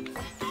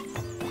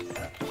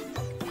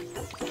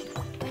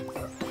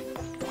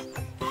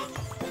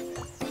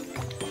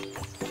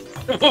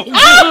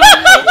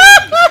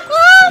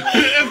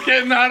 It's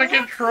getting out of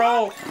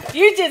control.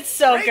 You did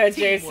so Great good,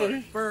 teamwork,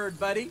 Jason. bird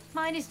buddy.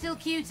 Mine is still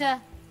cuter.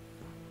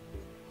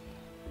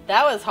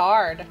 That was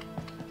hard.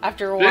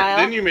 After a while.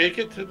 Didn't you make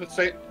it to the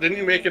same? Didn't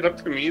you make it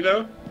up to me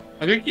though?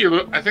 I think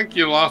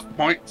you lost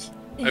points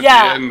at the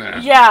end there.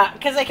 Yeah,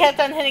 because I kept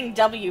on hitting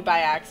W by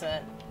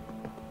accident.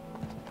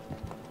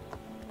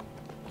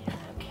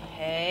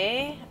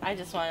 Okay. I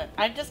just kind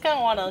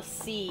of want to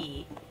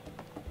see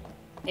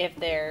if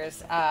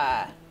there's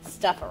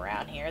stuff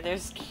around here.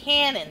 There's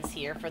cannons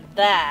here for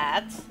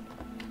that.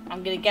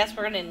 I'm gonna guess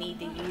we're gonna need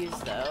to use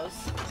those.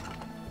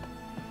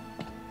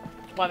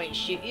 Want me to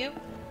shoot you?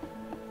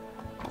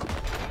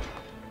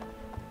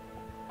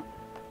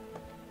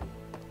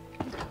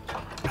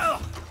 Oh,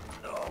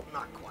 oh,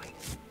 not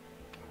quite.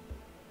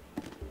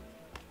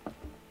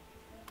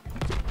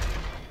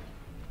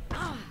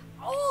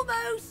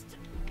 Almost!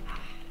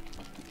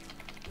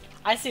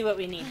 I see what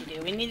we need to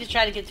do. We need to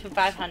try to get to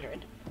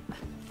 500.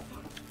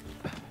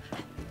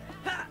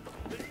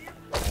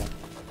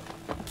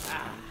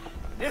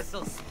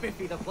 This'll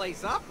spiffy the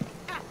place up.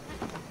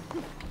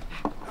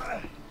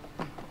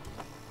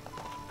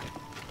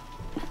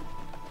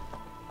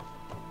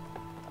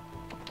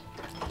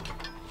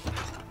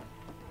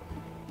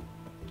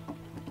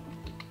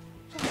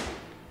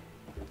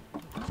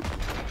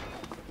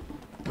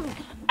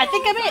 I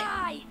think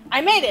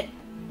I made it!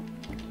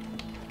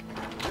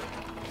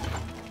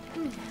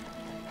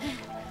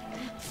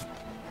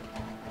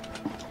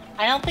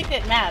 I don't think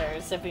it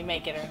matters if we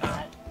make it or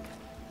not,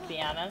 to be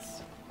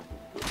honest.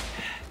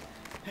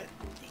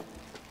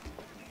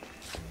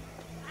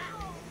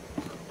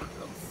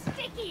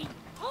 Sticky!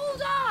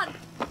 Hold on!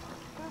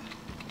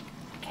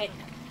 Okay.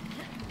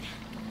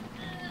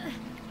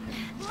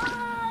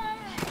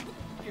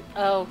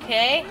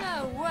 Okay.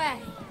 No way!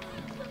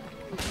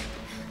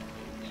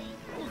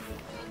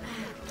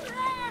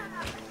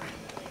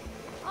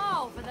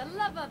 Oh, for the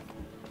love of...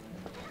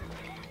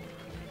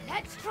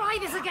 Let's try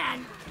this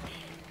again!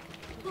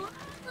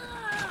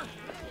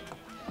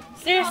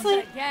 Seriously?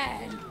 Not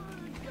again!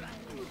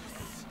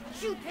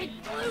 Stupid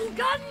blue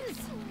guns!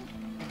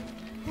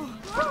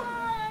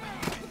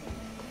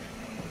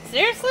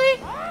 Seriously?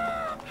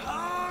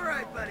 All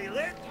right, buddy,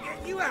 let's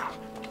get you out.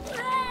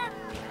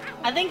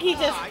 I think he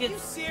just Are you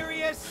gets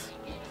serious?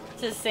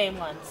 to the same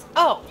ones.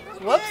 Oh,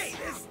 whoops. Okay,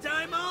 this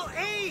time I'll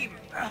aim.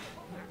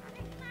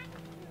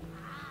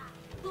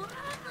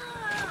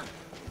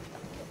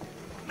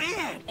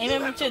 Man, Aim you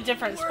him have to a the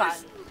different worst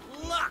spot.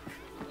 luck.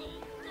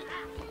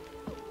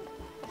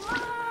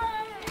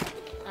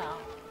 Oh.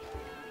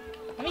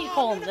 Let me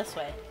pull him this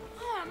way.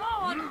 Come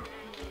on!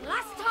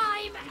 Last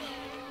time!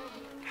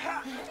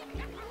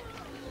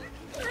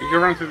 You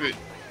can run through the.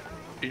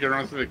 You can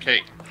run through the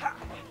cake.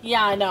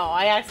 Yeah, I know.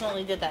 I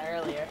accidentally did that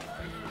earlier.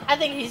 I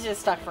think he's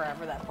just stuck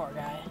forever, that poor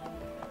guy.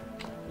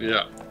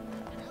 Yeah.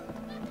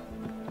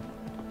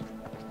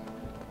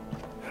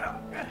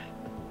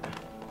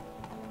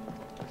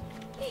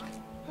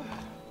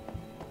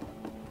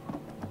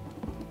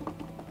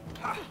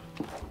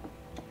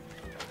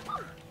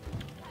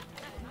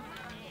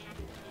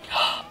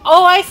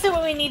 Oh, I see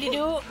what we need to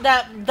do.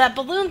 That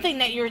balloon thing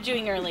that you were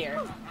doing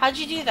earlier. How'd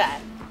you do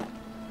that?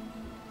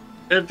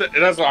 It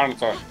does it on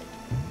its own.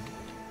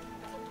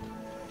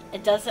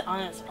 It does it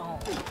on its own.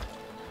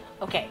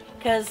 Okay,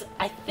 because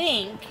I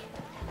think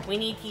we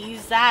need to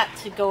use that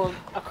to go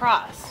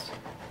across.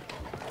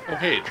 Oh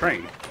hey,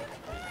 train.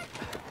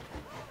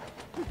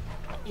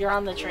 You're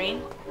on the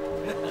train?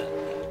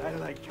 I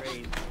like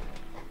trains.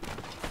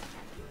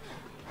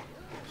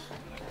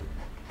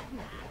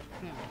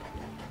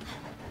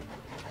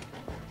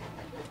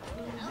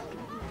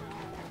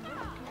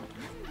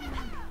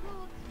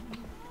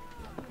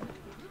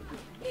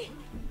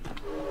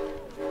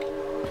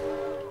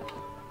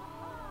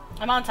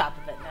 I'm on top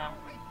of it now.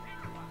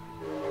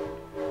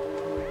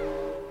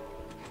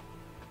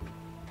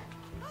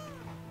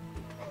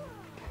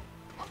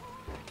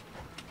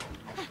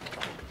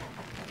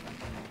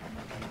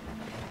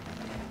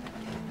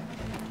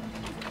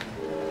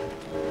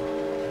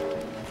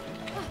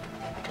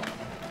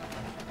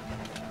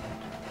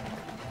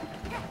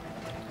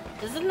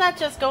 Doesn't that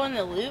just go in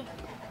the loop?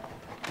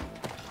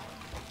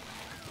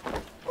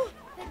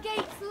 The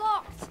gate's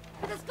locked!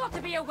 But there's got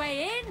to be a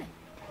way in!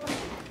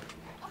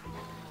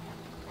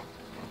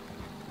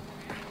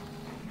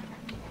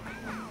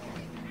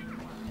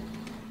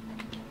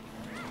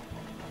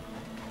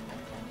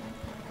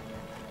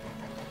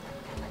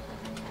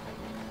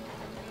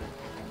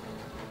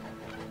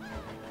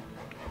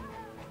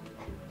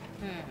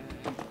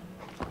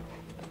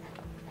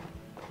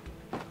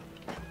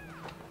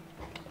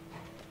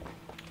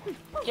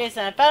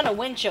 Jason, I found a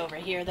winch over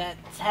here that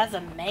has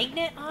a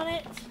magnet on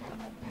it.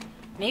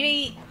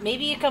 Maybe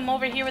you come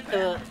over here with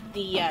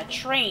the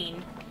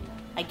train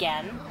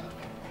again.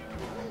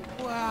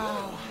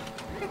 Wow,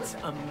 it's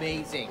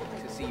amazing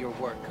to see your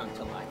work come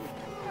to life.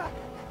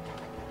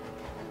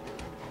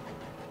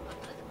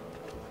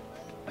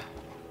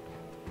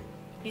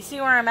 You see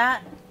where I'm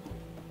at?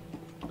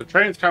 The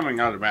train's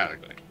coming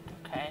automatically.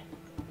 Okay.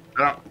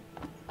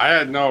 I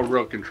had no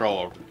real control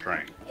over the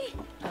train.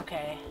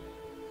 Okay.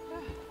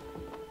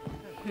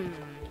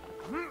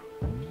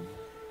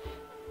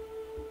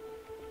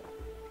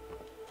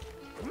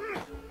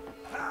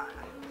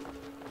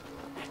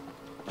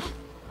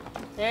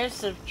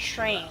 There's the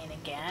train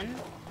again.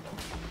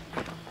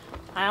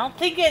 I don't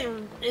think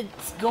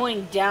it's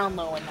going down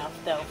low enough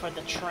though for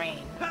the train.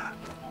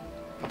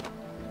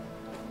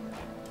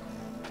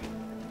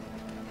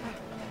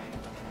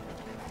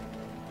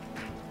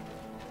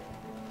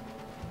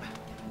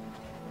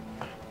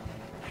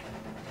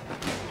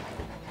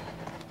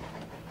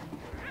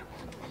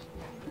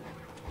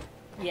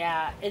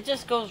 Yeah, it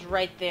just goes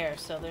right there,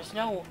 so there's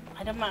no...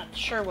 I'm not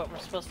sure what we're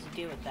supposed to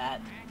do with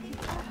that.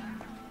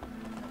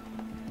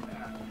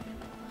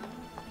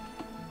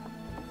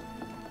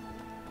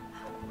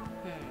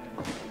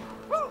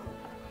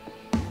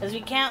 Because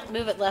we can't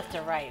move it left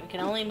or right. We can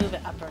only move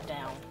it up or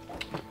down.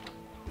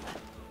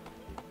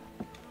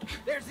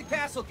 There's the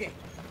castle gate.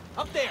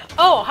 Up there.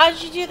 Oh, how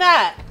did you do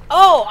that?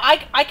 Oh,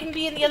 I can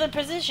be in the other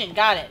position.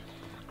 Got it.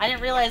 I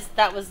didn't realize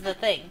that was the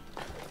thing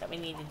that we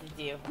needed to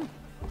do.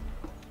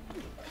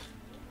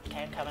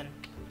 Okay, I'm coming.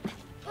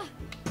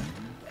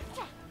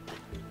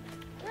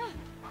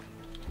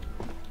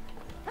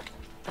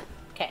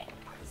 Okay.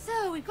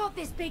 So, we've got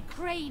this big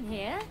crane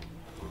here.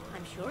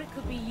 I'm sure it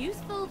could be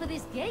useful for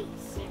this gate.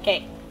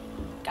 Okay.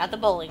 Got the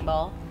bowling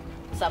ball.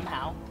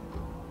 Somehow.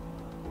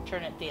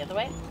 Turn it the other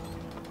way.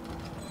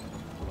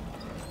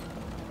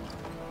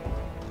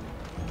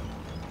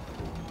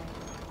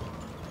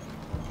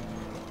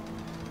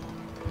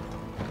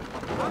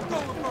 I'm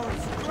going for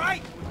a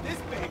strike with this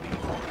baby.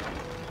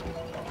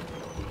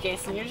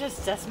 Jason, you're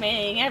just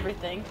decimating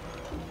everything.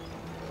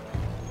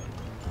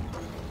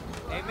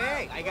 Hey,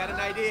 May, I got an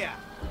idea.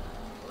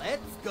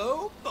 Let's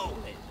go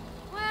bowling.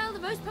 Well, the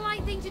most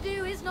polite thing to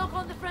do is knock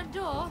on the front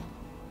door.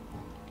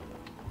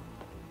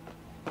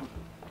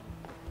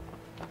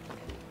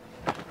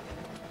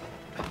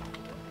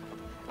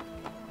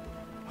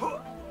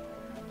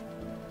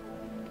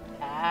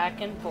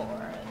 Back and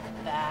forth.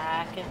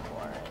 Back and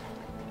forth.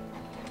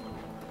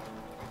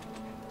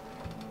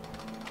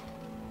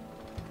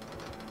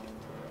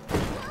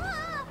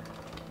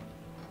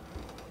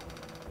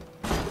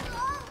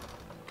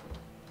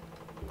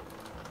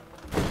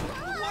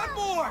 One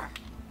more.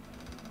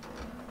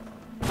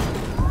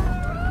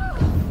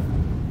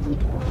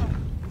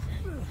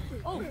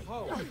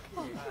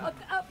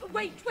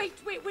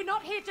 Wait, we're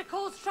not here to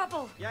cause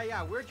trouble.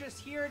 Yeah, we're just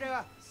here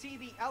to see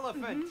the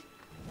elephant.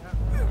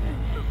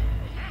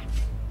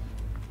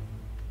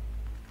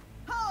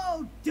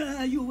 How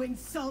dare you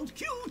insult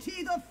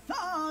Cutie the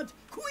Third,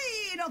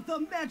 Queen of the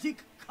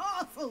Magic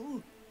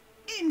Castle?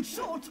 In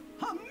short,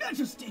 Her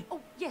Majesty. Oh,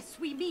 yes,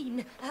 we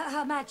mean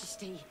Her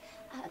Majesty.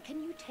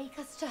 Can you take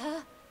us to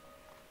her?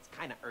 It's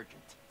kind of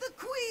urgent. The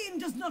Queen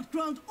does not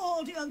grant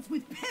audience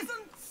with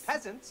peasants.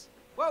 Peasants?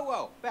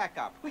 Whoa, back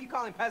up. Who you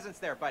calling peasants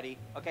there, buddy?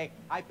 Okay,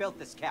 I built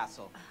this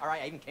castle. All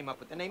right, I even came up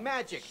with the name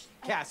Magic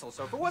Castle,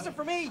 so if it wasn't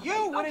for me,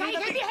 you wouldn't Okay,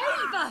 even be...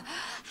 behave!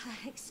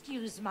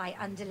 Excuse my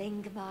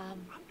underling,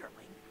 ma'am.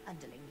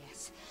 Underling,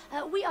 yes.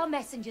 We are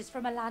messengers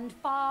from a land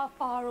far,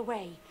 far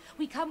away.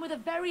 We come with a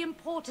very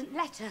important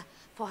letter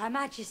for Her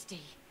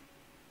Majesty.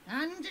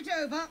 Hand it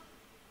over.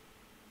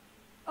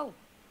 Oh,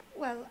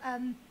 well,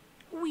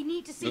 we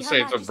need to see This Her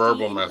ain't a Majesty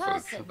verbal in message.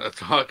 person.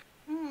 That's all.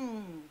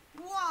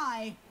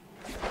 Why?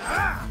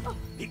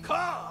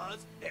 Because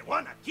they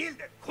want to kill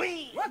the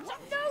queen. What?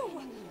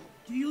 No!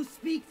 Do you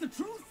speak the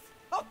truth?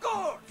 Of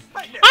course.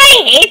 I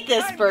hate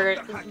this bird.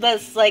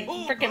 This, like,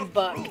 freaking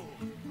book.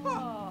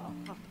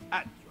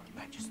 At your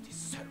majesty's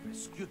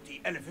service, Cutie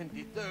Elephant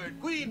the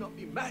Third, Queen of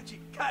the Magic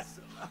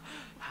Castle.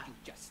 You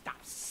just stop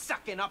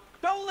sucking up.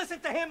 Don't listen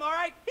to him, all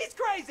right? He's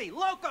crazy,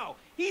 loco.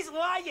 He's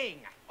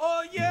lying.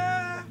 Oh,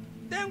 yeah?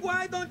 Then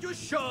why don't you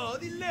show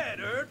the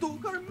letter to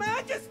Her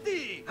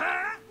Majesty?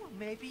 Huh? Well,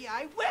 maybe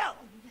I will.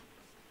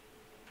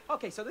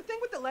 Okay, so the thing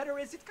with the letter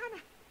is it's kind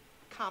of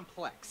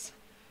complex.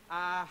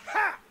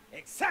 Ha!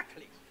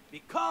 Exactly.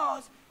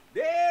 Because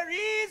there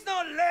is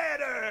no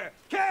letter.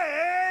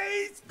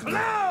 Case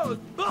closed.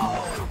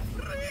 Oh,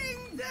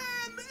 Bring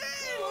them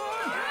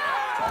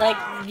in! Like,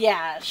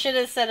 yeah, should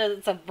have said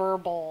it's a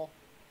verbal,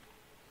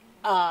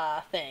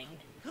 thing.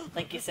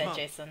 Like you said,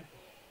 Jason.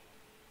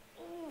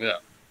 Yeah.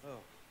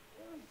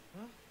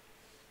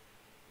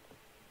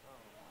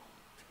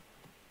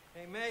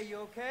 Hey, May, you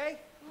okay?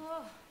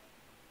 Oh,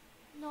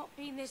 not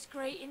been this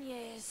great in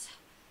years.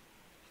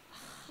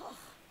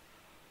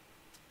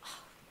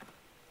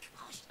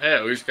 Hey,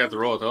 at least got the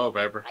roll of toilet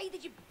paper. Why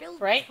did you build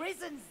Right?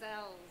 prison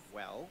cells?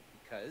 Well,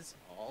 because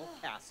all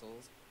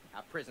castles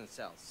have prison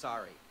cells.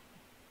 Sorry.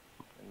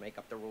 And make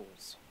up the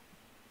rules.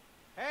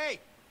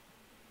 Hey!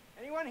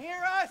 Anyone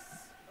hear us?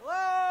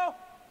 Hello?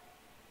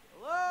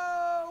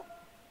 Hello?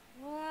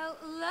 Well,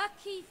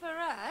 lucky for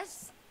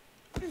us,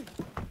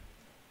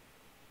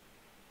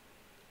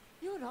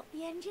 you're not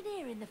the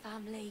engineer in the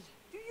family.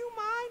 Do you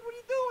mind? What are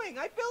you doing?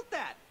 I built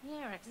that.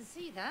 Yeah, I can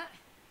see that.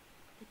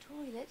 The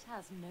toilet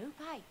has no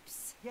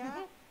pipes.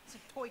 Yeah? It's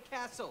a toy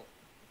castle.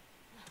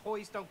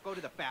 Toys don't go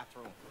to the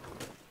bathroom.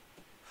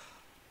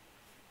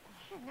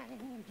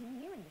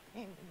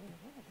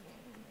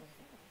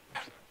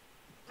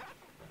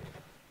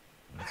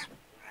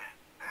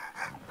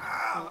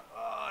 Oh,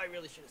 I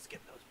really should have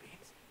skipped those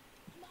beans.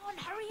 Come on,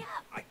 hurry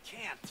up. I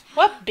can't.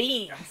 What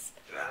beans?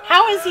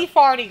 How is he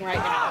farting right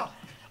now?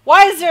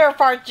 Why is there a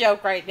fart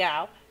joke right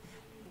now?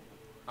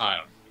 I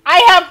don't. I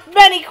have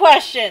many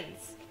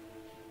questions.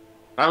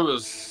 That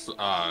was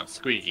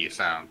squeaky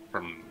sound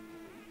from.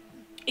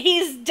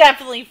 He's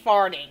definitely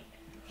farting.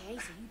 Okay,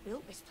 so you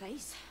built this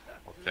place.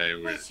 Okay,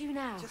 we. Where to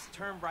now? Just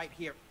turn right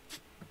here.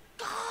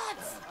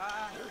 Guards!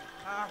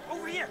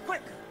 Over here,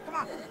 quick! Come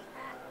on!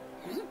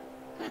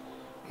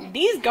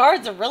 These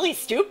guards are really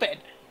stupid.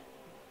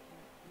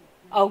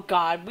 Oh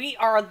god, we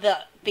are the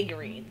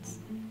figurines.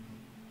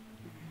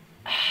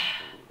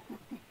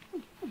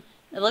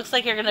 It looks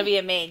like you're gonna be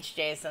a mage,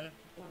 Jason.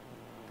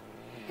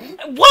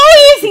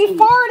 Why is he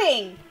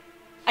farting?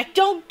 I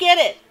don't get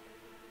it.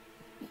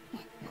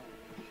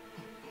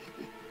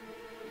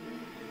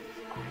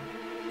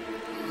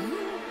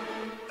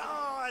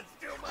 Oh, it's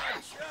too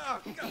much!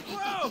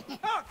 Whoa!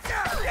 Oh,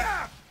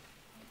 yeah!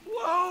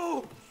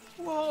 Whoa!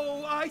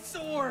 Whoa, ice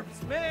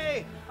orbs!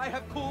 May! I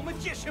have cool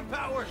magician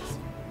powers!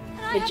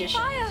 And I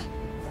Magician. have fire!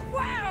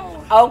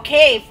 Wow!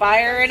 Okay,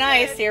 fire and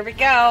ice, here we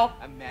go.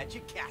 A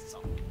magic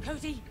castle.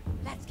 Cody,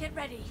 let's get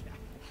ready.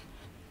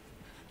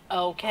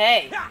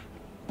 Okay. Ha!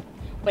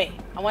 Wait,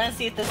 I want to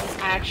see if this is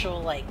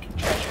actual, like,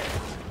 treasure.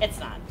 It's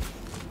not.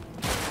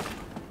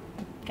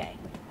 Okay.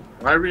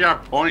 Why we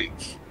got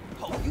points?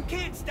 Oh, you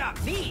can't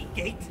stop me,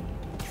 Gate!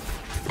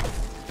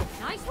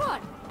 Nice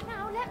one.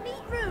 Now let me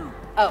through.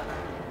 Oh,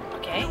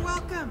 okay. You're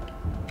welcome!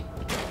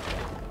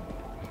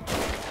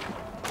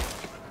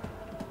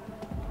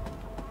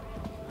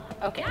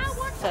 Okay, Now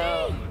what's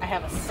so me? I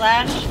have a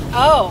slash.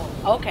 Oh,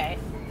 okay.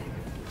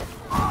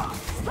 Ha!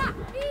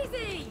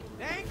 Easy!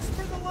 Thanks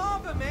for the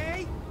lava,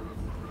 May!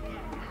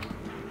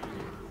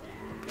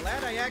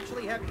 Glad I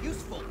actually have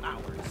useful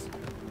powers.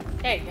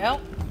 There you go.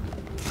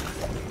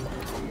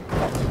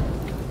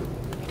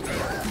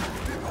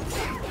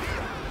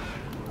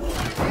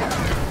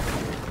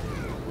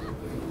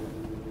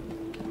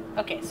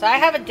 Okay, so I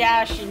have a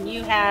dash and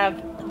you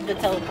have the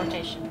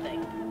teleportation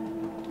thing.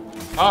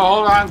 Oh,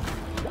 hold on.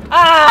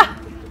 Ah!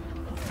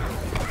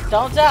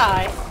 Don't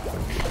die.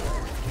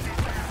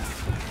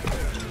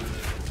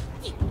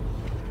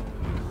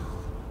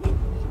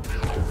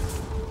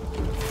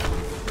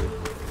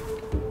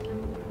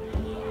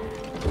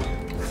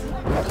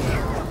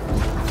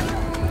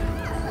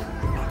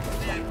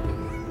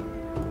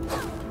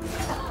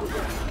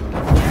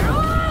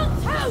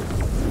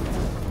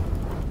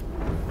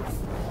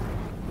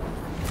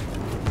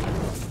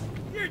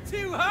 You're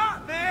too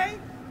hot, May!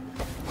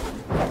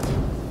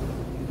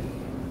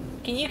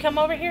 Can you come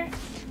over here?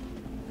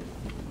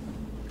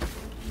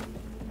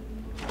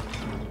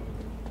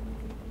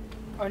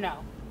 Or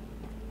no?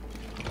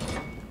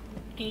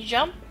 Can you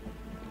jump?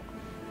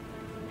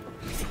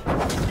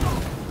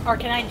 Or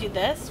can I do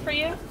this for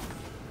you?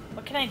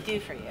 What can I do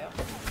for you?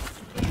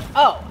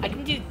 Oh, I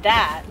can do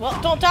that. Well,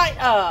 don't die.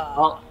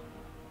 Oh.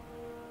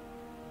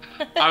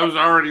 I was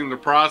already in the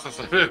process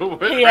of it.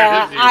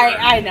 Yeah,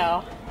 I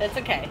know. That's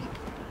okay.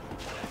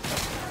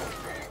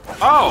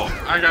 Oh,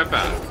 I got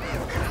that.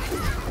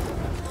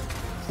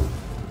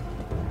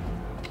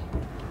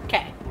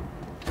 Okay.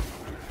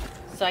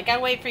 So I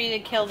gotta wait for you to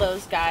kill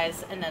those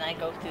guys, and then I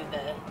go through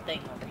the thing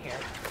over here.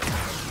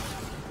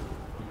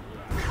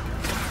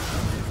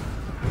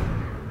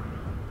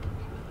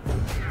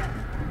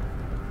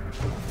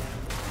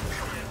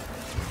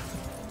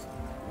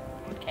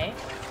 Okay.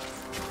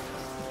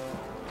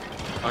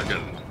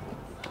 Fucking.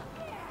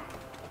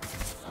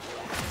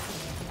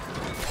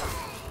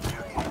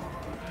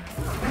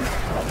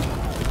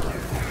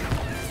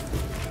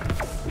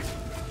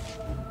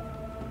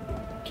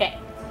 Okay.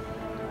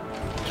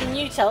 Can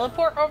you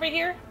teleport over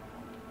here?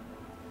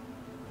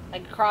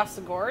 Like across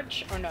the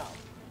gorge, or no?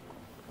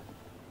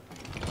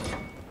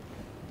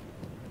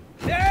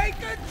 Take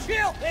a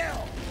chill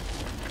pill!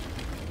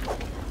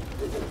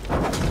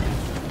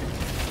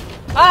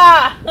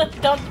 Ah!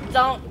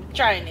 don't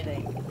try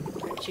anything.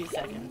 2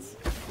 seconds.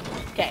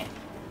 Okay.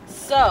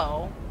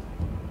 So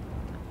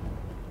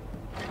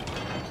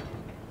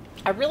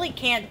I really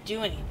can't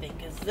do anything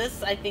because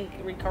this, I think,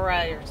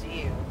 requires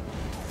you.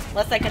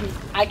 Unless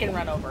I can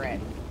run over it.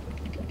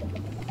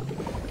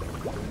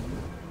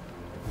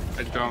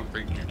 I don't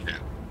think you can.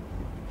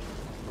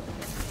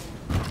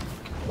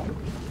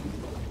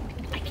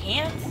 I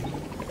can't?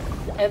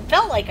 It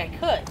felt like I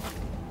could.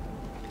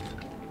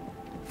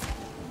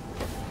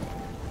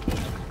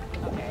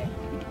 Okay.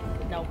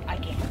 Nope, I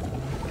can't.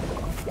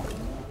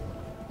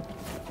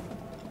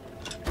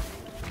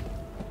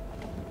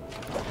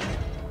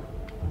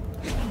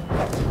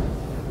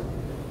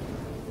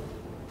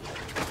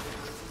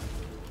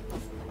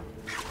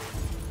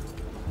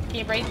 Can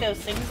you break those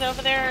things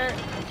over there?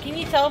 Can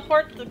you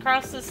teleport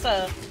across this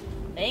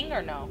thing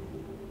or no?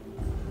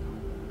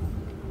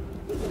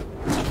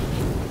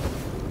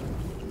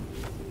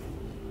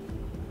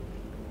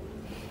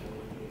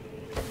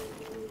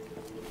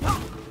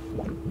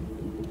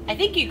 I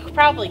think you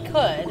probably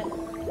could.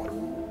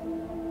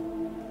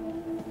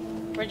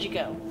 Where'd you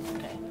go?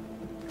 Okay.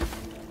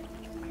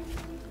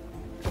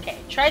 Okay,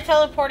 try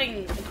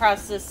teleporting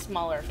across this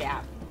smaller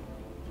gap.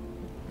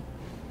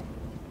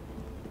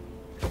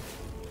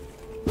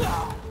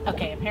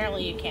 Okay,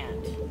 apparently you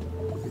can't.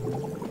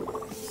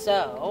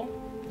 So,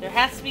 there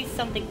has to be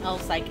something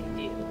else I can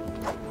do.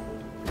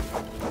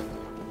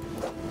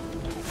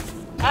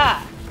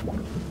 Ah!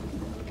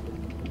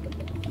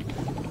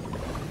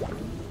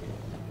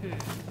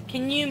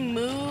 Can you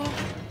move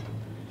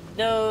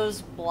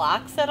those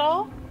blocks at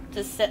all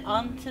to sit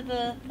onto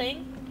the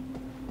thing?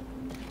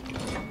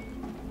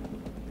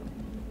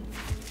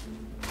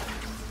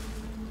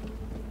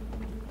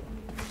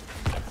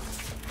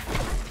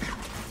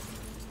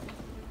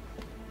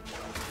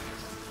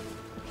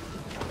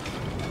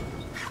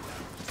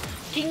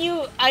 Can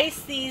you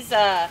ice these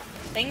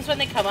things when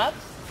they come up?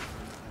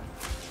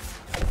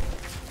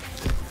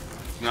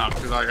 No,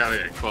 because I gotta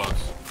get close.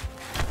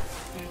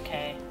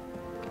 Okay.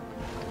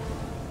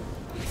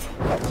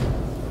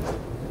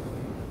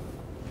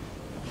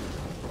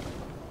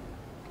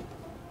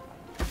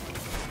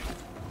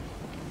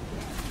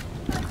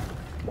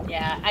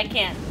 Yeah, I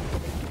can't.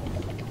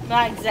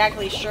 Not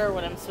exactly sure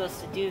what I'm supposed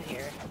to do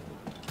here.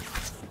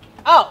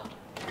 Oh!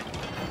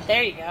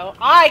 There you go.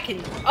 I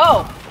can...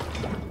 Oh!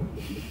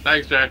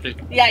 Thanks, Jackie.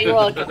 Yeah, you're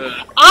welcome.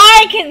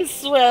 I can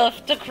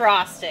swift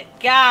across it.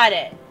 Got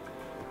it.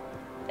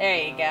 There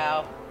you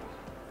go.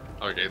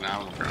 Okay,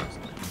 now I'm across.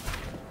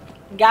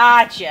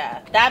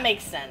 Gotcha. That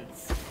makes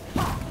sense.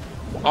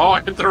 Oh,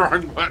 I hit the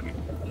wrong button.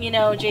 You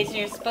know, Jason,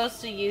 you're supposed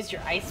to use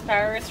your ice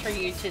powers for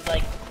you to,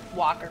 like,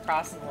 walk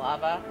across the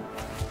lava.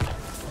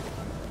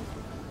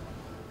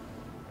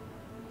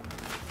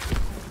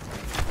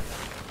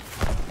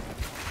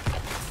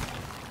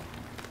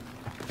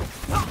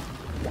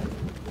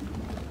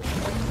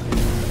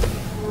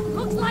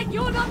 Looks like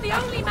you're not the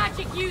only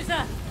magic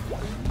user.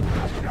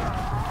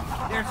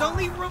 There's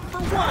only room for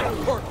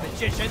one, court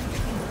magician.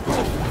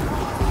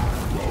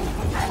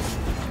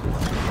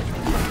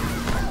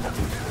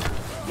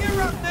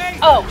 You're up, May.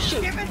 Oh,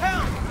 shoot. Give it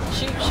hell.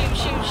 Shoot, shoot,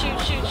 shoot, shoot,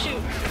 shoot,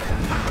 shoot.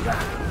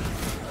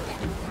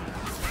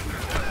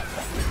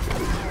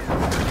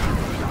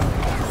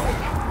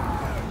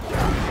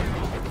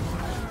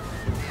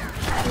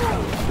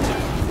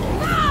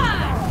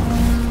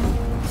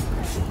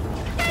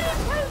 Get him,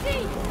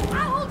 Rosie!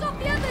 I'll hold off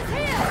the others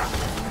here.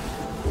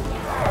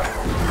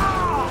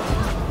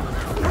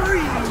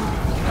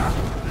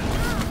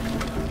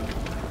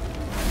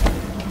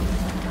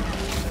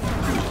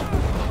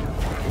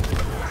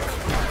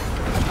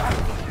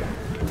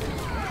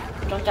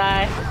 Don't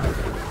die.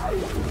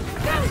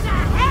 Go to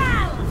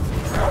hell!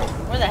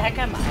 Where the heck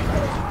am I?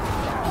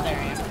 Oh, there I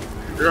am.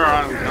 You're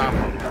on top of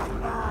me.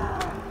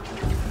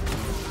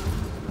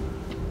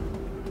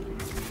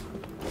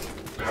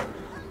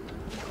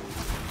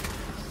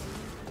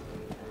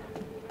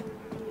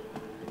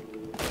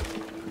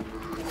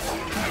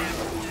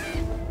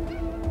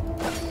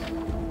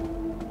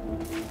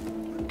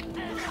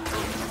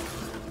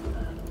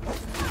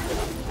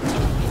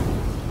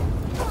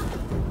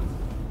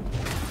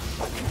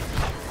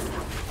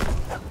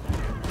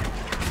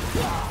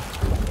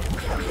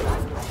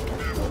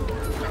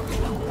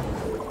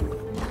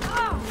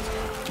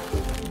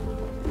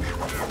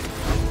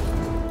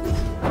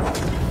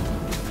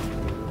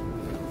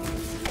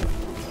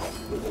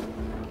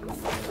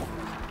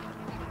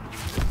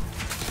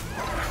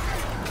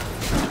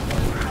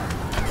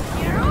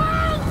 You're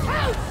all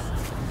toast!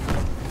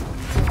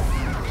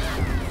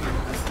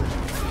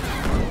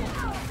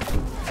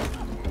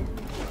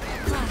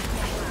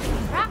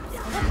 Trapped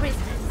other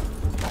prisoners.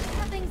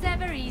 Nothing's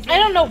ever easy. I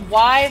don't know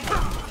why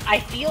I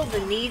feel the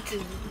need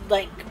to,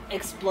 like,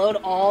 explode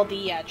all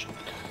the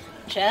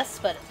chests,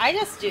 but I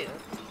just do.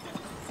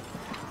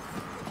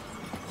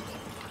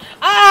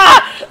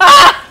 Ah!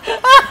 Ah!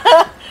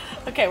 Ah!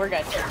 Okay, we're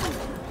good.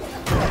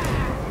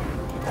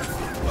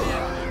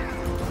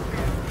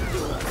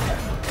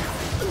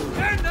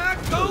 They're not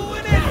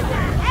going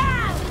anywhere.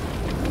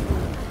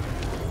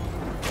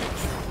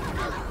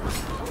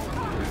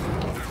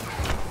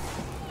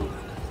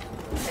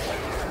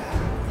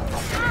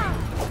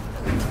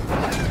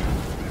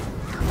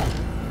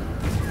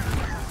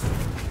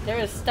 There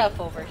is stuff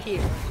over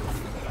here.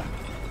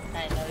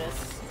 I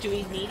noticed. Do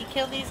we need to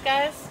kill these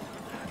guys?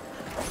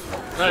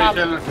 No, you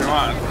can if you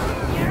want.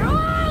 You're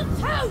all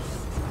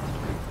toast!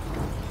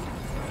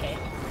 Okay.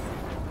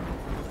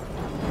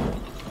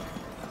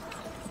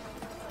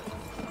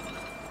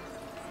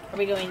 Are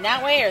we going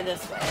that way or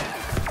this way?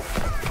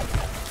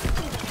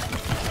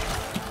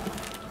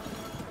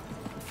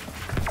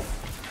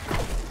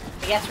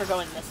 I guess we're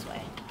going this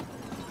way.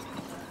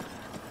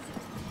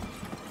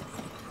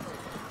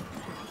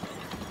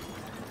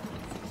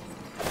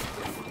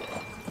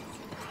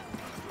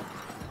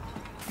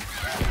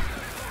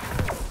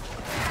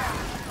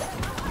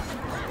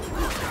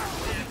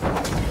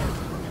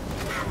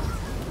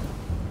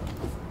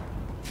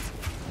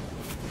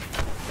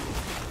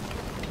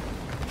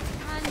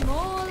 And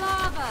more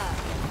lava.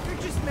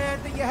 You're just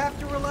mad that you have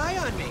to rely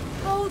on me.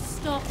 Oh,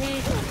 stop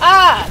it.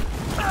 Ah!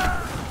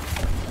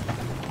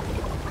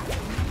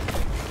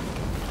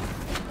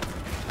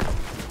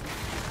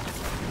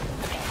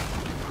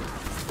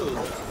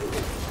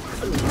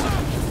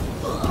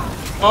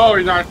 Oh,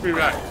 he knocked me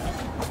back.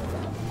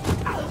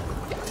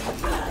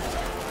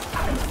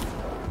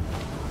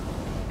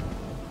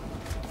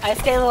 I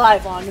stayed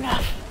alive long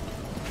enough.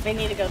 We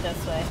need to go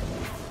this way.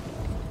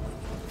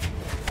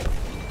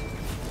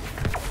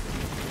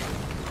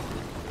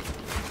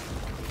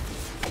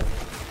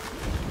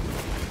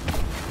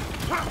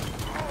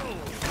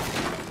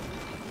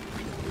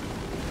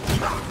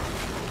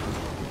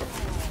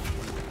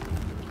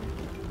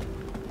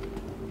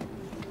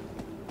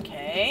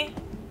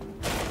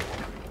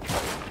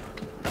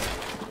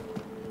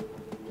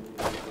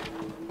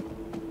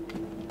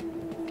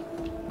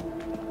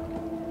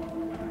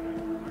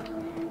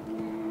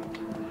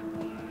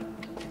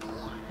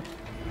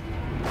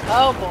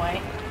 Oh boy.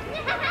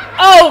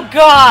 Oh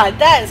god,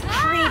 that is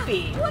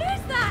creepy. What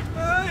is that?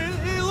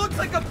 It looks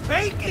like a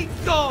baking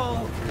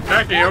doll.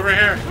 Jackie, over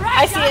here.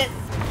 I see it.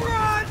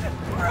 Run!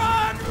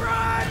 Run!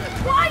 Run!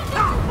 Why did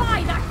you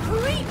buy that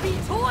creepy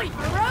toy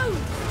for Rose?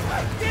 I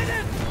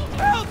didn't!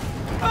 Help!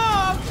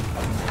 Mom!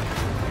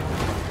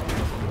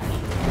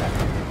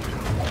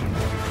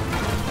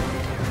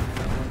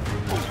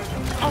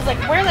 I was like,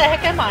 where the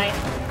heck am I?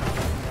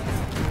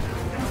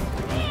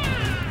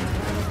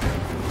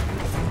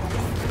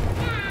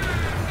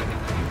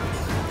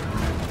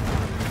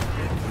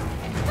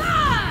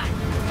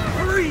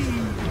 Freeze!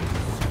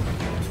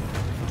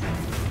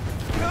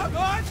 Come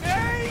on,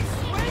 May!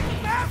 Swing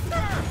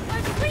faster!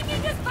 I'm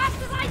swinging as fast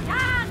as I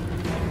can!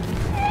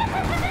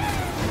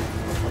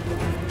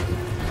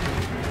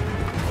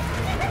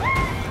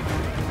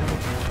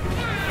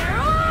 You're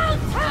all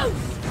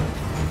toast!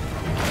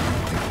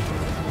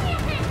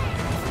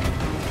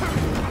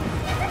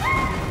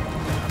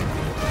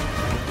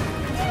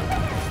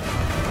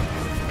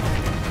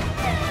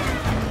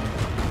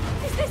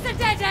 Is this a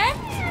dead end?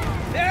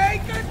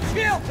 Take a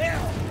chill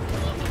pill!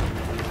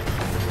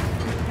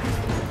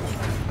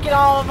 Get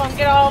all of them,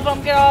 get all of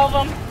them, get all of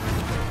them.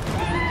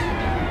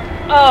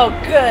 Oh,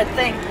 good,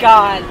 thank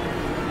God.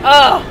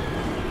 Oh,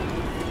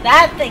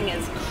 that thing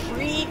is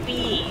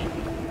creepy.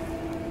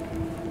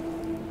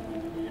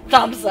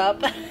 Thumbs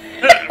up. What the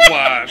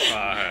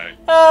heck?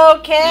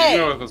 Okay. You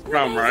know what this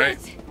from, right?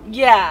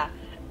 Yeah,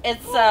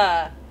 it's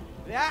That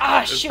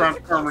ah It's shoot. from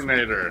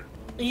Terminator.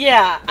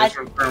 Yeah, It's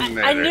from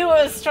Terminator. I knew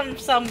it was from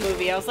some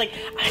movie. I was like,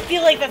 I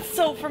feel like that's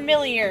so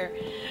familiar.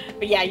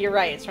 But yeah, you're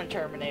right. It's from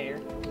Terminator.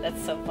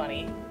 That's so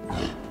funny.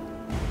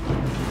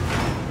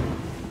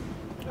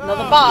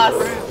 Another boss.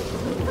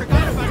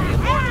 Forgot about the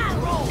orange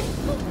roll.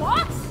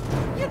 What?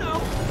 You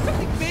know,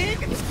 something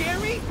big and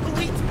scary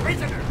who eats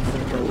prisoners.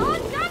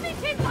 Can't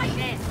damage it like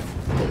this!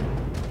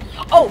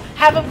 Oh,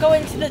 have him go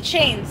into the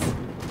chains.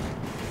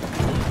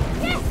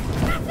 Yes,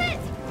 that's it!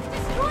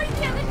 Destroy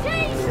the other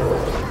chain!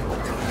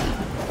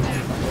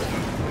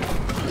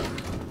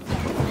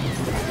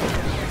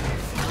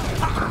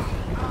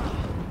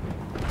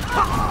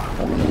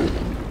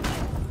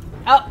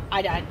 Oh,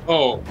 I died.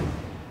 Oh,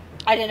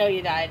 I didn't know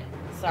you died.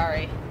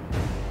 Sorry.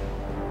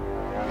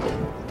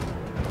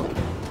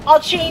 I'll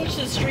change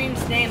the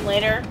stream's name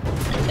later.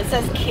 It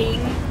says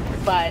King,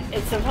 but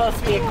it's supposed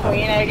to be a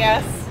queen, I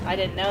guess. I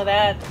didn't know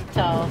that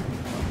until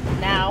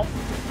now.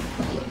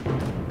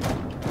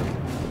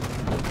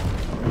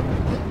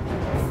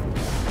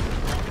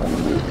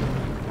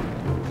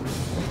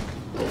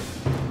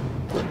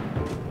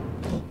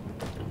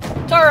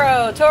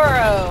 Toro!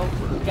 Toro!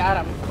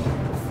 Got him.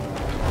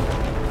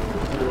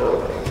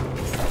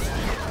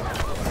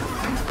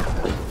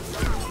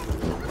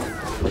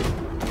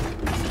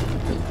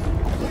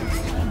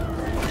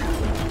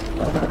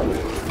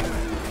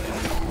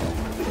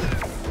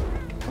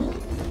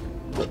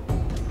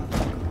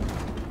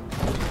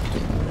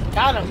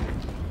 Got him.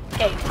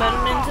 Okay, put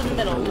him into the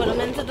middle. Put him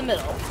into the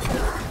middle.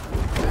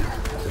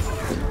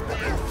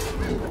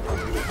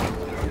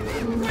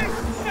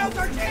 Now's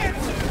our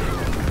chance!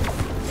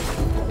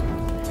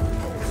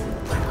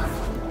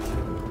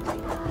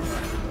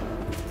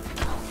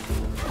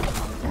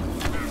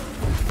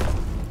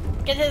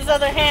 Get his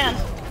other hand.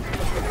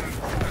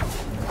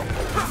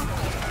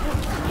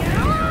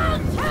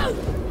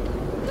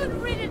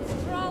 Good riddance,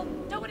 troll!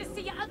 Don't want to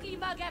see your ugly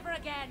mug ever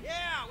again!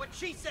 Yeah, what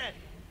she said.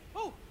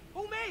 Oh,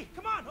 May,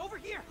 come on, over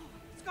here.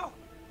 Let's go.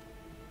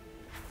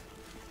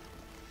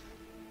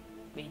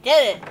 We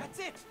did it. That's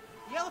it.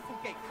 The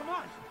elephant gate, come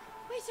on.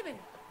 Wait a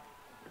minute.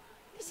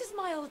 This is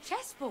my old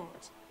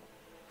chessboard.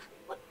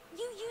 What?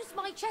 You used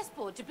my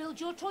chessboard to build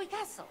your toy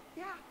castle?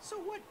 Yeah, so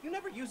what? You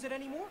never use it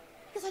anymore?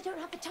 Because I don't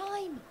have the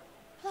time.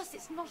 Plus,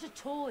 it's not a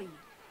toy.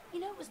 You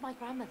know, it was my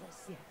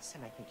grandmother's. Yes,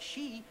 and I think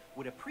she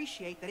would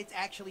appreciate that it's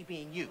actually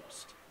being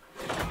used.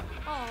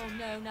 Oh,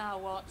 no, now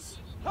what?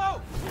 Oh!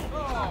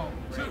 Oh!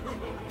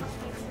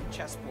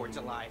 Chessboard's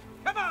alive.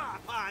 Come on,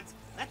 Pawns,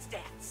 let's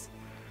dance.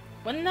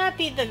 Wouldn't that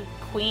be the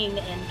queen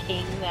and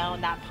king, though,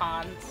 not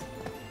pawns?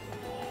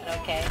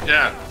 Okay.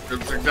 yeah,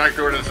 that's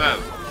exactly what it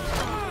says.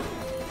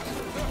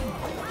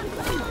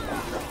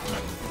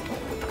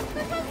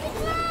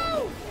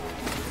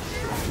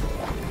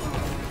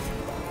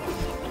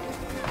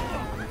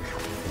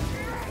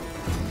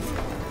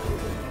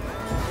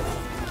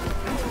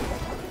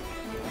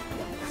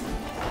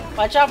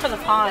 Watch out for the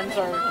pawns,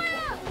 or...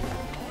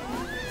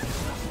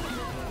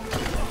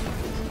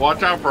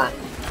 Watch out for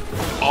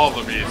all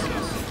the beasts.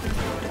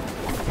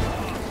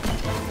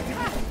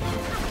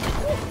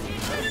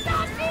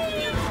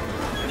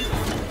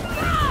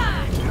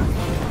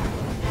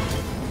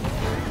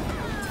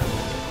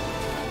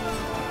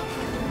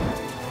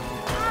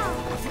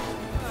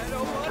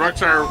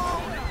 Bricks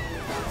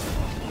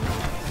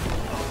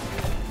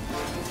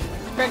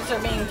bricks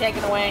are being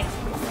taken away.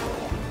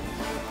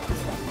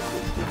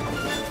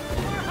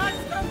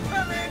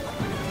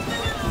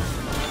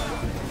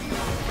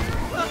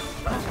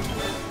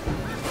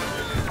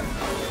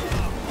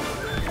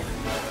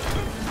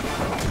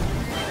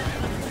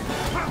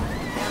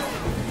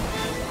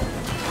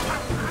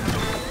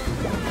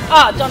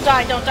 Oh, don't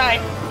die, don't die.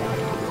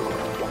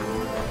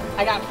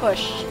 I got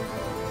pushed.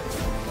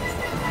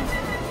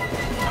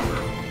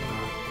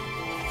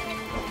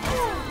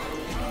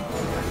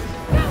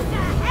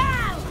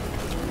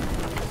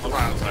 Hold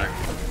on a second.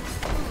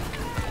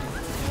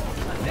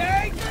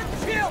 Nathan,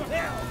 chill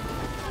now!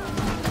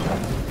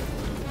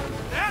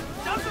 That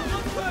doesn't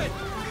look good!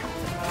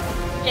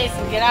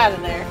 Jason, get out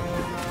of there.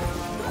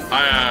 I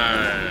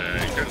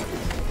couldn't.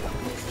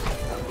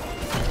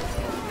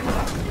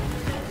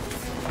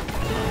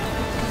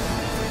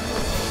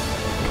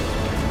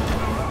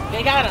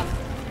 They got him.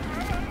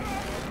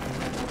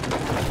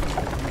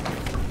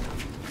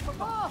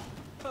 Oh,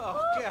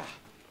 yeah.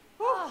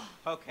 Whew.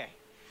 Okay.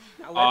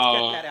 Now let's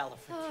get that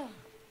elephant.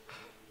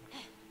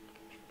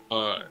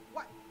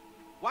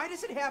 Why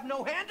does it have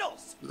no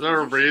handles? Is there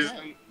a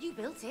reason You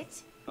built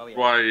it. Oh, yeah.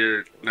 why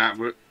you're not?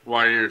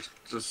 Why you're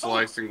just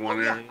slicing one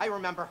yeah, area? I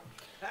remember.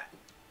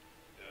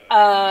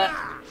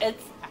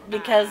 It's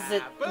because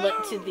it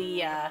went to the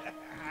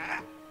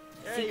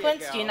There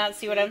sequence. you Do you go. not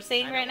see what I'm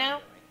seeing I know right what I'm now?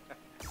 doing.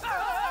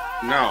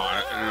 No,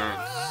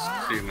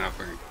 I don't see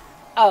nothing.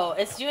 Oh,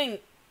 it's doing.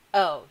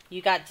 Oh,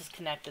 you got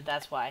disconnected.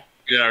 That's why.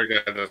 Yeah, I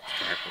got that.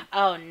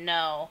 Oh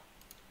no.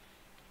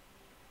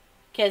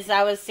 Because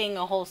I was seeing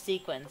a whole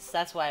sequence.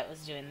 That's why it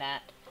was doing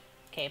that.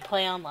 Okay,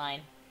 play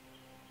online.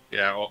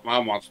 Yeah, well,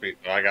 Mom wants me,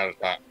 so I gotta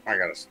stop. I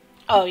gotta.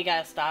 Oh, you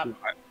gotta stop.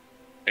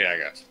 Yeah, I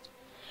guess.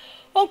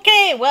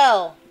 Okay,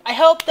 well, I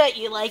hope that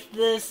you liked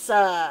this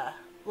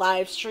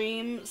live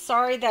stream.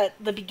 Sorry that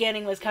the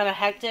beginning was kind of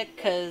hectic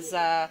because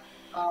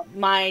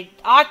my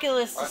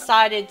Oculus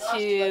decided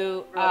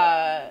to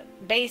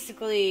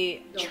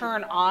basically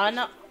turn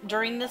on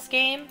during this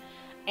game,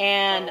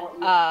 and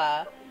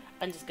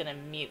I'm just gonna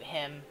mute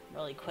him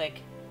really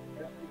quick.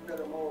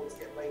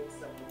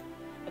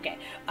 Okay,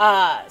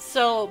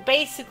 so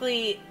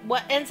basically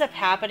what ends up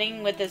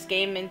happening with this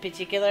game in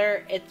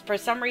particular, it's for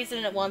some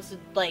reason it wants to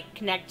like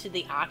connect to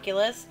the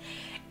Oculus,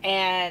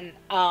 and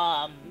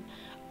I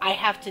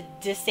have to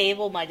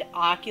disable my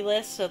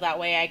Oculus so that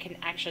way I can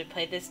actually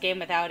play this game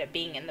without it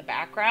being in the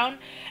background.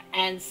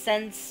 And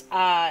since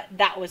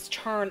that was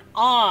turned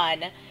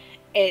on,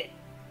 it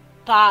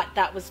thought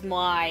that was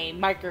my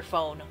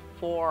microphone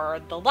for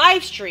the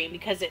live stream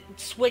because it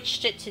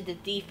switched it to the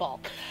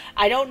default.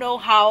 I don't know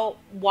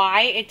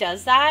why it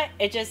does that.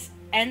 It just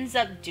ends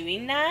up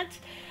doing that.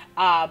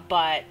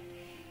 But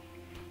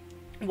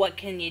what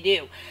can you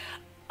do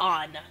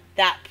on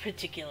that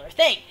particular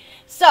thing?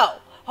 So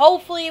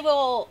hopefully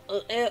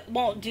it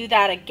won't do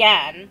that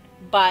again.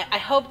 But I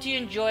hope you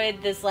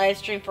enjoyed this live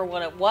stream for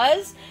what it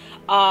was.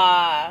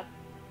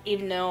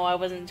 Even though I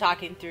wasn't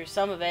talking through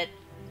some of it,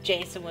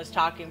 Jason was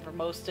talking for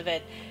most of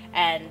it,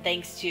 and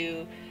thanks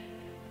to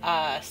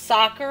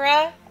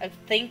Sakura, I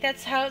think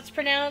that's how it's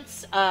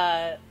pronounced,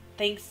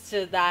 thanks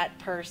to that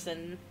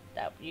person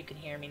that you can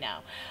hear me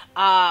now.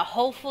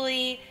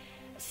 Hopefully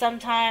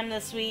sometime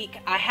this week.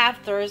 I have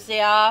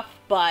Thursday off,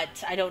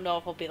 but I don't know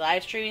if I'll be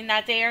live streaming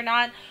that day or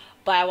not,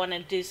 but I want to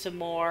do some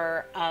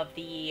more of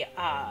the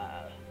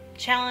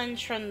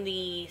challenge from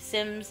the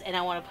Sims, and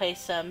I want to play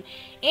some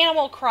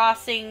Animal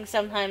Crossing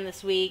sometime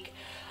this week.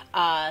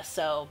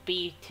 So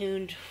be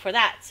tuned for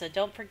that. So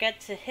don't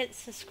forget to hit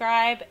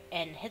subscribe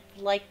and hit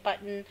the like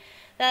button.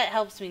 That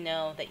helps me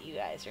know that you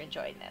guys are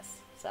enjoying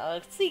this.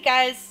 So see you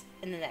guys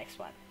in the next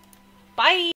one. Bye!